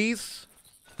jump with these.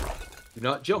 Do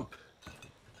not jump.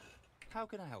 How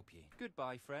can I help you?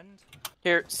 Goodbye, friend.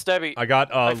 Here, Stebby. I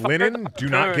got I fired linen. a Do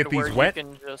not get code where these you wet.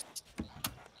 can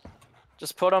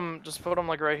just put them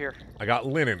like right here. I got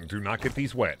linen. Do not get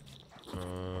these wet.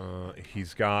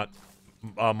 He's got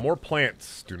more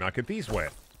plants. Do not get these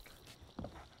wet.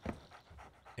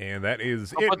 And that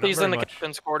is I'll it. put Not these very in the much.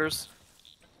 captain's quarters.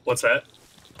 What's that?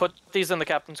 Put these in the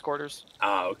captain's quarters.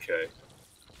 Ah, okay.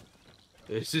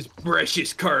 This is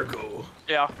precious cargo.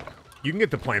 Yeah. You can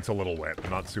get the plants a little wet,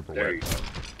 not super There you wet.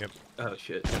 go. Yep. Oh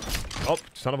shit. Oh,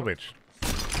 son of a bitch.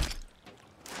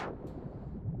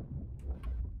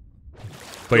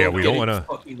 But yeah, we don't want to.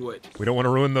 Fucking wet. We don't want to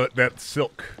ruin that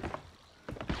silk.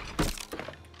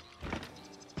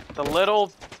 The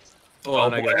little. Oh, Oh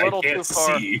and I boy, got I you. little can't too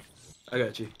far. see. I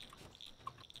got you.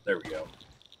 There we go.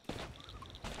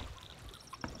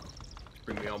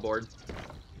 Bring me on board.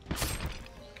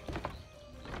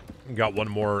 Got one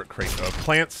more crate of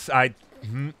plants.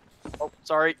 Oh,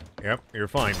 sorry. Yep, you're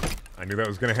fine. I knew that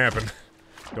was gonna happen.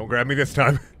 Don't grab me this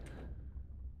time.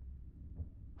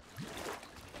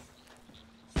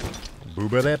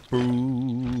 Booba that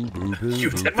boo. Boo You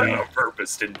did that on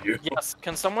purpose, didn't you? Yes.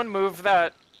 Can someone move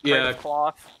that crate Yeah. of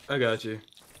cloth? I got you.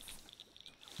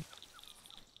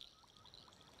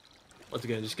 Once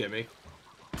again, just get me.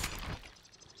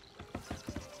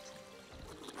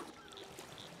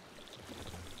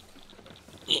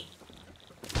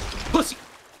 Pussy.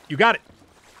 You got it.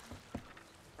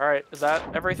 All right. Is that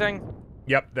everything?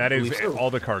 Yep, that is Believe so. all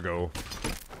the cargo.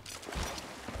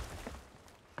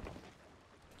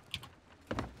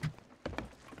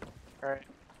 All right.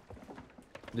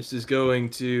 This is going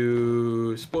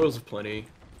to Spoils of Plenty.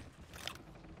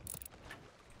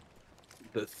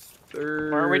 The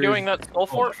third. Are we doing that Skull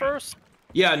Fort first?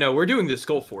 Yeah, no, we're doing the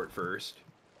Skull Fort first.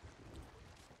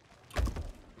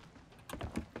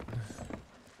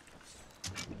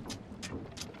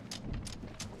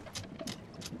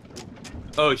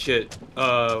 Oh shit.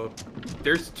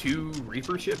 There's 2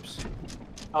 Reaper ships.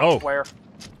 Oh. Where?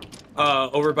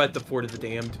 Over by the Fort of the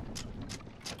Damned,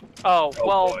 Oh, Oh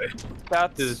well, boy.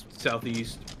 that's. to the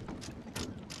southeast.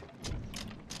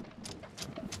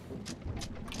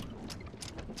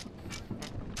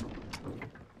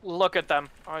 Look at them.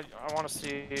 I want to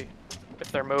see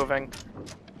if they're moving.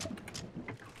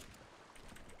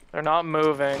 They're not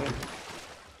moving.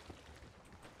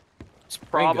 It's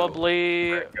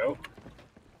probably Rango.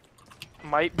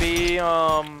 might be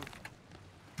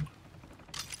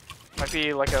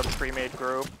like a pre-made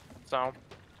group. So.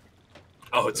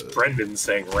 Oh, it's Brendan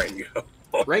saying Rango.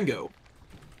 Rango.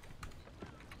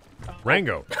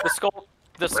 Rango.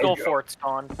 The skull fort's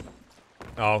gone.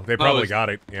 Oh, they probably got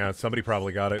it. Yeah, somebody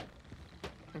probably got it.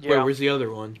 Yeah. Wait, where's the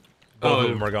other one? Both of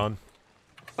them are gone.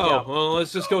 Oh, Yeah. well,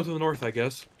 let's just go to the north, I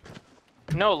guess.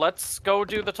 No, let's go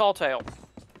do the tall tale.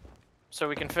 So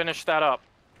we can finish that up.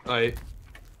 Alright.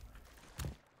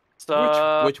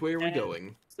 Which way are we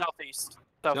going? Southeast.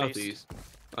 Southeast.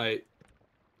 Alright.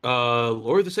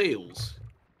 Lower the sails.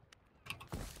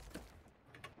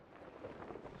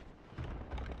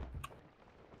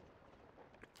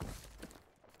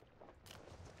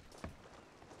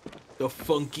 The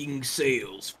funking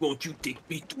sails. Won't you take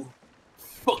me to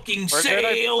fucking Where did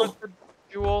I sail? put the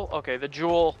jewel? Okay, the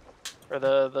jewel, or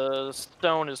the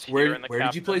stone is here in the Where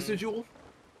did you place the jewel?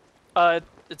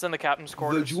 It's in the captain's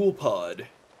quarters. The jewel pod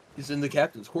is in the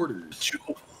captain's quarters.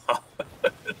 Jewel.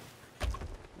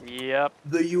 Yep.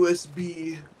 The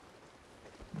USB.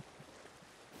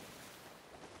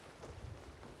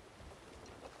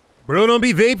 Bro, don't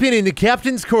be vaping in the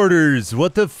captain's quarters.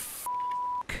 What the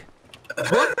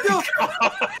What the?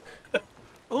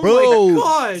 Oh Bro, my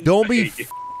god! don't be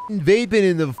vaping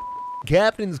in the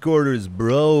captain's quarters,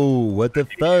 bro. What the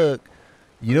fuck?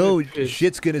 You know,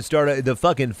 shit's gonna start. The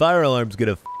fucking fire alarm's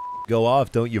gonna go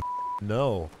off. Don't you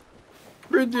know?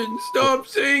 Brendan, stop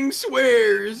saying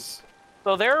swears.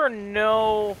 So there are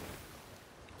no.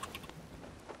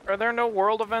 Are there no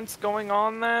world events going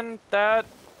on then? That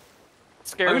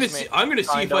scares me. I'm gonna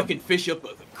see if kind I of. can fish up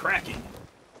a kraken.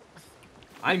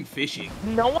 I'm fishing.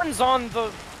 No one's on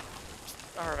the.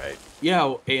 All right.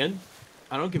 Yeah, and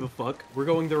I don't give a fuck. We're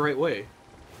going the right way.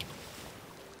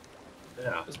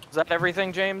 Yeah. Is that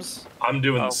everything, James? I'm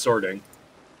doing the sorting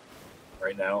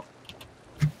right now.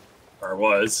 Or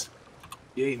was.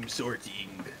 Game sorting.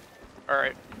 All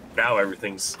right. Now I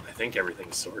think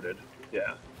everything's sorted.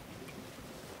 Yeah.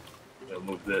 I'm gonna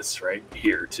move this right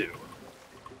here too.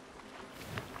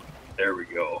 There we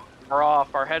go. We're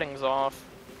off. Our heading's off.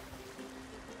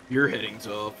 Your heading's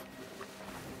off.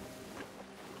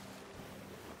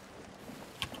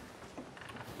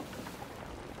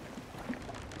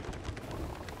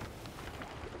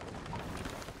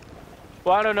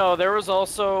 Well, I don't know. There was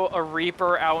also a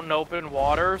Reaper out in open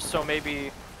water, so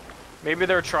maybe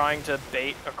they're trying to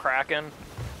bait a Kraken.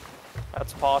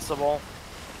 That's possible.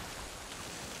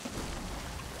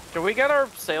 Can we get our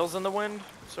sails in the wind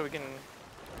so we can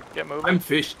get moving? I'm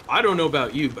fished. I don't know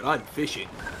about you, but I'm fishing.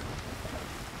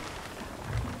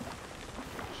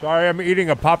 Sorry, I'm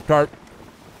eating a Pop-Tart.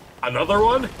 Another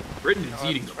one? Brendan's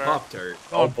eating a Pop-Tart.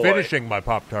 Oh, boy. finishing my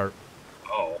Pop-Tart.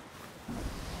 Oh.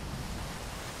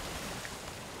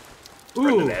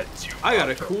 Ooh, I got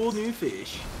a cool new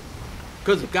fish.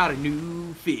 Because I got a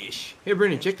new fish. Hey,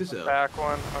 Brendan, check this out. Back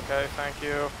one. Okay, thank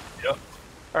you. Yep.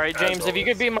 All right, As James, if you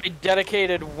could be my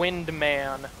dedicated wind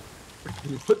man.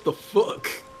 What the fuck?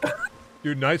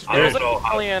 Dude, nice There's fish. a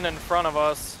galleon in front of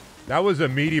us. That was a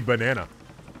meaty banana.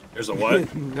 There's a what?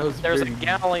 There's a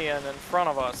galleon in front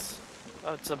of us.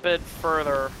 It's a bit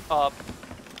further up.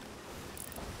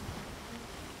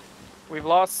 We've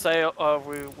lost sail.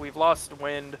 We've lost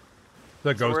wind.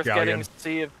 The So ghost we're galleon. getting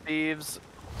Sea of Thieves.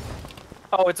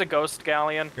 Oh, it's a ghost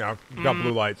galleon. Yeah, got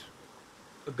blue lights.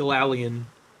 A galleon.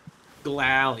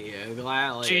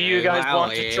 Galleon. Do you guys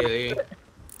want to try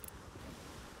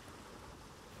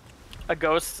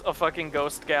a fucking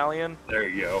ghost galleon? There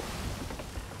you go.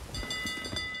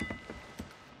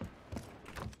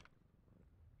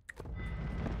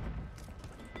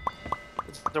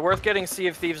 Is it worth getting Sea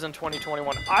of Thieves in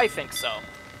 2021? I think so.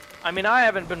 I mean, I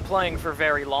haven't been playing for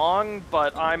very long,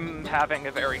 but I'm having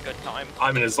a very good time.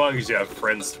 I mean, as long as you have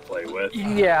friends to play with.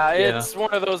 Yeah, it's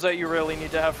one of those that you really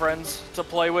need to have friends to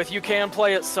play with. You can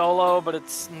play it solo, but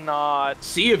it's not.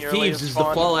 Sea of nearly Thieves as is the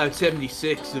fun. Fallout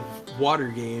 76 of water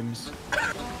games.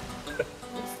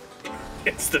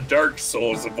 It's the Dark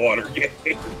Souls of water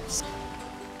games.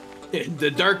 The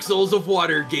Dark Souls of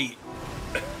Watergate.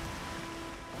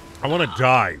 I want to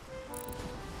die.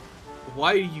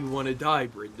 Why do you want to die,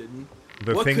 Brendan?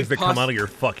 The What things could that come out of your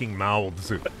fucking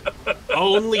mouths.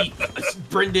 Only,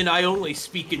 Brendan, I only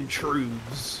speak in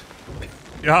truths.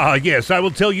 Ah, yes, I will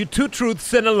tell you 2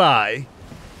 truths and a lie.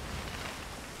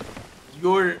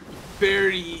 You're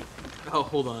very... Oh,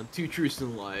 hold on. 2 truths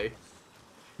and a lie.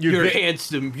 You're You're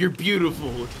handsome. You're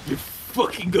beautiful. You're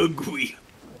fucking ugly.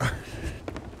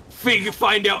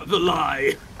 Find out the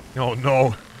lie. Oh,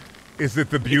 no. Is it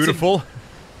the beautiful?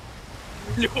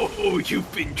 No,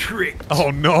 you've been tricked.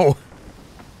 Oh no.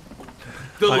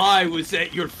 The lie was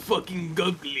that you're fucking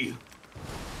ugly.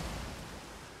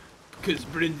 Because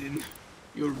Brendan,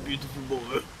 you're a beautiful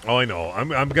boy. Oh, I know.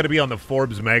 I'm gonna be on the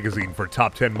Forbes magazine for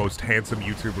top 10 most handsome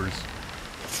YouTubers.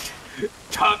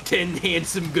 Top 10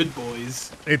 handsome good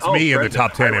boys. It's me in the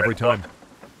top 10 every time.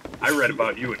 I read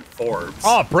about you in Forbes.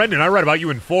 Oh, Brendan, I read about you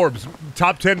in Forbes.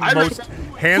 Top 10 most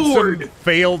handsome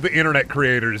failed internet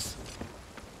creators.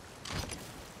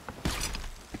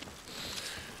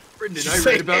 Brendan, I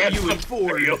read about you in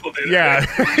Forbes. Yeah.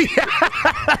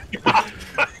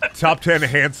 Top 10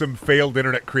 handsome failed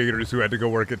internet creators who had to go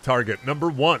work at Target. Number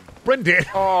 1, Brendan.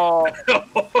 Oh.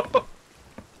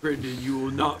 Brendan, you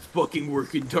will not fucking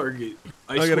work in Target.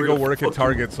 I gotta go work at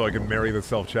Target so I can marry the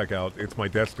self-checkout. It's my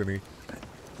destiny.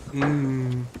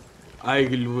 I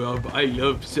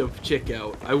love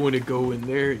self-checkout. I want to go in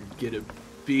there and get a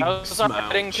big smile.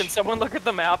 Can someone look at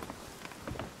the map?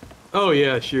 Oh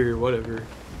yeah, sure, whatever.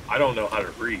 I don't know how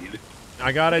to read.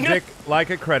 I got a dick like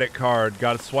a credit card.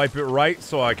 Gotta swipe it right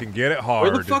so I can get it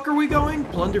hard. Where the fuck are we going?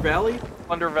 Plunder Valley?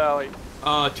 Plunder Valley.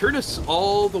 Turn us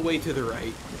all the way to the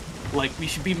right. Like, we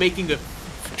should be making a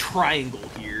triangle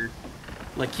here.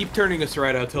 Like, keep turning us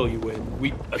right, I'll tell you when.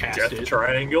 We passed it. A death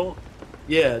triangle?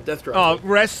 Yeah, death triangle.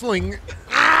 Wrestling.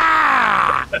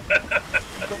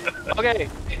 Okay,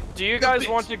 do you guys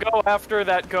want to go after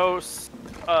that ghost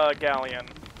galleon?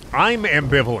 I'm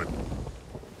ambivalent.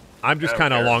 I'm just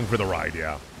kind of along for the ride,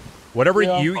 yeah. Whatever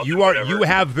you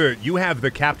have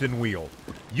the captain wheel.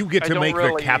 You get to make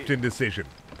the captain decision.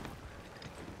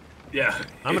 Yeah.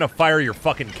 I'm gonna fire your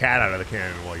fucking cat out of the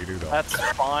cannon while you do that. That's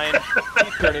fine.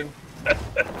 Keep turning.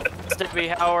 Stippy,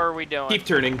 how are we doing? Keep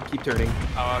turning, keep turning.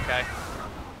 Oh, okay.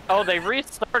 Oh, they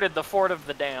restarted the Fort of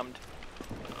the Damned.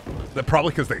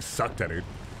 Probably because they sucked at it.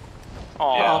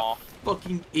 Aww. Yeah,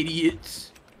 fucking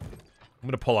idiots. I'm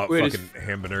gonna pull out fucking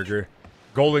hamburger.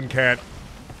 Golden cat.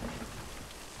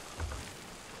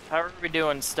 How are we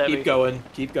doing, Stevie? Keep going,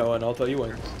 keep going. I'll tell you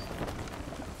when.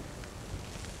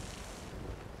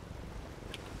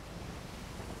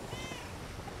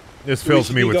 This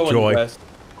fills me with joy. West.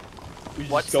 We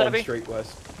should What, just going Stevie? straight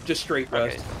west. Just straight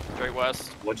west. Okay, straight west.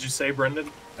 What'd you say, Brendan?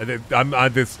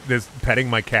 This petting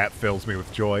my cat fills me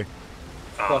with joy.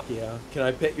 Fuck yeah. Can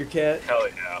I pet your cat? Hell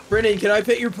yeah. Brendan, can I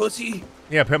pet your pussy?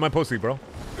 Yeah, pet my pussy, bro.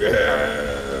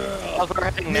 How's our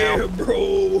heading now? Yeah,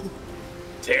 bro.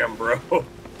 Damn, bro.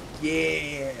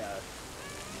 Yeah.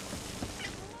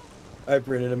 Alright,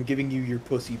 Brendan, I'm giving you your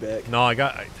pussy back. No, I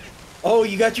got... Oh,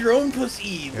 you got your own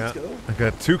pussy. Let's yeah, go. I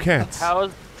got 2 cats.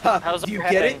 How's Do you our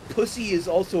get heading? it? Pussy is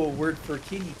also a word for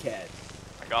kitty cat.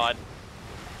 Oh my God.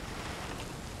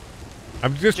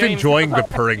 I'm just James, enjoying the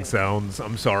purring sounds.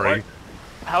 I'm sorry. What?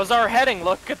 How's our heading?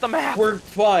 Look at the map. We're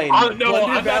fine. Oh, no,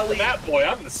 Plunder I'm Valley. not the map boy.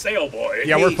 I'm the sail boy.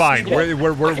 Yeah, we're fine. Steve,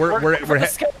 We're the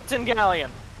skeleton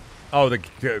galleon. oh, I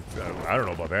don't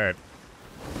know about that.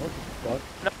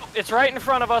 No, it's right in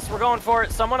front of us. We're going for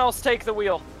it. Someone else take the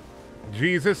wheel.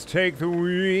 Jesus, take the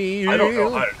wheel. I don't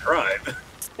know how to drive.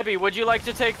 Stevie, would you like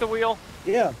to take the wheel?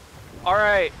 Yeah. All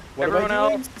right. What am I Everyone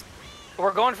doing? else.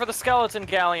 We're going for the skeleton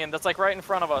galleon. That's like right in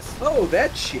front of us. Oh,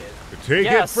 that shit. Take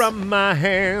it Yes. from my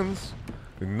hands,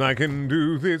 and I can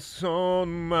do this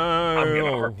on my I'm gonna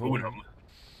own. harpoon him.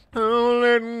 I'll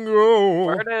let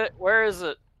go. Where is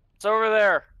it? It's over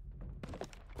there.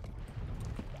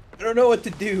 I don't know what to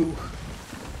do.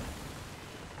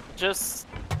 Just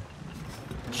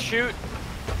shoot.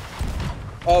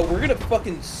 Oh, we're gonna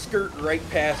fucking skirt right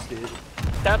past it.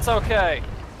 That's okay.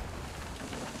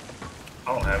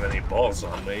 I don't have any balls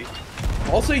on me.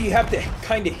 Also, you have to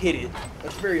kind of hit it.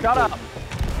 That's very Shut important.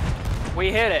 up.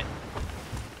 We hit it.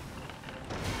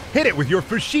 Hit it with your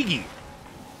fushigi.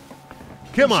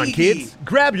 Come on, Fushigi. kids.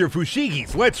 Grab your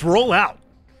fushigis. Let's roll out.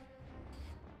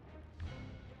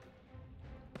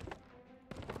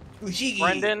 Fushigi.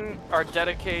 Brendan, our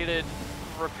dedicated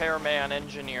repairman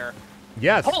engineer.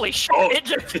 Yes. Holy shit! Oh. It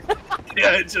just...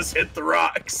 Yeah, it just hit the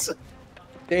rocks.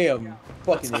 Damn. Fucking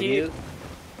Let's keep- idiot.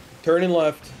 Turning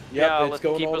left. Yep, yeah, it's let's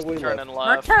going keep all us the way turning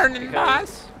left. left.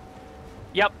 Because-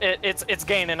 Yep, it's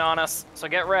gaining on us. So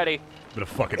get ready. I'm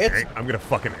gonna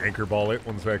fucking anchor ball it.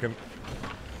 1 second.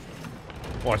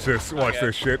 Watch this. Watch Okay.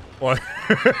 this shit. What?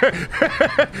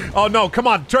 Oh no! Come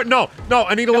on! No!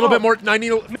 I need a little bit more. I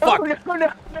need a fuck.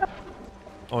 No.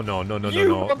 Oh no! No! You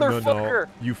No! motherfucker.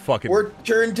 You fucking. We're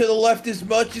turned to the left as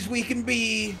much as we can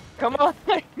be. Come on,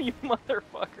 you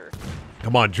motherfucker.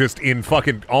 Come on! Just in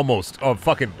fucking almost. Oh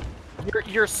fucking.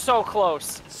 You're so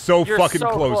close. So You're fucking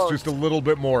so close. Just a little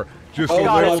bit more. Just Oh, a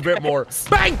God, little it's bit more.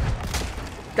 Bang!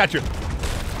 Gotcha.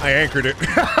 I anchored it.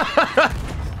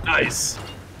 Nice.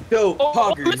 So,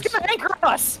 Oh, who's poggers. gonna anchor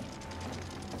us?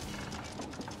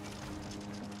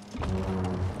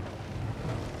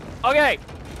 Okay.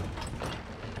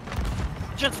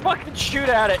 Just fucking shoot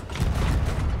at it.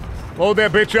 Load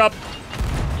that bitch up.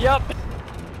 Yep.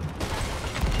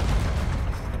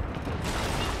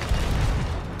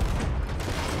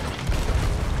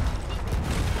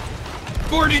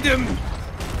 Boarded him!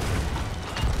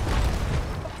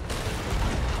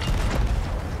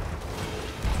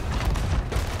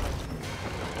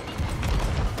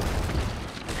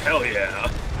 Hell yeah.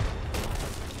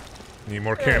 Need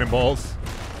more cannonballs.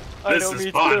 I This know, is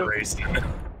me pod too. racing.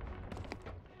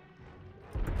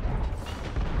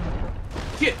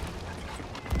 Shit!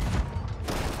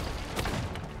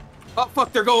 Oh,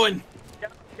 fuck, they're going!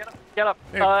 Get up.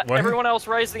 Hey, what? Everyone else,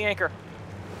 raise the anchor.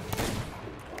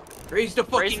 Raise the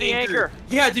fucking Raise the anchor.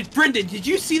 Yeah, Brendan, did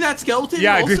you see that skeleton?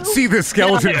 Yeah, I also? did see the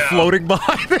skeleton Yeah. floating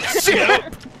behind the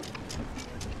ship.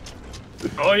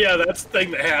 Oh yeah, that's the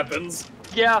thing that happens.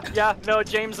 Yeah, no,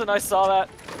 James and I saw that.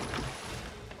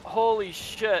 Holy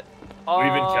shit. We've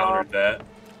encountered that.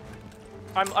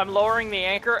 I'm lowering the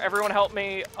anchor. Everyone help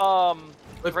me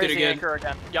Lift raise it the again. anchor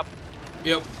again. Yep.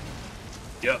 Yep.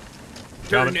 Yep.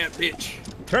 Turn that bitch.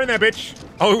 Turn that bitch.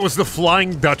 Oh, it was the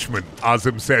Flying Dutchman,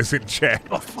 Ozim says in chat.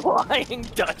 A Flying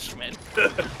Dutchman.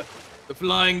 The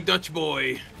Flying Dutch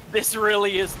Boy. This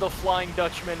really is the Flying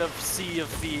Dutchman of Sea of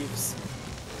Thieves.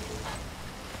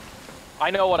 I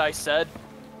know what I said.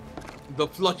 The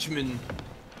Flutchman.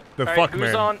 The All fuck right,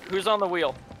 man. who's on the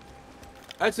wheel?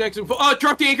 That's excellent.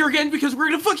 Drop the anchor again because we're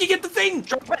gonna fucking get the thing!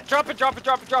 Drop it. Dropped.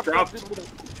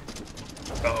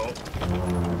 Uh-oh.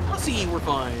 Pussy, we're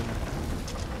fine.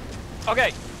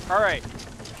 Okay, alright.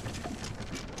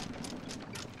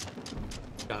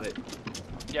 Got it.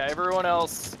 Yeah, everyone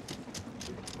else.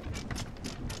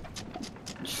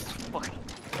 Just fucking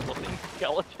floating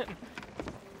skeleton.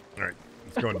 Alright,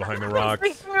 it's going behind the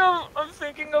rocks. I'm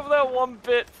thinking of that one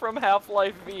bit from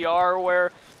Half-Life VR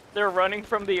where they're running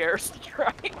from the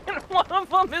airstrike, and one of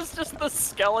them is just the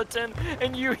skeleton,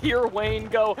 and you hear Wayne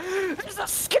go, "There's a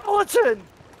skeleton!"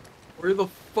 Where the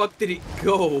fuck did it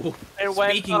go? It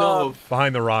went, Speaking of,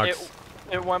 Behind the rocks.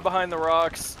 It went behind the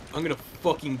rocks. I'm gonna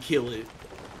fucking kill it.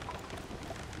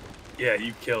 Yeah,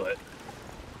 you kill it.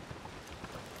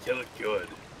 Kill it good.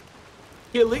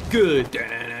 Kill it good.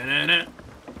 Da-na-na-na.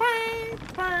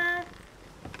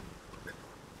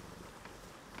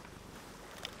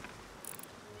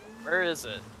 Where is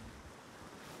it?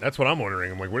 That's what I'm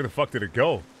wondering. I'm like, where the fuck did it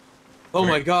go? Oh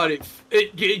my god,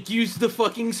 it used the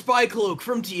fucking spy cloak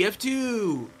from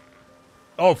TF2.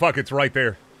 Oh fuck, it's right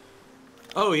there.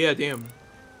 Oh yeah, damn.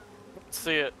 Let's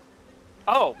see it.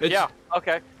 Oh, yeah,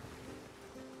 okay.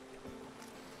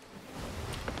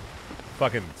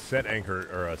 Fucking set anchor,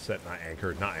 or set not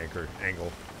anchor,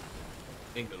 angle.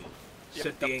 Angle.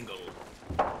 Set the angle.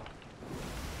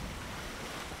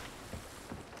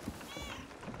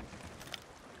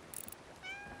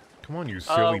 Come on, you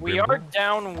silly we bimbo. are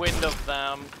downwind of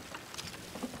them.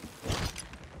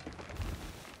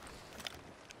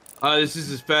 This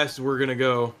is as fast as we're gonna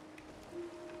go.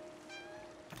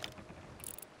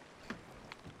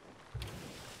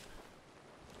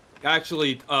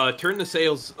 Actually, turn the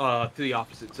sails to the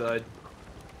opposite side.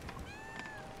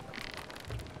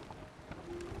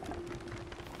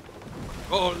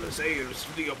 Oh, the sails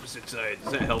to the opposite side.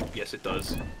 Does that help? Yes, it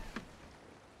does.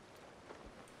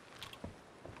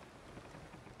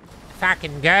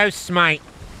 Fucking ghosts, mate.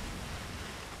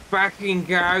 Fucking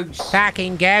ghosts.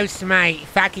 Fucking ghosts, mate.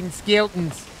 Fucking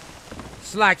skeletons.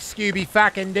 It's like Scooby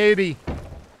fucking Dooby.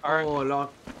 Oh, like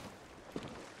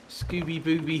Scooby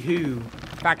Booby Who.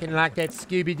 Fucking like that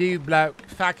Scooby Doo bloke.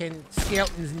 Fucking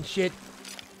skeletons and shit.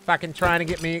 Fucking trying to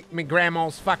get me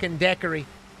grandma's fucking daiquiri.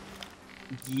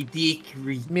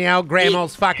 Daiquiri. Me old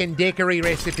grandma's fucking daiquiri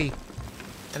recipe.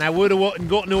 And I would have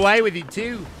gotten away with it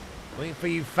too. Waiting for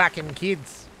you fucking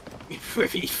kids. For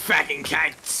you fucking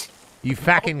cunts. You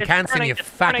fucking It's cunts and turning, you it's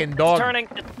fucking turning, dog.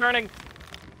 It's turning.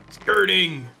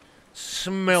 Skirting.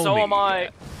 Smell So me. am I.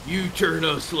 You turn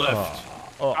us left.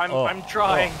 I'm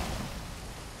trying.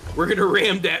 We're gonna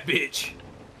ram that bitch.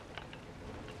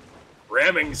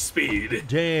 Ramming speed.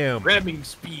 Damn. Ramming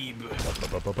speed.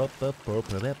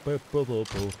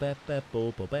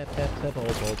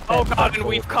 Oh god, and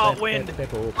we've caught wind.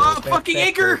 Oh, fucking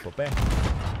anchor!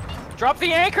 Drop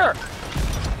the anchor!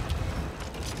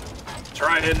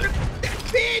 Trying.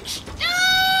 Bitch!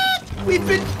 Ah! We've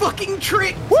been fucking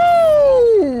tricked!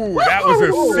 Woo! That was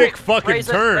a sick fucking Raise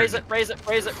it, turn. raise it, raise it,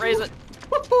 raise it, raise it.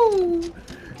 Woo!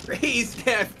 Raise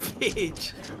that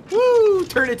bitch! Woo!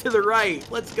 Turn it to the right.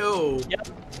 Let's go. Yep.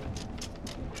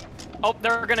 Oh,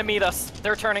 they're gonna meet us.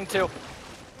 They're turning too.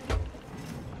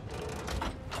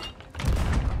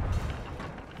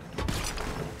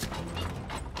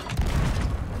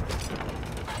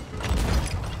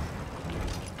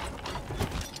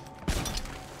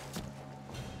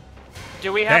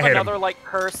 Do we That have hit him. another like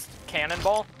cursed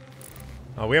cannonball?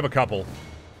 Oh, we have a couple.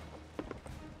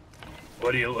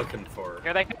 What are you looking for?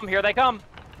 Here they come. Here they come.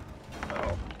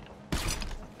 Oh.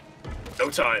 No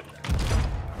time.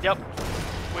 Yep.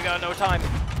 We got no time.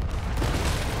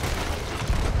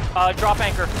 Drop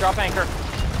anchor. Drop anchor.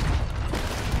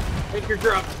 Anchor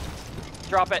drop.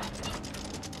 Drop it.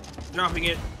 Dropping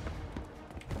it.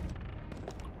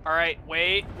 All right.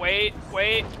 Wait. Wait.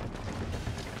 Wait.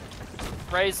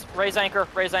 Raise anchor.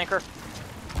 Raise anchor.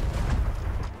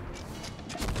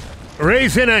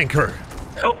 Raise an anchor.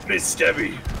 Help me,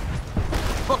 Stebby.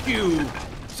 Fuck you.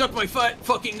 Suck my fat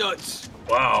fucking nuts.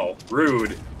 Wow,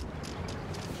 rude.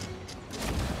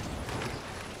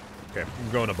 Okay,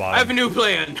 I'm going to I bottom. have a new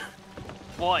plan.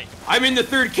 What? I'm in the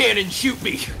third cannon. Shoot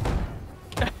me.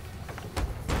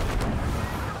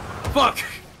 Fuck.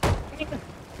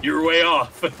 You were way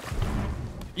off.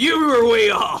 You were way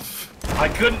off. I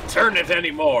couldn't turn it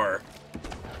anymore.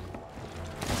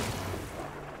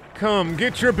 Come,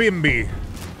 get your bimby.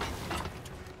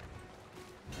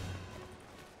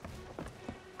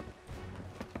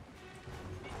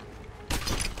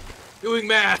 Doing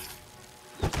math.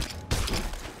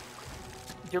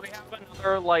 Do we have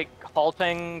another like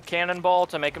halting cannonball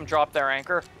to make them drop their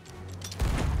anchor?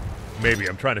 Maybe.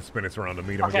 I'm trying to spin us around to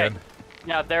meet him again.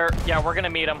 Yeah, we're gonna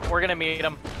meet them. We're gonna meet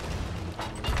them.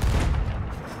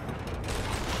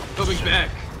 Coming back.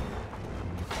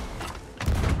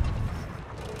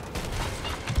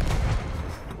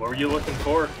 What were you looking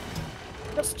for?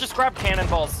 Just grab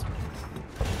cannonballs.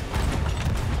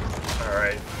 All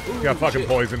right. Got fucking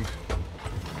poisoned.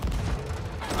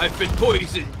 I've been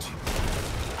poisoned.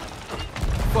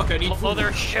 Fuck, I need food. Blow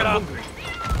their shit I'm up. hungry.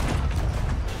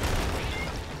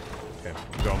 Okay,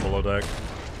 I'm going below deck.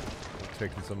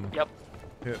 Taking some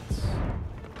hits.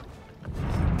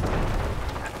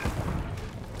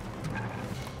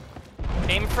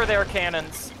 Aim for their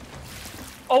cannons.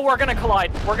 Oh, we're gonna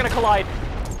collide. We're gonna collide.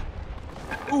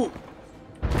 Ooh.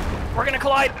 We're gonna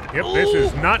collide. Yep, this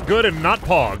is not good and not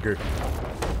pog.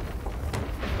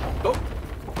 Oh,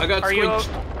 I got squinched.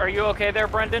 Are you okay there,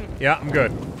 Brendan? Yeah, I'm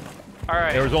good. All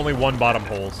right. There was only one bottom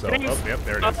hole, so... James, oh, yep,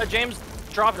 there it is. James,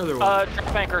 drop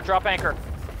anchor. Drop anchor.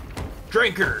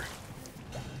 Drinker.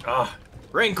 Ah.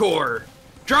 Rancor.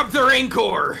 Drop the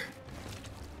Rancor.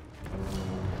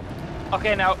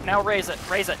 Okay, now raise it.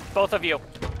 Raise it. Both of you.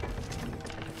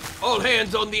 All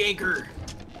hands on the anchor.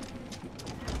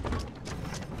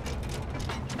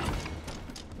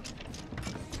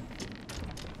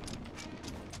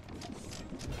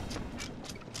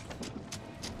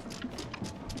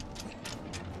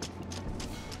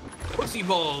 Pussy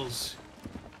balls.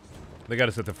 They got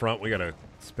us at the front. We gotta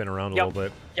spin around a little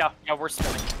bit. Yeah, we're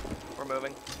spinning. We're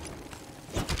moving.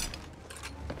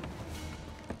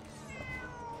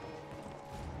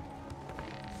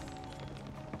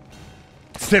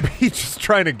 He's just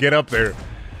trying to get up there.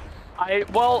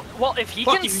 Well, if he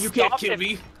Fuck can you, you stop, can't kill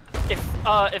me. If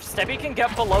Stebby can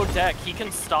get below deck, he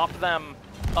can stop them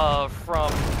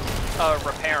from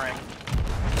repairing.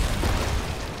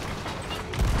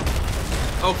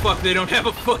 Oh fuck, they don't have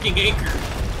a fucking anchor.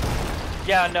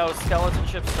 Yeah, no, skeleton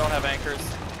ships don't have anchors.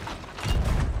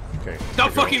 Okay.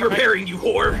 Stop fucking repairing, you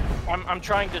whore. I'm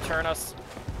trying to turn us.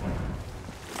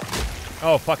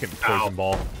 Oh, fucking poison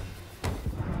ball.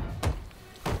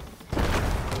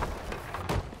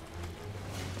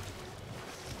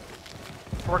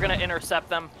 We're gonna intercept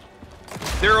them.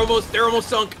 They're almost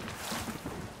sunk.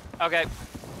 Okay.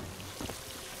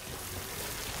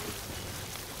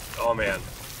 Oh man.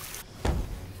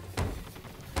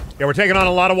 Yeah, we're taking on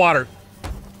a lot of water.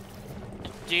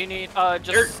 Do you need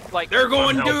just like? They're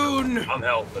going I'm helping. down. I'm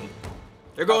helping.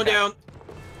 They're going down.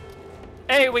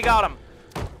 Hey, we got him.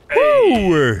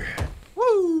 Woo!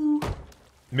 Woo!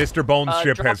 Mr. Bones'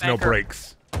 ship drop has no anchor.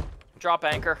 brakes. Drop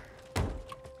anchor.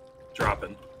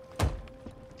 Dropping.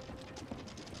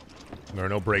 There are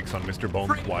no brakes on Mr. Bones'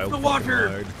 Bring wild the fucking water.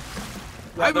 ride.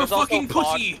 I'm a There's also fucking fog.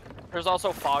 pussy. There's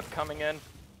also fog coming in.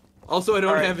 Also, I don't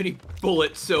Alright. have any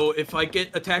bullets, so if I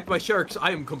get attacked by sharks,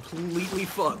 I am completely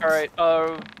fucked. All right,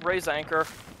 raise anchor,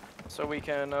 so we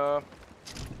can get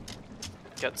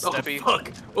Oh Stebby.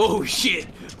 fuck! Oh shit!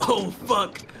 Oh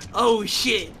fuck! Oh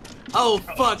shit! Oh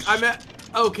fuck! I'm at.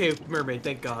 Okay, mermaid.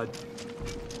 Thank God.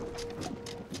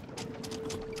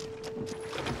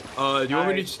 Do you want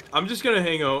me to just... I'm just gonna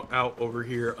hang out over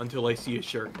here until I see a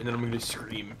shark, and then I'm gonna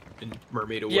scream and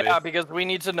mermaid away. Yeah, because we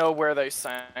need to know where they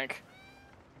sank.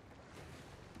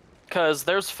 Cause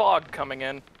there's fog coming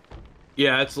in.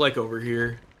 Yeah, it's like over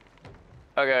here.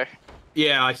 Okay.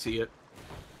 Yeah, I see it.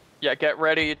 Yeah, get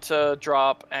ready to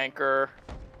drop anchor.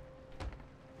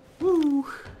 Woo!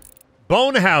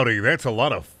 Bone howdy. That's a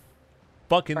lot of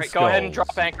fucking All right, skulls. go ahead and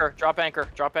drop anchor. Drop anchor.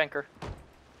 Drop anchor.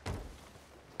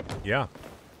 Yeah.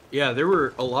 Yeah, there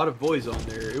were a lot of boys on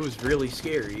there. It was really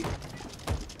scary.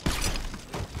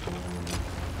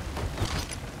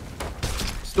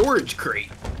 Storage crate.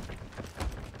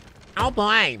 Oh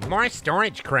boy, more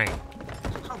storage crate.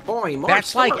 Oh boy, more That's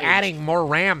storage. like adding more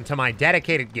RAM to my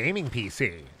dedicated gaming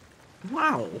PC.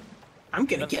 Wow. I'm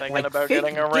gonna Been get thinking like about 50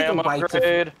 getting a RAM gigabytes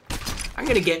upgrade. of... I'm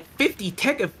gonna get 50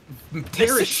 tera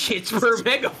shits for a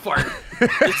megafart.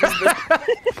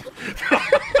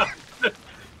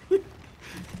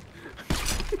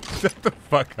 Shut the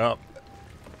fuck up.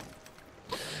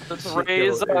 Let's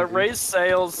raise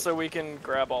sails so we can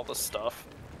grab all the stuff.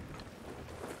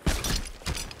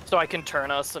 So I can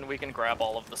turn us and we can grab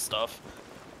all of the stuff.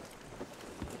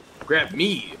 Grab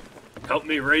me. Help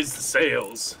me raise the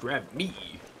sails. Grab me.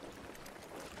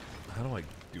 How do I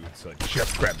do it so I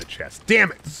just grab the chest?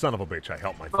 Damn it, son of a bitch! I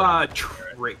helped my friend. Ah,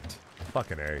 tricked.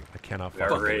 Fucking A. I cannot Got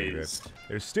fucking believe it. raised.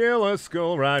 There's still a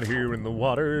skull right here in the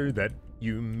water that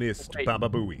you missed, Wait. Baba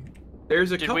Booey.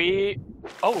 There's a Did couple... we...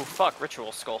 Oh, fuck,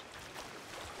 ritual skull.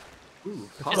 Ooh,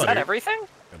 Is that everything?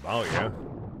 About, yeah.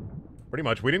 Pretty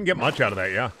much. We didn't get much out of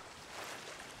that, yeah.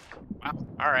 Wow,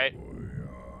 alright.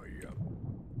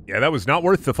 Yeah, that was not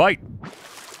worth the fight.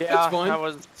 Yeah, That's fine. that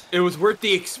was... It was worth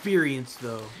the experience,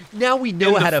 though. Now we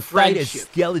know And how the to fight a friendship.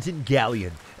 skeleton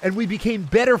galleon, and we became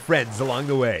better friends along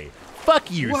the way.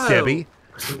 Fuck you, Whoa. Sebby.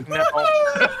 No.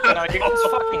 No, you guys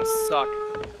fucking suck.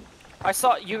 I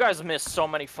saw you guys missed so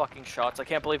many fucking shots. I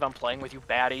can't believe I'm playing with you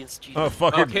baddies. Jesus. Oh,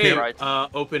 fucking Okay, Christ.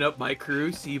 open up my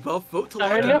crew, Seabuff, vote to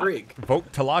I lock know. and brig.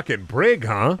 Vote to lock and brig,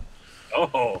 huh?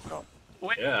 Oh.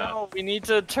 Wait, Yeah. no, we need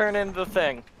to turn in the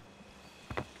thing.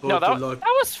 Vote No, to that lock-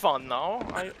 was fun though.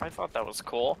 I thought that was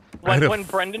cool. I had a When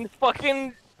Brendan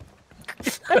fucking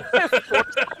forced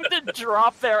them to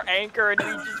drop their anchor and he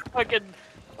just fucking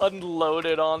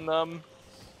unloaded on them.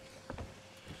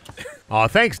 Aw,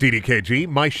 thanks, DDKG.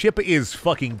 My ship is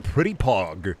fucking pretty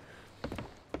pog.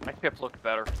 My ship looked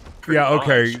better. Yeah,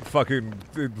 okay, much. fucking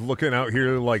looking out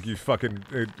here like you fucking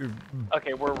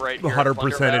Okay, we're right here.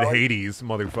 100% in Valley. Hades,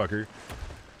 motherfucker.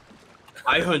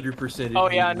 I 100%. Oh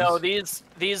yeah, no, these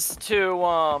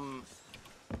two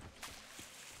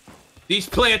These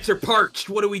plants are parched.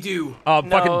 What do we do? Fucking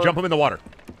No. jump them in the water.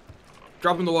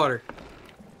 Drop in the water.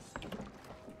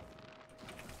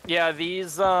 yeah,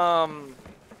 these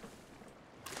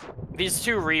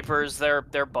two reapers, they're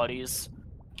buddies.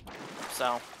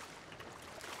 So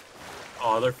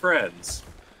Oh, they're friends.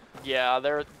 yeah,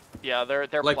 they're Like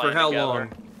for playing how together.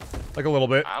 long? Like a little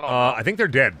bit. I don't know. I think they're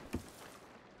dead.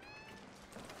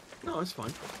 No, it's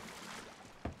fine.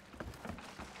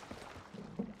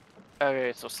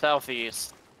 Okay, so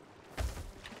southeast.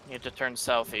 You have to turn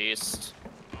southeast.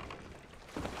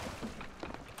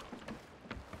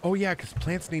 Oh yeah, because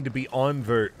plants need to be on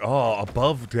the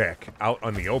above deck, out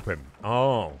on the open.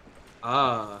 Oh,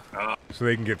 Ah, so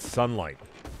they can get sunlight.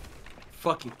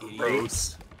 fucking idiot.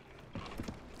 Gross.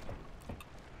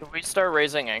 Can we start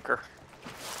raising anchor?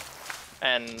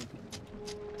 And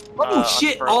Oh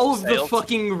shit! unfurl All of the sails?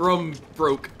 fucking rum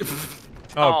broke.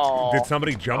 Oh, Aw. did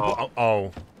somebody jump?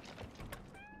 Oh.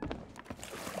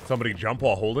 Somebody jump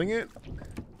while holding it?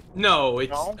 No,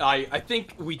 it's No? I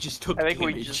think we just took I think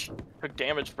damage. we just took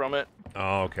damage from it.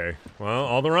 Oh, okay. Well,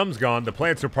 all the rum's gone. The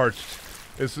plants are parched.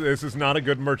 This is not a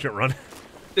good merchant run.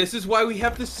 This is why we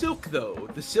have the silk, though.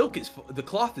 The silk is the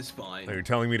cloth is fine. You're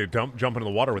telling me to jump into the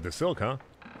water with the silk, huh?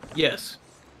 Yes.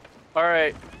 All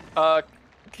right.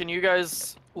 Can you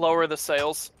guys lower the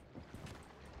sails?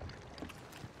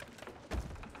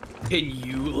 Can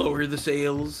you lower the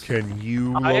sails? Can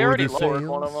you I lower already the lowered sails?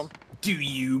 one of them. Do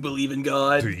you believe in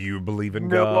God? Do you believe in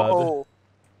God? No.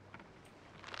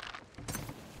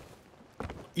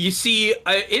 You see,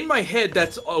 in my head,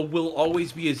 that's will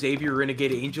always be a Xavier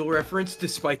Renegade Angel reference,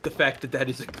 despite the fact that that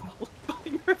is a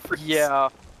Columbine reference. Yeah.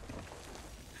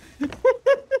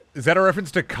 Is that a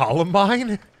reference to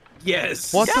Columbine?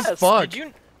 Yes. What the Yes, fuck?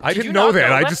 I did didn't you know not that.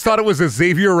 know I that? just thought it was a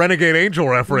Xavier Renegade Angel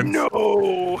reference. No.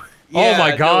 Oh Yeah,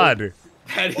 my no, god.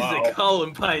 that is Wow. a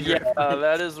Columbine Yeah, reference.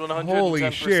 that is 110%.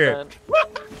 Holy shit.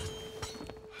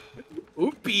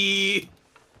 Oopie.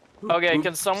 Okay,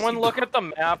 can someone look at the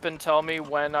map and tell me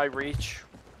when I reach,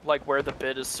 like, where the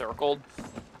bit is circled?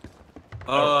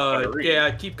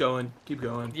 Yeah, keep going. Keep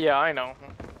going. Yeah, I know.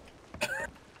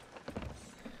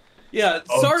 Yeah,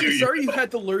 Oh, sorry do you? you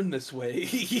had to learn this way.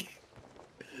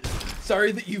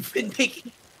 Sorry that you've been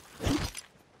making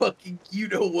fucking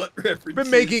you-know-what references. Been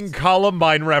making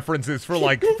Columbine references for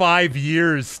like 5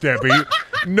 years, Steppy.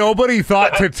 Nobody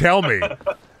thought to tell me.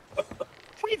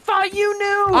 We thought thought you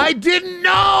knew. I didn't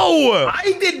know.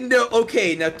 I didn't know.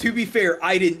 Okay, now to be fair,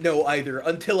 I didn't know either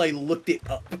until I looked it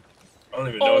up. I don't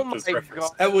even know what this reference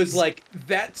is. I was like,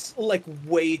 that's like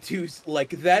way too,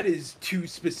 like, that is too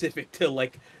specific to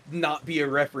like not be a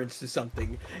reference to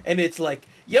something. And it's like,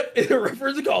 yep, it's a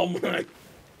reference to Calm Mind.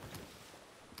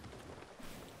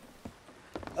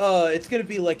 It's gonna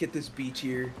be like at this beach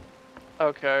here.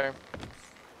 Okay.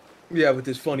 Yeah, with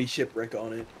this funny shipwreck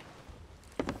on it.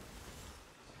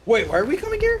 Wait, why are we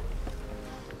coming here?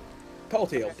 Tall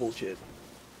tale bullshit.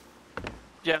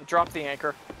 Yeah, drop the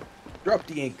anchor. Drop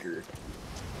the anchor.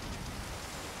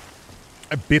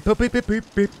 Okay.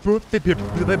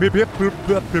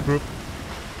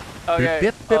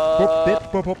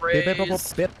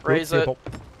 Raise it.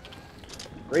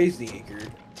 Raise the anchor.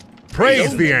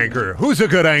 Praise the anchor. Who's a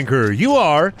good anchor? You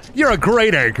are. You're a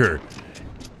great anchor.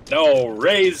 No,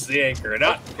 raise the anchor,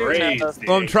 not raise the anchor.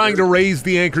 I'm trying to raise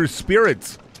the anchor's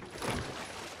spirits.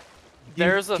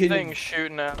 There's a thing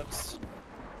shooting at us.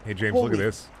 Hey, James, look at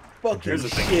this. There's a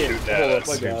thing shooting at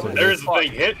us. There's a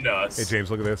thing hitting us. Hey,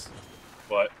 James, look at this.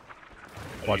 What?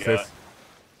 Watch this.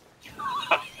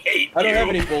 I hate I don't you. have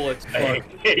any bullets. I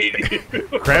hate you.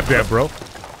 Crab dab, bro.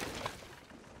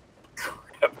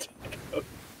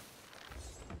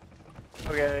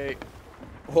 Okay.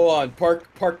 Hold on,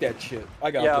 park that shit.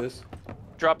 I got this.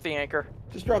 Drop the anchor.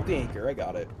 Just drop the anchor. I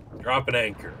got it. Drop an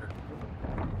anchor.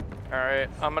 All right,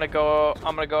 I'm gonna go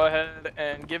ahead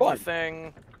and give the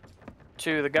thing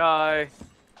to the guy.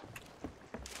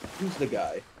 Who's the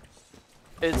guy?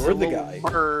 It's You're a the little guy.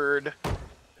 bird.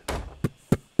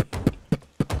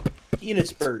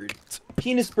 Penis bird.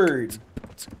 Penis bird.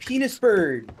 Penis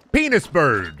bird.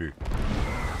 Penisburg.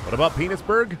 What about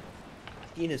Penisburg?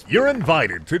 Penis bird. You're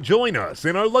invited to join us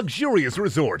in our luxurious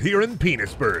resort here in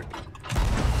Penisburg.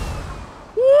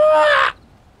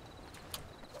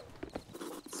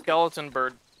 Skeleton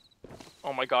bird.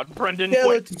 Oh my god, Brendan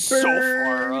Skeleton went so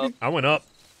far up. I went up.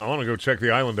 I want to go check the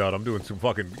island out. I'm doing some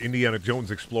fucking Indiana Jones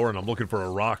exploring. I'm looking for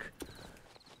a rock.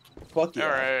 Fuck yeah.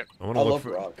 Alright. I love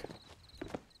rock.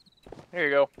 Here you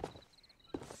go.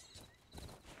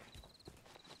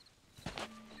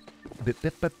 God,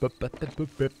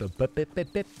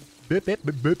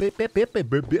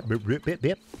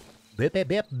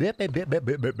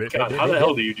 how the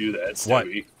hell do you do that,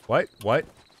 Stevie? What?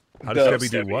 How does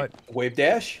Stevie do what? Wave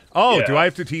dash? Oh, Yeah. do I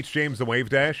have to teach James the wave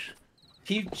dash?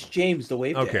 Teach James the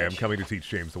wave dash. Okay, I'm coming to teach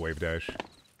James the wave dash.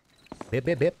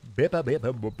 It's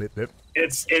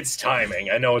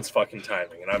timing. I know it's fucking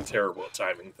timing, and I'm terrible at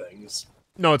timing things.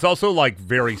 No, it's also like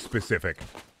very specific.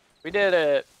 We did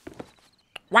it.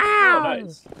 Wow! Oh,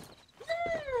 nice.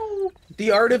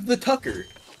 The art of the Tucker.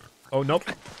 Oh, nope.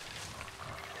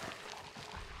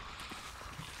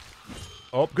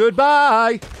 Oh,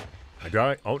 goodbye! I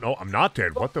die. Oh, no, I'm not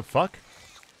dead. What the fuck?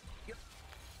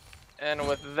 And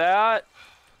with that,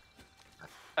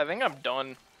 I think I'm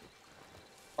done.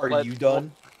 Are you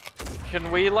done?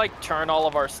 Can we, like, turn all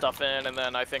of our stuff in, and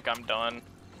then I think I'm done?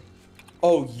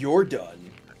 Oh, you're done.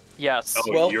 Yes. Oh,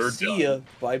 Well, you're see done. ya.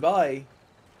 Bye-bye.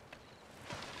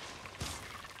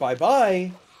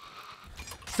 Bye-bye.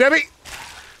 Stevie!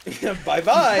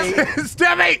 Bye-bye.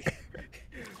 Stevie!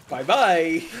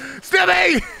 Bye-bye.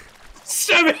 Stevie!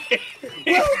 Stevie!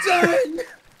 Well done!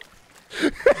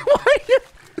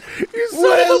 You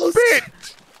son of a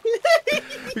bitch!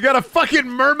 You got a fucking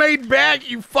mermaid back,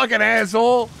 you fucking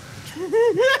asshole!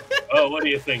 Oh, what do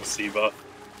you think, Siva?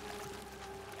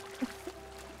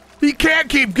 He can't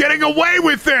keep getting away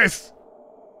with this!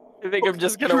 I think I'm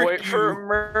just gonna wait for a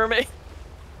mermaid.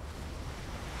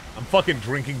 I'm fucking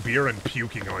drinking beer and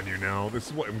puking on you now. This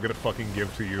is what I'm gonna fucking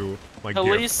give to you. My The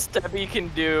gift. least Stebby can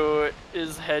do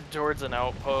is head towards an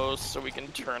outpost so we can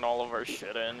turn all of our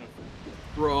shit in.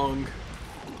 Wrong.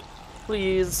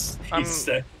 Please. I'm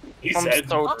so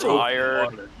tired.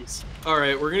 tired.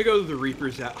 Alright, we're gonna go to the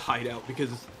Reaper's hideout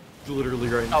because it's literally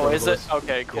right in front Oh, of is it? us.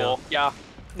 Okay, cool. Yeah.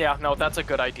 Yeah, no, that's a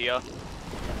good idea.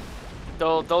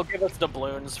 They'll give us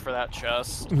doubloons for that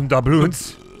chest.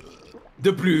 Doubloons.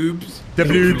 The bloobs. The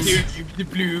bloobs. The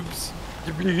bloobs.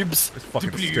 The bloobs. It's fucking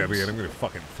The bloobs. Stevie, and I'm gonna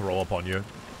fucking throw up on you.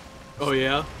 Oh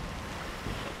yeah?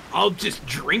 I'll just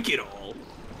drink it all.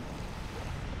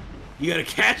 You gotta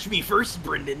catch me first,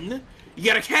 Brendan. You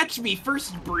gotta catch me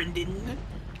first, Brendan.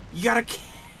 You gotta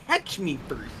catch me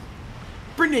first.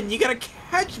 Brendan, you gotta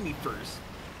catch me first.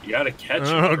 You gotta catch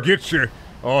I'll me. get you.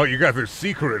 Oh, you got the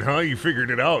secret, huh? You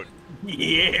figured it out.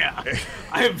 Yeah.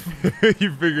 I have...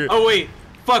 You figured... Oh wait.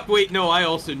 Fuck, wait, no, I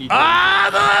also need...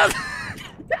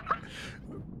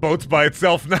 Boat's by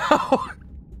itself now.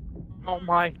 Oh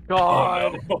my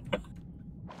god. No,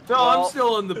 I'm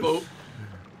still on the boat.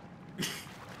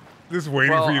 Just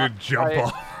waiting for you to jump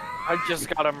off. I just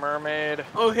got a mermaid.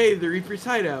 Oh, hey, the Reaper's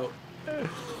hideout.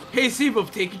 Hey,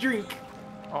 Seabuff, take a drink.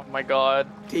 Oh my god.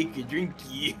 Take a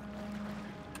drinky.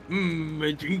 Mmm,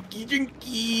 a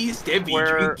drinky, stabby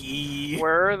drinky.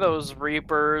 Where are those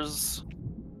Reapers?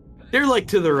 They're like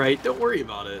to the right. Don't worry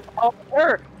about it. Oh,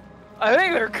 I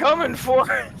think they're coming for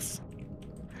us.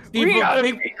 We gotta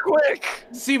be quick.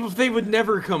 Seabuff, they would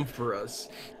never come for us.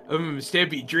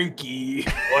 Stabby drinky.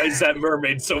 Why is that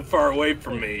mermaid so far away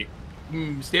from me?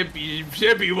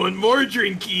 Steppy, one more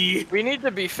drinky. We need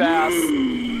to be fast.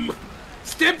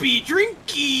 Steppy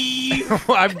drinky.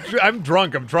 I'm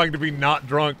drunk. I'm trying to be not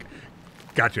drunk.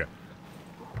 Gotcha.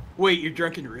 Wait, you're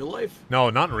drunk in real life? No,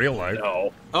 not in real life.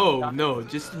 No. Oh, no,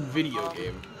 just in video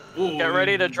game. Oh, Get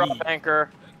ready to drop anchor.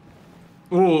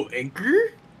 Oh,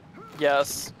 anchor?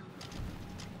 Yes.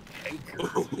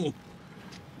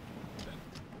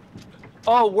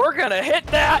 Oh, we're gonna hit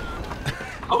that!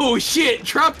 Oh shit,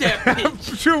 drop that I'm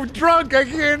bitch! too drunk, I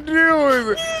can't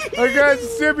do it! I got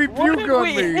sippy puke on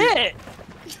me! Hit?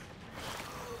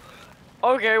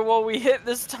 Okay, well we hit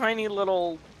this tiny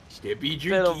little Steppy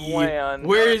bit of drinky. land.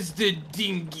 Where's the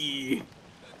dinghy?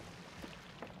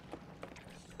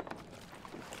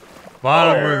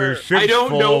 Bottom of the ship's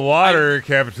full of water,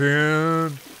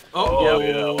 Captain. Oh,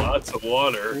 yeah, lots of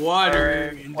water. Water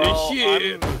in the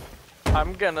ship.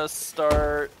 I'm gonna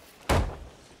start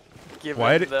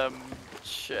giving them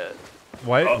shit.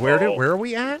 What? Where are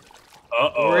we at?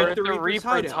 We're at the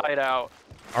Reaper's hideout.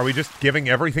 Are we just giving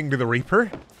everything to the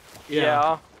Reaper?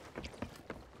 Yeah.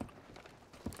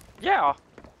 Yeah.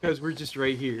 Because we're just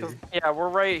right here. Yeah, we're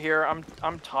right here.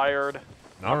 I'm tired.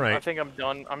 All right. I think I'm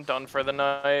done. I'm done for the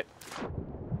night.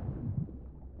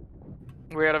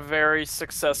 We had a very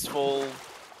successful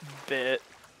bit.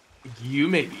 You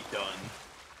may be done.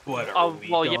 What are we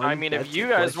well, done? yeah. I mean, That's if you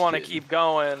the guys want to question. keep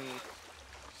going.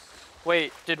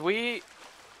 Wait, did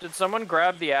someone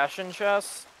grab the Ashen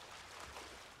chest?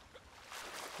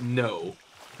 No,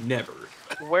 never.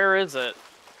 Where is it?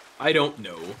 I don't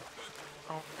know.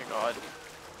 Oh my god.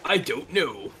 I don't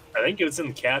know. I think it's in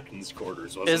the captain's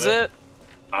quarters, wasn't it? Is it?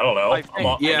 I don't know. I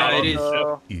think, yeah, it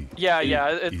is. Yeah,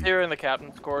 it's here in the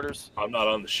captain's quarters. I'm not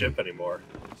on the ship anymore.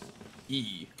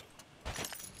 E.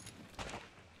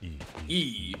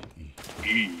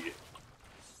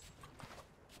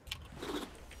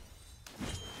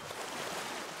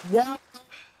 Yeah.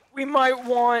 We might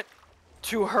want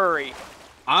to hurry.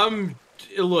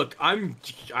 Look,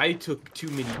 I took too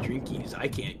many drinkies. I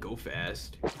can't go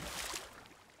fast.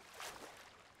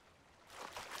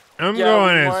 I'm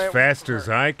going as fast as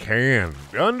I can.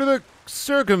 Under the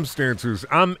circumstances,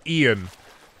 I'm Ian.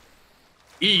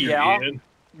 Ian?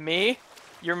 Me?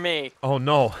 You're me. Oh,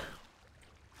 no.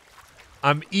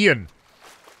 I'm Ian.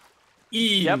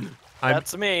 Yep,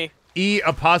 that's me. E''ing.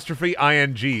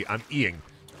 I'm Ian.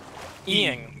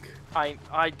 Ian.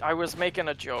 I was making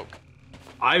a joke.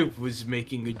 I was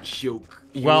making a joke.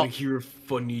 You Well, want to hear a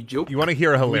funny joke? You want to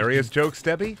hear a hilarious joke,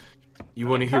 Stebby? You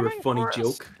want to hear a funny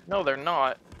joke? No, they're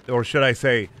not. Or should I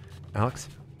say, Alex?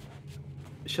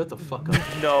 Shut the fuck up.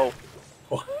 No.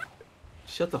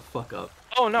 Shut the fuck up.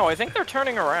 Oh no, I think they're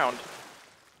turning around.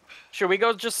 Should we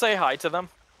go just say hi to them?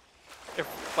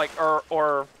 If like, or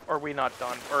are we not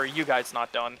done? Or are you guys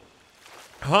not done?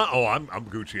 Huh? Oh, I'm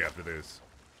Gucci after this.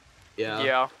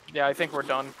 Yeah. Yeah, I think we're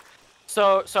done.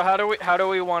 So how do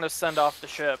we want to send off the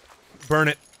ship? Burn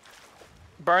it.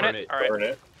 Burn it? All right. Burn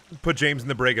it. Put James in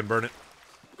the brig and burn it.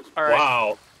 All right.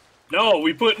 Wow. No,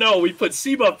 we put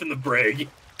Seabuff in the brig.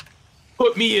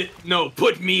 Put me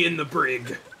in the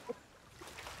brig.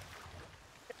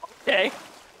 Okay.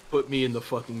 Put me in the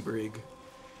fucking brig.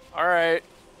 All right.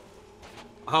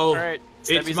 All right.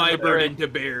 It's my burden to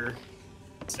bear.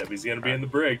 Stebby's gonna be in the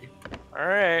brig. All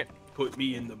right. Put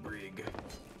me in the brig.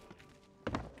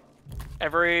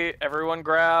 Everyone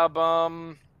grab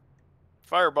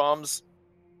fire bombs.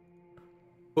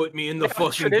 Put me in the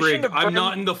fucking brig. I'm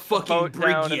not in the fucking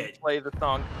brig yet. Play the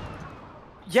song.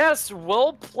 Yes,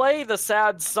 we'll play the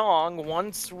sad song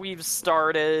once we've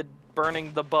started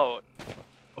burning the boat.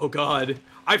 Oh god.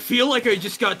 I feel like I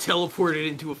just got teleported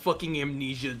into a fucking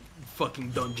amnesia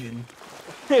fucking dungeon.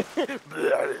 Well,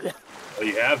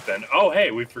 you have been. Oh,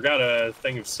 hey, we forgot a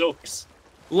thing of silks.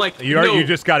 Like, You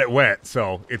just got it wet,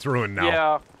 so it's ruined now.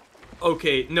 Yeah.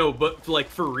 Okay, no, but like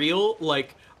for real,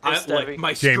 like my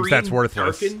James, screen that's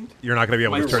worthless. darkened. You're not gonna be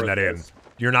able to turn that in.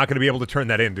 You're not gonna be able to turn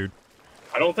that in, dude.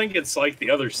 I don't think it's like the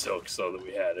other silks though that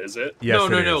we had, is it? Yes,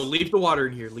 no. Leave the water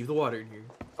in here. Leave the water in here.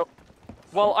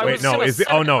 Well, I Wait, was no, gonna is it?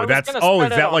 set Oh it- I no, was that's. gonna Oh, set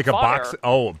is it that on like a fire. box?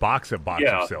 Oh, a box of silks.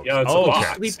 Yeah, it's a oh,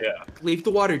 box. okay. Yeah. Leave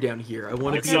the water down here. I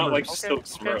want to It's be not like immersed.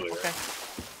 silks from earlier.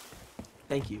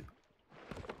 Thank you.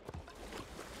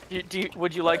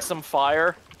 Would you like some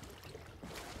fire?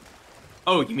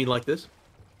 Oh, you mean like this?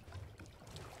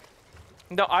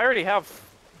 No, I already have.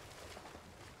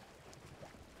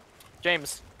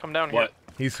 James, come down What?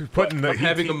 He's putting the. I'm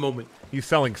having a moment. He's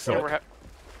selling here. silk.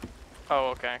 Oh,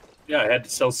 okay. Yeah, I had to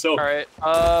sell silk. All right.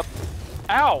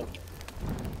 Ow!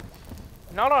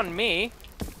 Not on me.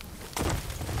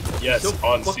 Yes, So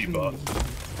on fucking- Siba.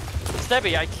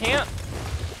 Stebby, I can't.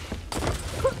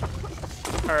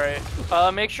 All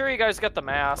right. Make sure you guys get the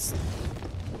mask.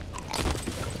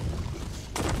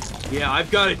 Yeah,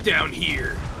 I've got it down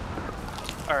here.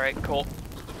 All right, cool.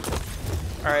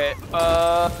 All right.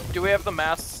 Do we have the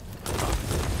masks?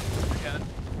 Yeah.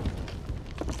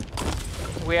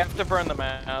 We have to burn the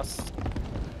mask.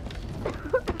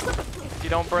 If you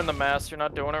don't burn the mask, you're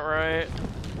not doing it right.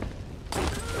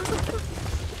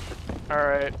 All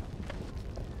right.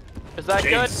 Is that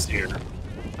James good? here.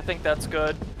 I think that's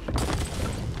good.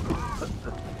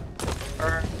 All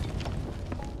right.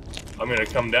 I'm gonna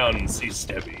come down and see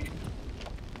Stebby.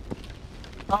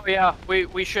 Oh yeah,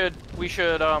 we should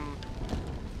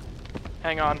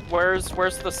hang on. Where's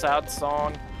the sad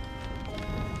song?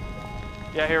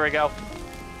 Yeah, here we go.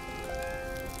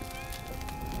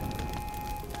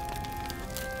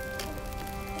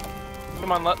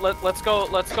 Come on, let's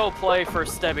go play for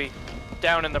Stebby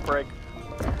down in the brig.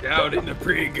 Down in the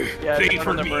brig. Yeah, Play down for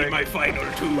in the me brig. my final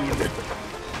tune.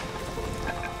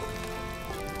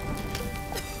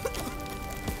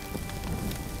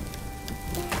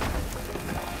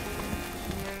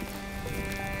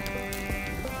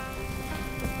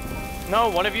 No,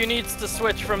 one of you needs to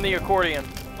switch from the accordion.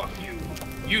 Fuck you.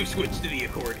 You switch to the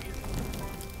accordion.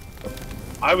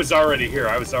 I was already here.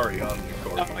 I was already on the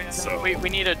accordion. Oh, yeah, So we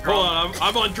need a drum. Hold on,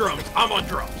 I'm on drums. I'm on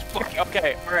drums. Fuck.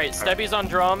 Okay, alright, Stebby's on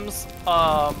drums.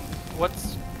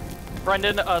 What's...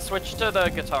 Brendan, switch to the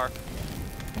guitar.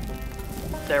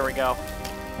 There we go.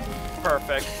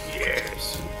 Perfect.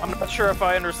 Yes. I'm not sure if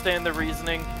I understand the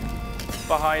reasoning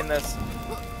behind this.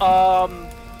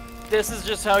 This is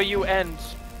just how you end.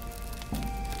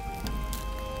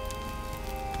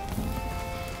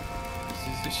 This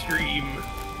is the stream.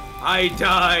 I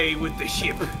die with the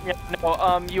ship. Yeah,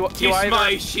 no, you Kiss either...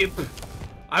 my ship.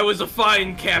 I was a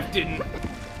fine captain.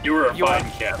 you were a You fine are-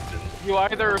 captain. You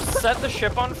either set the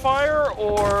ship on fire,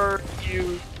 or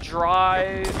you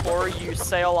drive, or you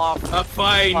sail off. A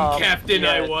fine captain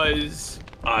yeah. I was.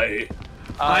 I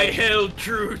I held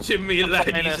true to me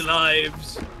laddies' finest.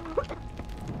 lives.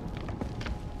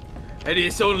 And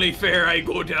it's only fair I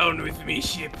go down with me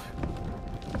ship.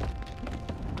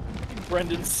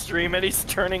 Brendan's stream and he's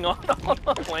turning on all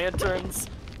the lanterns.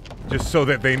 Just so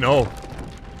that they know.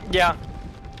 Yeah,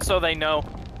 so they know.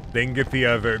 They can get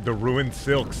the ruined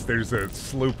silks. There's a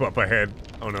sloop up ahead.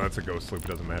 Oh no, that's a ghost sloop.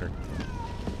 Doesn't matter.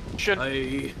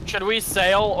 Should we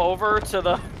sail over to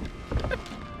the?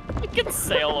 We can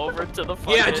sail over to the.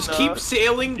 Fucking, Yeah, just keep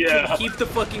sailing. yeah. Keep the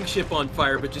fucking ship on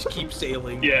fire, but just keep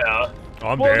sailing. yeah. Oh,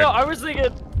 I'm Well, dead. no, I was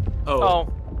thinking. Oh.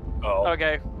 Oh.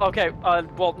 Okay. Okay.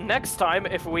 Well, next time,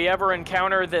 if we ever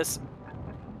encounter this,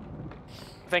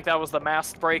 I think that was the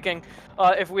mast breaking.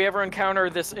 If we ever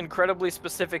encounter this incredibly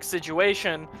specific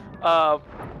situation,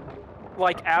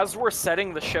 like as we're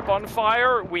setting the ship on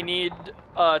fire, we need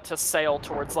to sail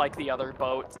towards like the other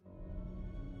boat.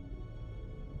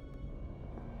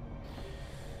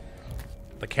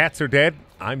 The cats are dead.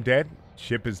 I'm dead.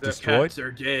 Ship is The destroyed. cats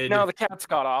are dead. No, the cats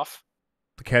got off.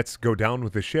 The cats go down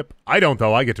with the ship. I don't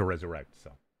though. I get to resurrect.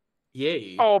 So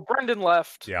Yay. Oh, Brendan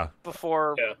left yeah.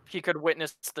 before Yeah. he could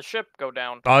witness the ship go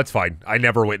down. Oh, it's fine. I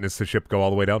never witnessed the ship go all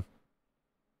the way down.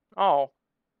 Oh.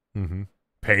 Mm-hmm.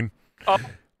 Pain. Oh.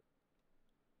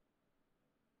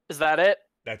 Is that it?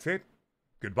 That's it.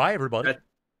 Goodbye, everybody.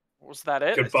 Was that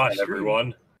it? Goodbye,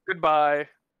 everyone. Goodbye.